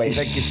anyway,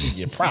 let's get to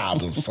your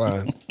problems,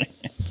 son.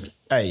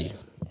 Hey,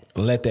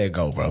 let that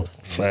go, bro.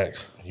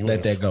 Facts.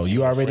 Let that go.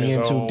 You already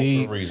in too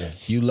deep.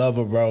 You love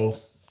her, bro.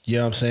 You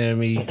know what I'm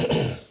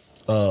saying?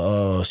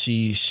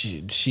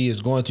 She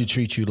is going to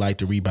treat you like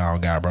the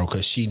rebound guy, bro,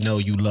 because she know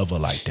you love her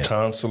like that.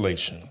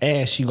 Consolation.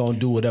 And she gonna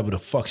do whatever the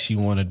fuck she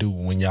want to do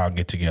when y'all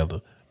get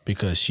together,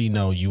 because she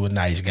know you a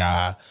nice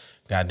guy.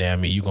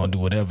 Goddamn it, you gonna do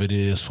whatever it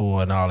is for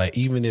her and all that.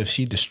 Even if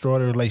she destroy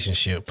the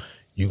relationship,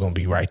 you gonna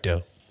be right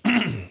there.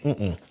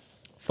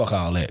 Fuck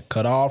all that.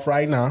 Cut off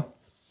right now.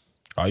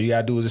 All you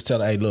gotta do is just tell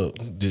her, hey, look,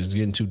 this is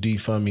getting too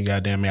deep for me.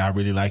 Goddamn it, I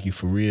really like you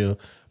for real,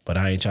 but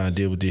I ain't trying to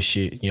deal with this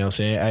shit. You know what I'm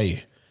saying?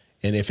 Hey,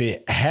 and if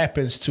it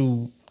happens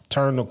to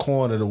turn the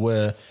corner to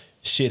where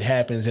shit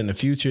happens in the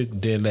future,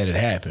 then let it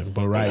happen.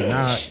 But right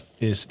now,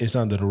 it's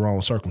under the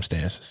wrong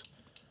circumstances,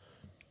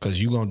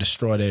 because you gonna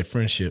destroy that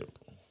friendship.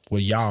 Well,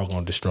 y'all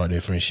gonna destroy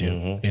that friendship,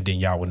 and then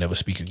y'all will never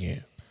speak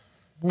again.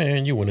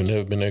 Man, you would have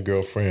never been that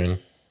girlfriend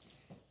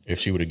if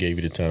she would have gave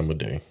you the time of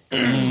day.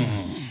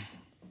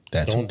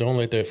 Don't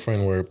let that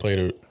friend word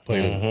play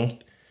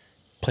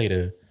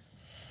the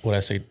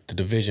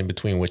division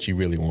between what you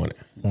really wanted.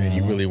 And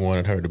you really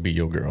wanted her to be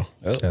your girl.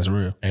 That's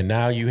real. And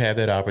now you have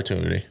that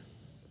opportunity.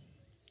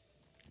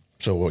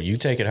 So you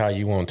take it how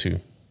you want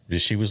to.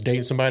 If she was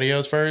dating somebody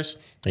else first,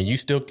 and you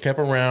still kept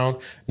around,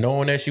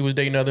 knowing that she was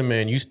dating other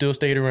men, you still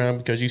stayed around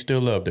because you still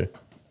loved her.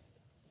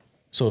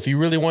 So if you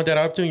really want that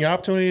opportunity, your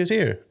opportunity is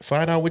here.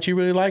 Find out what you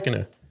really like in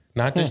her.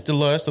 Not just the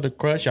lust or the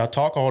crush. Y'all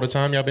talk all the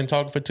time. Y'all been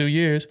talking for 2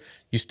 years.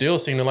 You still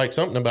seem to like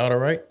something about her,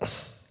 right?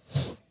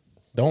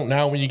 Don't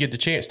now when you get the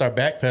chance start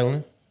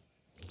backpedaling.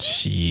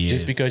 Shit.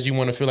 Just because you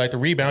want to feel like the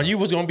rebound. You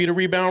was going to be the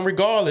rebound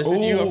regardless if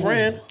you a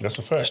friend. That's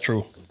a fact. That's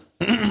true.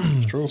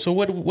 It's true. So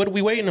what are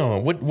we waiting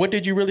on? What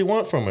did you really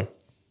want from her?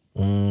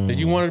 Did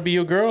you want her to be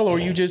your girl, or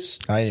you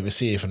just... I didn't even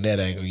see it from that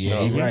angle.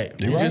 Yeah, you're right.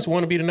 You just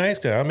want to be the nice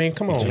guy. I mean,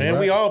 come on, man.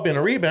 We all been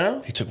a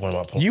rebound. He took one of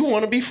my points. You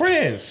want to be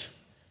friends.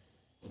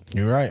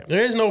 You're right.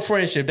 There is no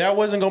friendship. That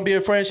wasn't going to be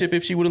a friendship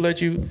if she would have let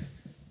you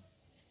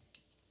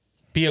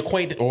be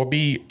acquainted or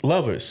be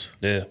lovers.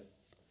 Yeah.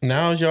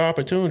 Now's your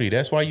opportunity.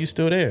 That's why you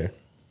still there.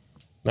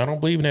 I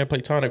don't believe in that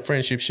platonic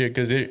friendship shit,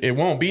 because it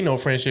won't be no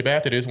friendship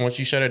after this once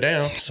you shut it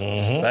down. That's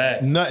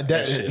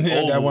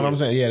what I'm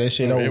saying. Yeah, that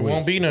shit over. It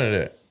won't be none of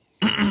that.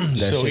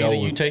 So either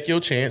you take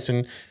your chance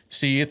and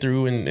see it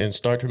through and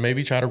start to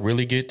maybe try to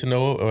really get to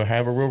know or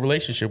have a real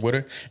relationship with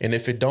her. And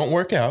if it don't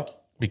work out,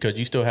 because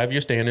you still have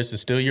your standards and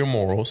still your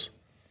morals,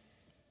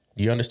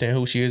 you understand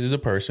who she is as a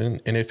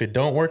person. And if it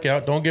don't work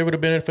out, don't give her the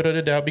benefit of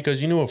the doubt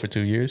because you knew her for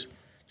 2 years.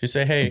 Just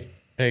say,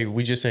 hey,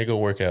 we just ain't gonna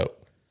work out.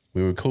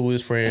 We were cool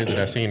as friends,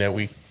 and I seen that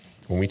when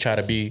we try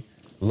to be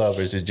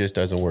lovers, it just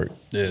doesn't work.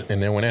 Yeah.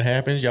 And then when that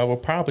happens, y'all will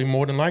probably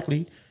more than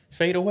likely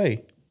fade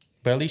away.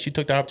 But at least you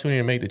took the opportunity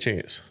to make the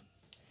chance.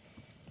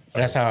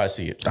 That's how I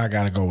see it. I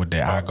gotta go with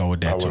that. I go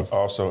with that too. I would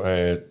also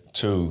add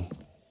too,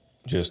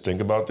 just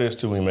think about this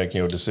too when making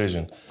your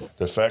decision.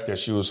 The fact that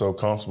she was so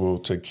comfortable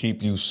to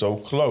keep you so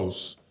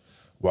close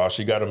while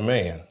she got a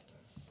man.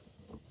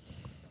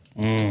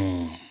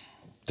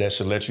 That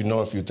should let you know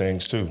a few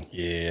things too.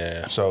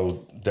 Yeah.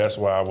 So that's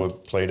why I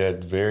would play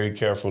that very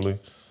carefully.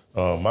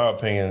 My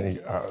opinion,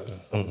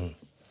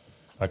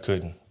 I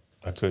couldn't.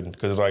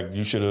 Because it's like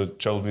you should have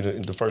chose me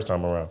the first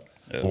time around.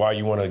 Yeah. Why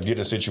you want to get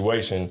a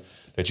situation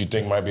that you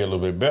think might be a little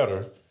bit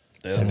better,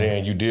 and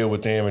then you deal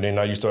with them, and then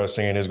now you start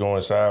seeing this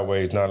going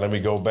sideways. Now let me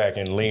go back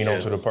and lean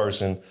onto the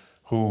person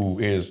who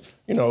is,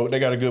 they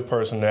got a good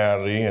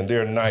personality and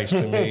they're nice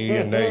to me,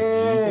 and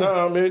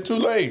man, too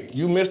late.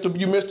 You missed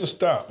the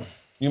stop.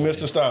 You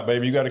missed the stop,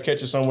 baby. You got to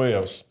catch it somewhere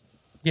else.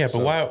 Yeah,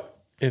 but why?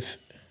 If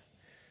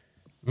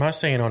my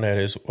saying on that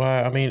is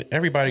why? I mean,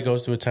 everybody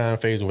goes through a time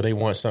phase where they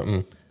want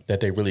something that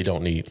they really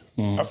don't need.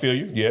 I feel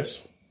you.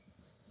 Yes.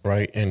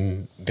 Right,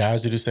 and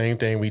guys do the same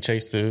thing. We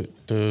chase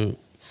the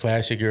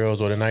flashy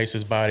girls or the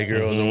nicest body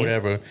girls or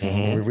whatever.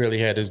 And we really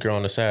had this girl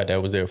on the side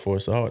that was there for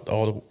us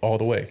all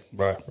the way.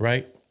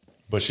 Right.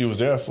 But she was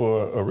there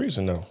for a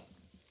reason, though.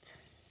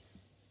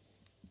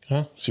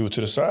 Huh? She was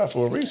to the side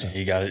for a reason.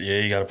 He got it.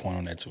 Yeah, he got a point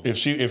on that too.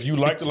 If you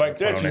liked it like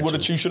that,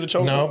 you should have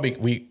chosen. No,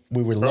 we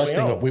were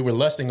lusting. We were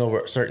lusting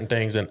over certain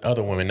things in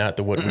other women, not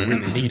what we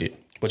really needed.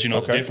 But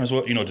the difference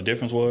was, the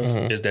difference was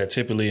is that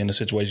typically in the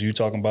situation you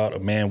talking about, a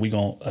man, we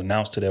gonna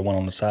announce to that one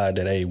on the side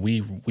that, hey,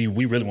 we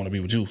really want to be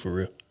with you for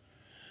real.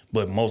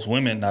 But most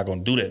women not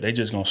gonna do that. They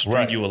just gonna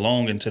string you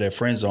along into their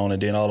friend zone,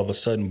 and then all of a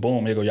sudden,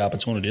 boom, here go your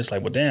opportunity. It's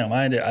like, well, damn,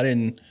 I didn't, you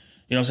know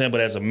what I'm saying?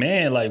 But as a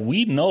man, like,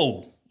 we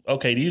know,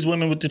 okay, these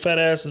women with the fat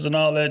asses and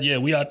all that, yeah,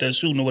 we out there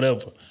shooting or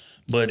whatever.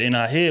 But in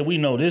our head, we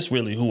know this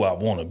really who I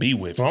want to be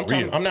with.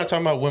 I'm not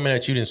talking about women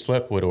that you didn't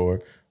slept with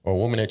or or a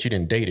woman that you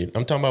didn't dated.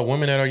 I'm talking about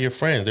women that are your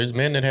friends. There's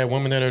men that have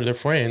women that are their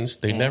friends.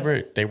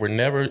 They were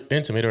never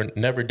intimate or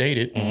never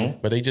dated,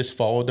 but they just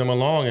followed them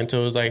along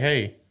until it was like,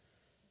 hey,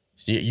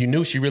 you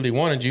knew she really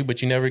wanted you,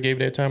 but you never gave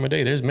that time of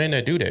day. There's men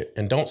that do that,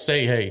 and don't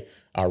say, hey,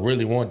 I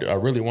really want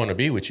to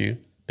be with you.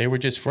 They were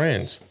just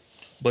friends.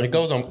 But it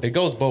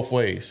goes both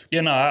ways.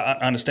 Yeah, no, I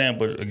understand.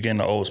 But again,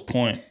 the oldest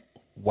point.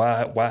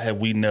 Why have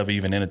we never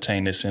even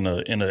entertained this in a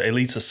at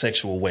least a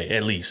sexual way?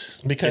 At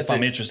least because if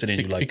I'm interested in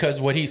you, like because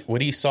what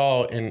he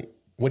saw and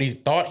what he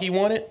thought he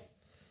wanted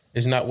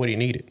is not what he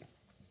needed.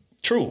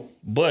 True,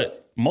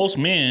 but most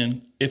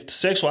men, if the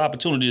sexual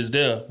opportunity is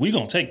there, we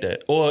gonna take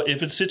that. Or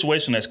if it's a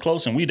situation that's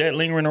close and we that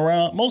lingering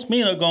around, most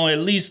men are gonna at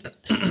least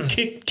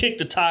kick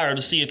the tire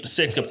to see if the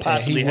sex could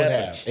possibly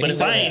happen. But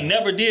if I ain't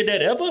never did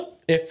that ever,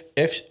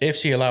 if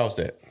she allows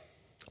that.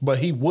 But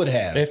he would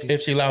have.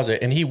 If she allows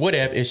it. And he would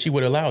have if she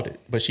would have allowed it.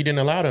 But she didn't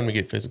allow them to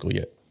get physical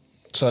yet.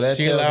 So that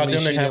she allowed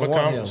them to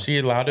have she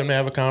allowed them to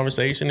have a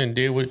conversation and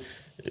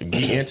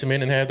be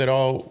intimate and have that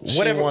all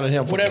whatever. She wanted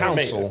him for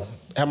counsel.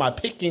 Am I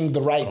picking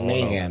the right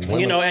man?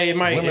 Women, it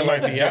might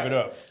be. Give it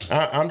up.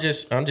 I'm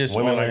just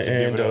women on like the to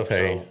end give it up. of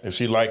hey. So if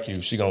she like you,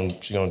 she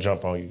gonna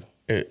jump on you.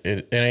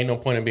 It ain't no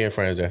point in being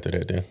friends after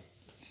that then.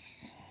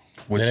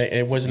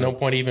 It was no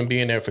point even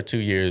being there for 2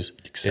 years.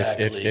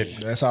 Exactly.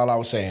 If that's all I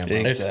was saying, bro.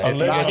 If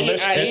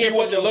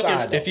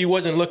he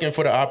wasn't looking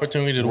for the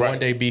opportunity to one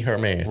day be her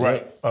man,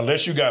 right?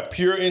 Unless you got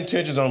pure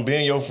intentions on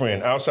being your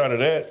friend. Outside of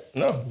that,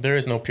 no, there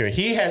is no pure.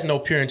 He has no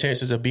pure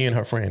intentions of being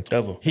her friend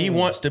ever. He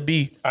wants to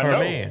be her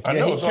man. I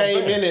know. He came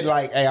in it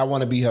like, hey, I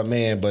want to be her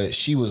man, but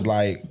she was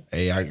like,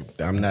 hey,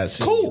 I'm not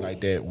seeing you like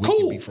that. We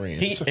can be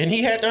friends.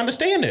 He had to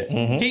understand that.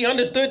 He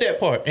understood that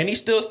part, and he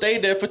still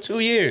stayed there for 2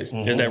 years.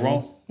 Is that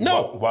wrong?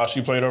 No. While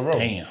she played her role.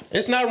 Damn.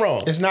 It's not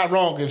wrong. It's not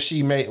wrong if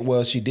she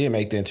did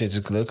make the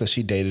intentions clear because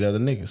she dated other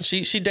niggas.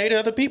 She dated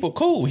other people.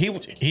 Cool.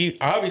 He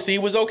obviously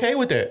was okay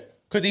with that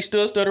because he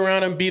still stood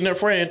around and being her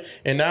friend.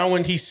 And now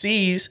when he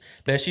sees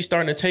that she's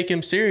starting to take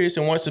him serious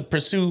and wants to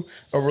pursue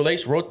a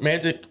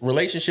romantic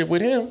relationship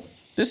with him,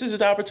 this is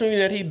his opportunity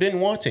that he'd been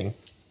wanting.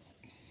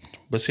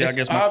 But see, I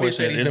guess my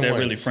question is that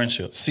really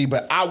friendship? See,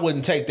 but I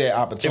wouldn't take that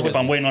opportunity. If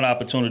I'm waiting on the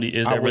opportunity,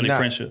 is that really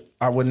friendship?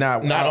 I would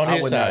not. Not on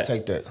his side. Not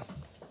take that.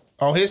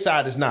 On his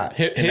side, it's not.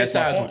 His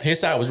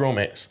side was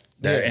romance.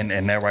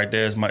 And that right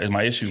there is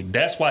my issue.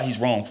 That's why he's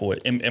wrong for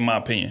it, in my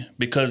opinion.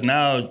 Because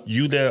now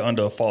you there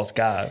under a false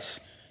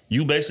guise.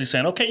 You basically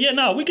saying, okay, yeah,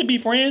 no, we could be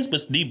friends,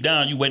 but deep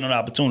down you waiting on an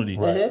opportunity.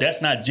 Right.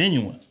 That's not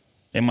genuine,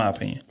 in my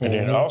opinion. And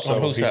then also,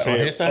 on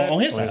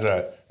his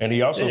side. And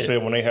he also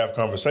said when they have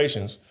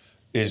conversations,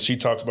 she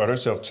talks about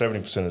herself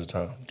 70% of the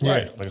time.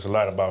 Right. Like it's a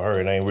lot about her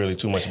and ain't really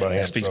too much about him.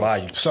 That speaks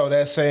volumes. So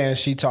that's saying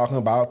she talking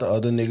about the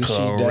other niggas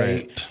she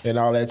date and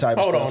all that type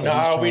of stuff. Hold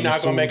on, no, we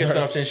not gonna make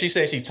assumptions. She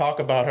said she talk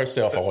about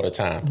herself all the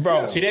time.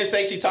 Bro. She didn't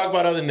say she talk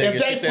about other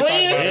niggas. She said talk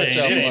about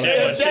herself.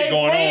 That shit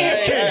going on.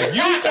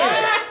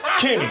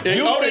 Kenny,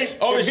 you think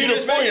Otis, you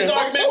just made this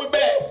argument with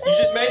Matt. You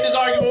just made this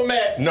argument with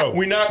Matt. No.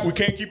 We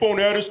can't keep on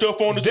adding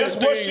stuff on the That's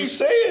what she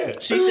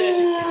said. She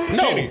said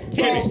Kenny,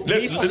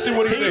 let's see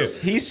what he said.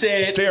 He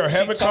said they are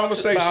having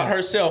conversations about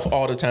herself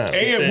all the time.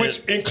 And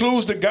which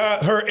includes the guy,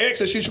 her ex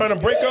that she's trying to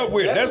break up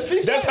with.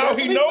 That's how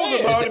he knows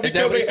about it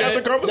because they have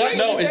the conversation.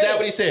 No, is that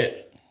what he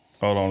said?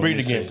 Hold on. Read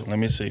it again. Let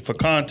me see. For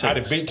context. I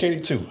done beat Kenny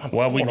too.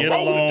 While we get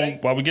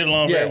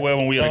along very well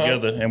when we are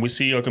together and we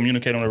see or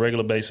communicate on a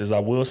regular basis, I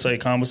will say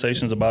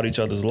conversations about each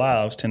other's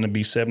lives tend to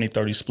be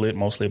 70-30 split,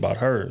 mostly about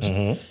hers.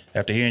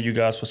 After hearing you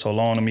guys for so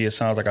long, to me, it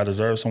sounds like I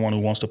deserve someone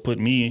who wants to put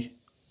me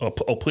or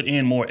put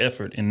in more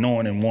effort in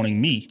knowing and wanting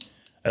me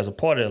as a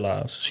part of their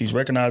lives. She's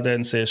recognized that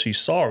and says she's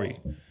sorry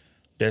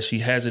that she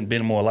hasn't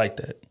been more like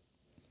that.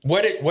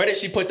 Where did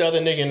she put the other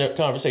nigga in the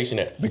conversation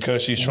at?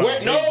 Because she's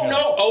trying. No,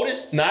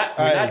 Otis, we're not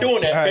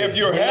doing that. If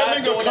you're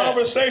having a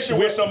conversation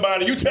with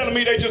somebody, you telling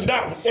me they just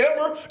not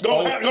ever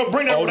gonna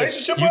bring that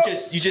relationship up?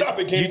 Stop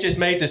it, Kenny. You just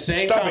made the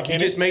same. You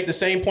just made the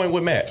same point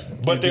with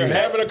Matt. But they're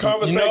having a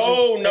conversation.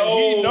 No, and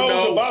he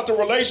knows about the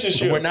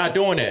relationship. We're not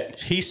doing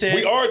that. He said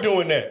we are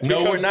doing that.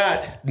 No, we're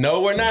not. No,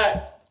 we're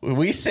not.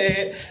 We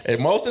said, and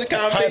most of the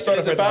conversation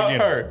is about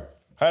her.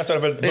 It's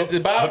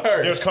about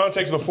her. There's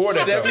context before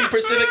that. 70% of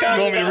context.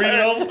 You want me to read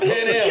it over?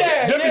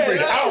 Yeah, let me read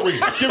it. I'll read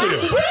it. Give it to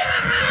him.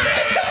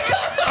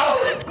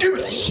 Give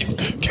me that shit.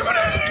 Give me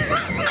that.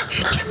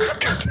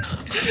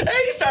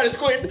 Hey, he started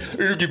squinting.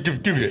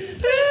 Give me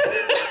it.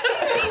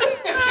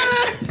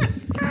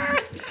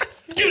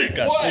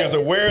 She is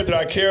aware that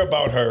I care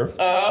about her.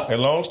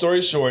 And long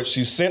story short,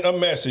 she sent a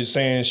message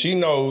saying she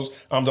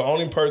knows I'm the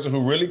only person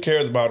who really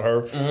cares about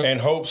her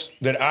and hopes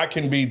that I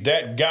can be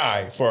that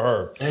guy for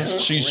her.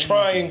 She's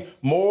trying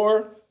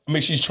more. I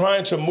mean, she's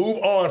trying to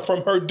move on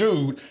from her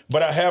dude,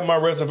 but I have my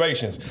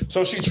reservations.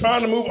 So she's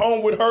trying to move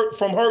on with her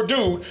from her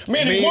dude.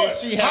 Meaning what?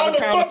 How the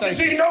fuck does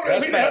he know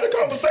that? He had a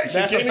conversation.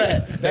 That's Kenny. a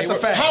fact. That's a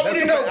fact. How would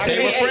he know?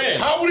 They were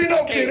friends. How would he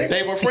know, Kenny?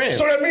 They were friends.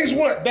 So that means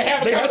what? They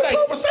have a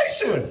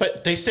conversation.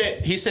 But he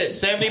said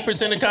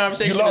 70% of the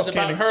conversation is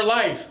about her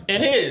life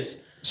and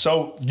his.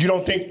 So you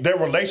don't think their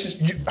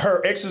relationship,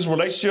 her ex's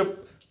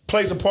relationship,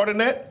 plays a part in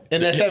that.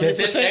 And that Does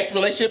his 70%. ex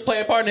relationship play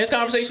a part in his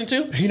conversation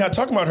too? He not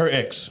talking about her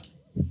ex.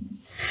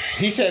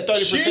 He said 30%.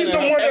 She's the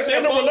one that's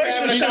in a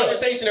relationship.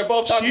 Conversation, they're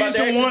both talking about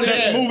She's the one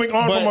that's moving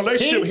on from a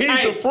relationship.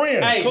 He's the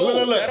friend. Hey,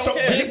 Cool. look. I don't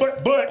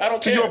care. But I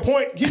don't to care. your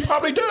point, he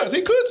probably does.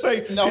 He could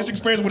say his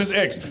experience with his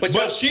ex. But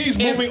she's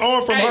moving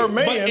on from her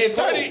man,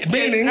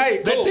 meaning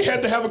that they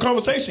had to have a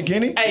conversation,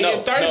 Kenny. Hey,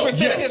 in 30% of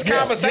his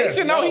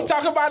conversation, he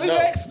talking about his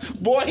ex.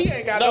 Boy, he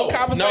ain't got no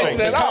conversation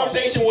at the all.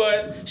 conversation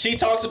was she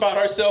talks about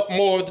herself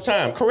more of the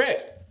time.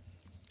 Correct.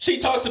 She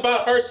talks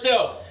about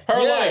herself,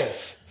 her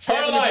life,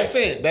 her life.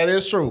 That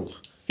is true.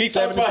 He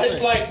talks about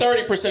his life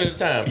 30% of the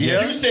time.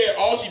 Yes. You said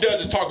all she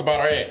does is talk about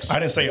her ex. I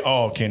didn't say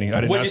all, Kenny.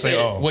 I did not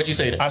say all. What'd you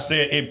say? I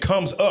said it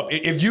comes up.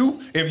 If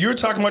you're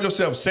talking about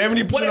yourself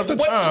 70% of the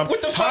time.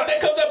 What the fuck?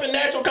 That comes up in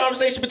natural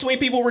conversation between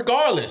people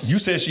regardless. You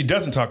said she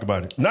doesn't talk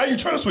about it. Now you're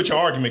trying to switch your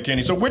argument,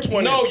 Kenny. So which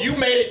one? No, you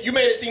made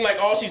it seem like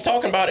all she's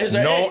talking about is her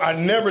ex. No, I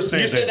never said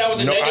that. You said that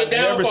was a negative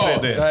downfall. I never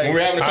said that. When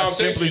we're having a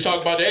conversation, you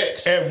talk about the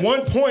ex. At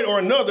one point or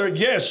another,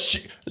 yes.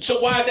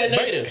 So why is that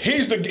negative?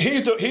 He's the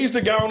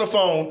guy on the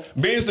phone.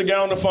 Ben's the guy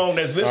on the phone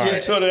that's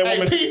listening to that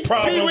woman's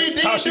problems. Pee Wee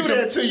did do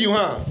that to you,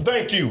 huh?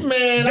 Thank you.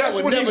 Man, that's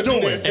what he's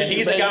doing. And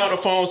he's a guy on the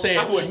phone saying,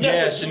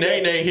 "Yeah,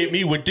 Shanae hit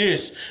me with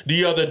this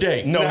the other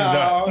day." No, he's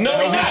not. No,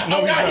 he's not. No,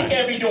 he's not. He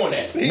can't be doing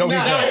that. No, he's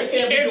not. He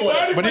can't be doing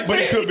that. But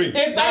he could be.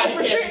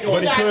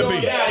 But he could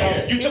be.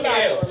 You took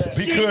a L.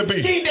 He could be.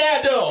 Ski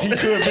dad though. He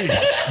could be.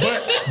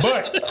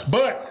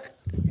 But.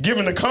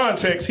 Given the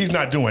context, he's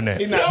not doing that.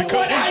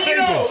 Because he's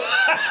single.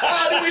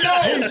 How do we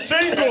know? He's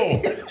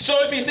single. So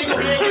if he's single,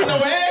 he ain't getting no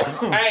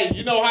ass? Hey,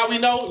 you know how we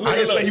know? I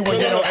didn't say he wouldn't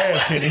get no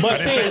ass, Kenny. I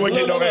didn't say he wouldn't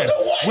get no ass.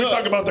 We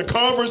talk about the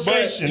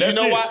conversation. You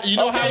know why? You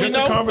know how we just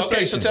know? the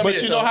conversation. Okay, so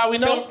But you know how we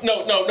know?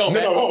 No,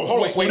 man.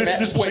 Hold on. Wait, This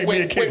is between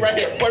me and Kenny. Wait right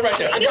there. Wait right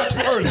there. I got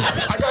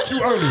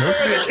you early. That's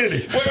me and Kenny.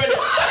 Wait right there.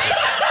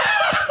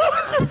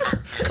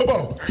 Come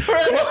on.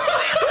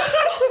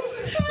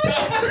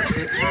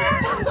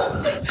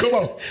 Come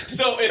on.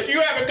 So if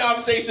you have a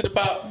conversation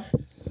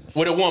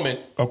with a woman,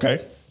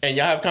 okay, and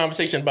y'all have a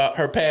conversation about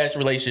her past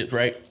relationships,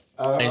 right?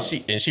 And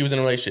she was in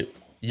a relationship.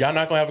 Y'all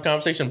not gonna have a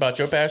conversation about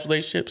your past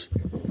relationships?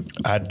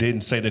 I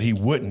didn't say that he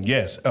wouldn't.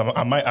 Yes,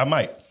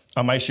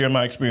 I might share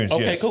my experience.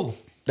 Okay, yes. cool.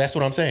 That's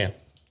what I'm saying.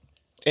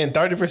 And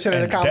 30% of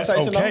the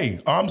conversation. That's okay.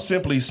 I'm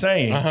simply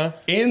saying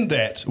in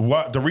that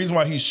the reason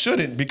why he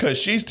shouldn't, because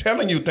she's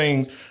telling you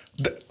things.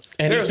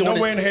 And there's no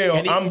way in hell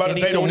I'm about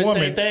to date a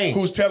woman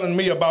who's telling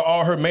me about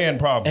all her man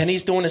problems. And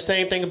he's doing the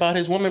same thing about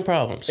his woman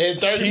problems.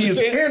 She's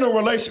in a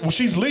relationship. Well,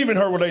 she's leaving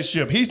her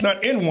relationship. He's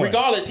not in one.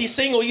 Regardless, he's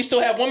single. You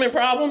still have woman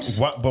problems.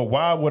 But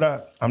why would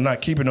I? I'm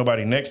not keeping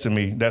nobody next to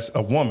me that's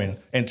a woman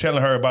and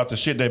telling her about the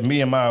shit that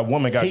me and my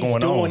woman got going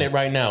on. He's doing it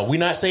right now. We're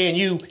not saying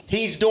you.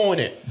 He's doing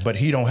it. But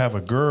he don't have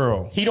a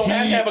girl. He don't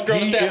have to have a girl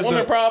to have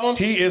woman problems.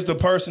 He is the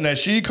person that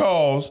she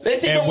calls.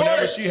 It's even and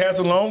whenever worse. she has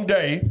a long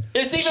day,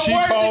 it's even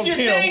worse if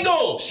you're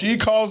single. She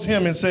calls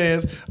him and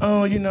says,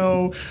 "Oh,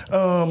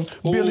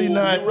 Billy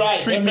not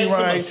treating me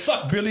right.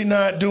 Billy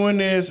not doing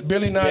this.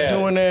 Billy not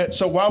doing that."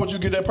 So why would you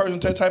give that person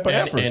that type of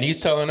effort? And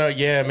he's telling her,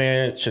 "Yeah,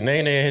 man,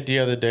 Shanae hit the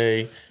other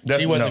day.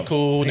 She wasn't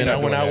cool. Then I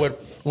went out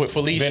with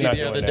Felicia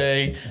the other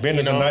day. Ben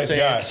is a nice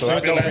guy. So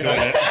I know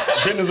that.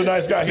 Ben is a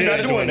nice guy. He's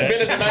not doing that.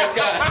 Ben is a nice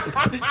guy.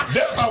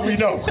 That's how we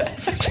know.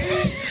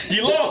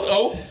 You lost,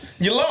 oh.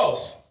 You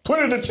lost. Put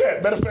it in the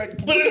chat. Matter of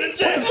fact, put it in the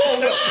chat.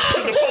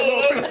 Put the poll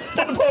up.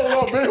 Put the poll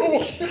up, man.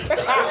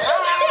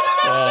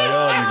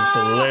 Y'all niggas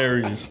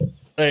hilarious.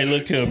 Hey,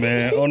 look here,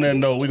 man. On that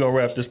note, we gonna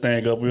wrap this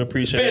thing up. We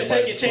appreciate it. Ben,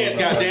 take your chance,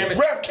 goddammit.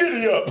 Wrap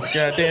Kitty up.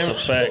 Goddamn. That's a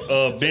fact.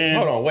 Ben.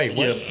 Hold on, wait.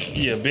 What?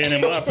 Yeah, Ben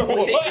and my.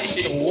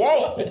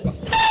 Whoa.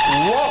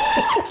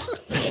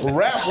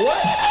 Rap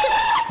what?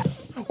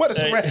 What is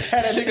had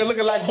that nigga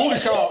looking like booty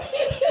call?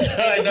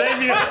 Ain't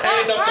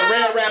enough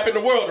saran wrap in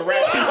the world to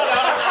wrap people.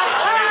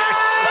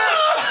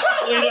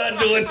 We're not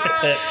doing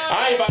that.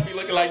 I ain't about to be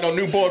looking like no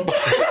newborn boy.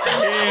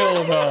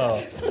 Hell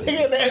no.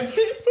 Nigga, that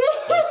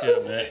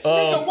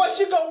nigga, once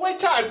you go wait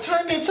time,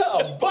 turn into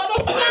a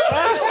butterfly.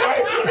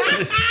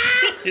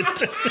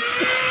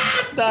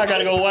 Now I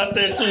gotta go watch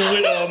that too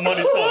with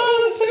Money Talks.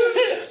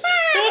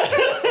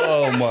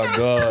 Oh my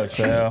God,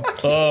 fam.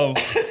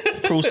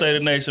 Crusader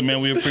Nation, man,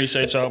 we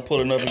appreciate y'all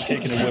pulling up and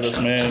kicking it with us,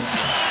 man.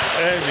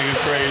 That nigga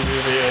crazy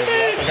as hell. I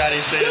forgot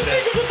he said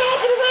that. Niggas are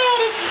talking around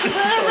us.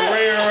 It's a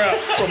rare out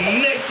from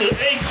neck to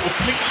ankle.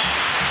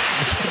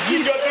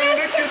 You got to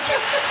lick it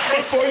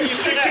before you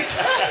stick it.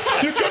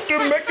 You got to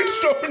make it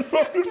stop and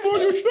rub before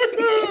you stick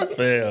it.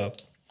 Fam.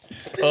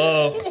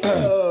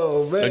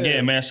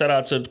 Again, man, shout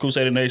out to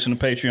Crusader Nation, the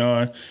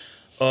Patreon.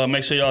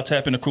 Make sure y'all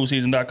tap into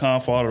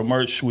cruiseseason.com for all of the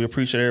merch. We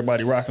appreciate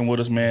everybody rocking with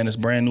us, man. There's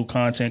brand new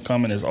content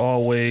coming as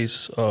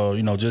always.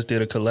 Just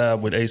did a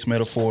collab with Ace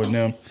Metaphor and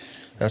them.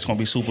 That's going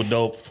to be super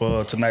dope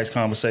for tonight's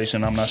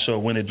conversation. I'm not sure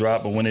when it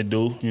drop, but when it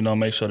do,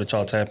 make sure that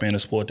y'all tap in and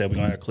support that. We're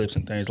going to have clips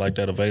and things like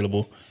that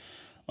available.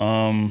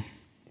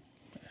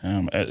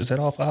 Is that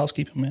all for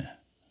housekeeping, man?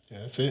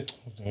 Yeah, that's it.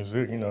 That's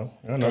it,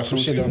 There's some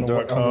shit on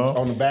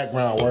the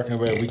background working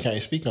where we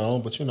can't speak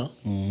on, but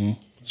Mm-hmm.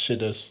 shit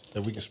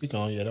that we can speak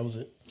on. Yeah, that was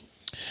it.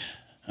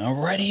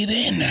 Alrighty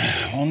then.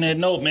 On that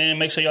note, man,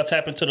 make sure y'all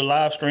tap into the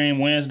live stream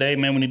Wednesday.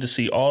 Man, we need to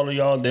see all of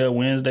y'all there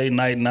Wednesday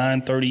night,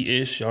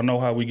 9:30-ish. Y'all know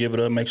how we give it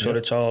up. Make sure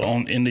that y'all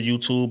in the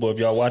YouTube, or if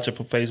y'all watch it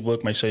from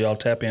Facebook, make sure y'all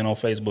tap in on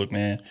Facebook,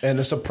 man. And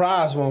the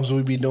surprise ones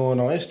we be doing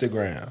on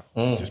Instagram.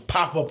 Just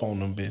pop up on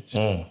them, bitch.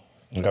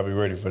 You gotta be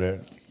ready for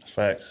that.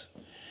 Facts.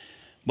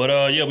 But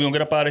yeah, we're gonna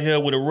get up out of here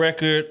with a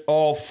record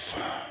off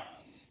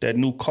that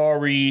new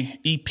Kari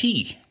EP.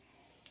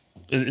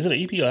 Is it an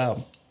EP or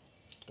album?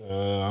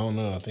 I don't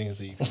know. I think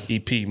it's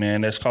EP,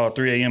 man. That's called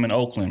 3 a.m. in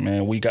Oakland,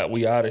 man. We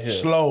out of here.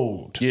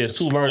 Slowed. Yeah, it's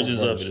two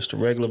versions of it. It's the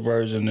regular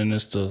version and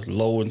it's the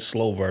low and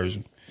slow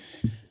version.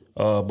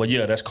 But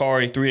yeah, that's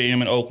Kari, 3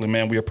 a.m. in Oakland,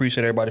 man. We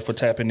appreciate everybody for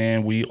tapping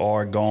in. We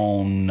are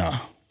gone. If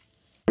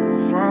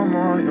I'm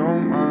on your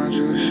mind,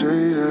 just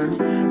say that.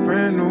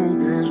 Brand new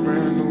Benz,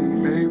 brand new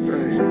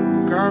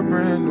Maybach. Got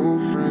brand new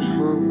friends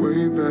for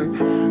way back.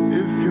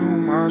 If you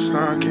my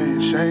style,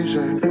 can't change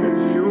that.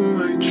 If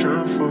you ain't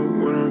tryna fuck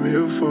what I'm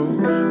here for,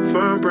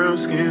 fine brown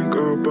skin,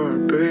 go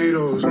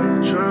Barbados.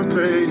 Tryna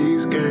play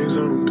these games, I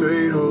don't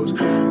play those.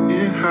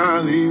 In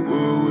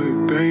Hollywood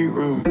with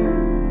bankroll.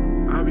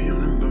 I be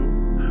on the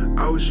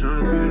low. I was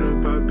tryna beat it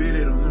up, I beat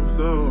it on the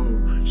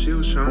floor. She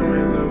was tryna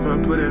make love,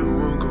 I put it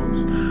on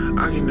goals.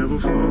 I can never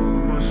fall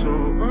with my soul.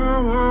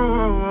 Whoa, whoa,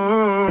 whoa,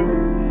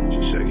 whoa.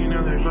 She shaking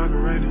out like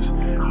Macarenas.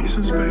 Need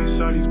some space,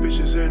 all these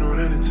bitches ain't on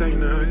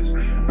entertain us.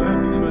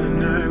 Happy for the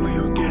night, we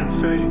don't get them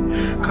faded.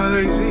 Call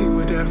AZ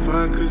with that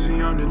fire, cause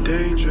he on the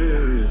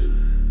dangerous.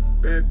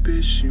 Bad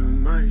bitch, you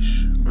might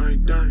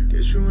die.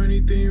 Get you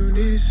anything you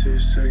need,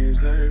 6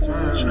 seconds like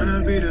fine.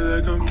 Tryna beat it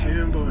like I'm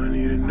Kimbo, I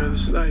need another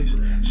slice.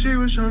 She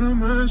was tryna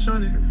munch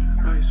on it.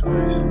 Ice,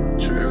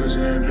 ice. Trey was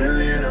in that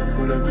belly and I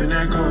pulled up in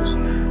that coast.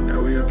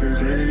 Now we up in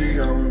Vanity,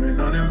 got women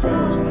on them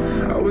poles.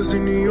 I was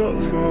in New York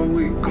for a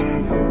week,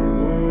 going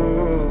for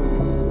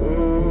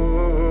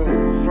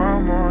if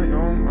I'm on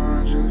your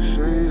mind, just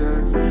say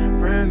that.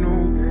 Brand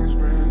new Benz,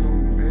 brand new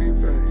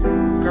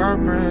Maybach. Got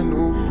brand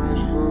new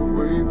friends for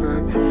way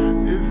back.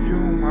 If you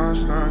my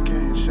style,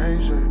 can't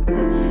change that.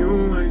 If you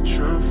ain't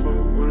tryna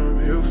fuck what I'm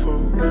here for,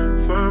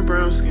 fine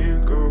brown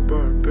skin, go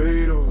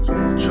Barbados.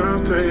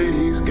 Tryna play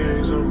these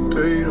games, I don't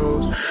play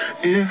those.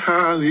 In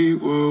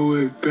Hollywood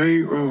with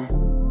bankroll.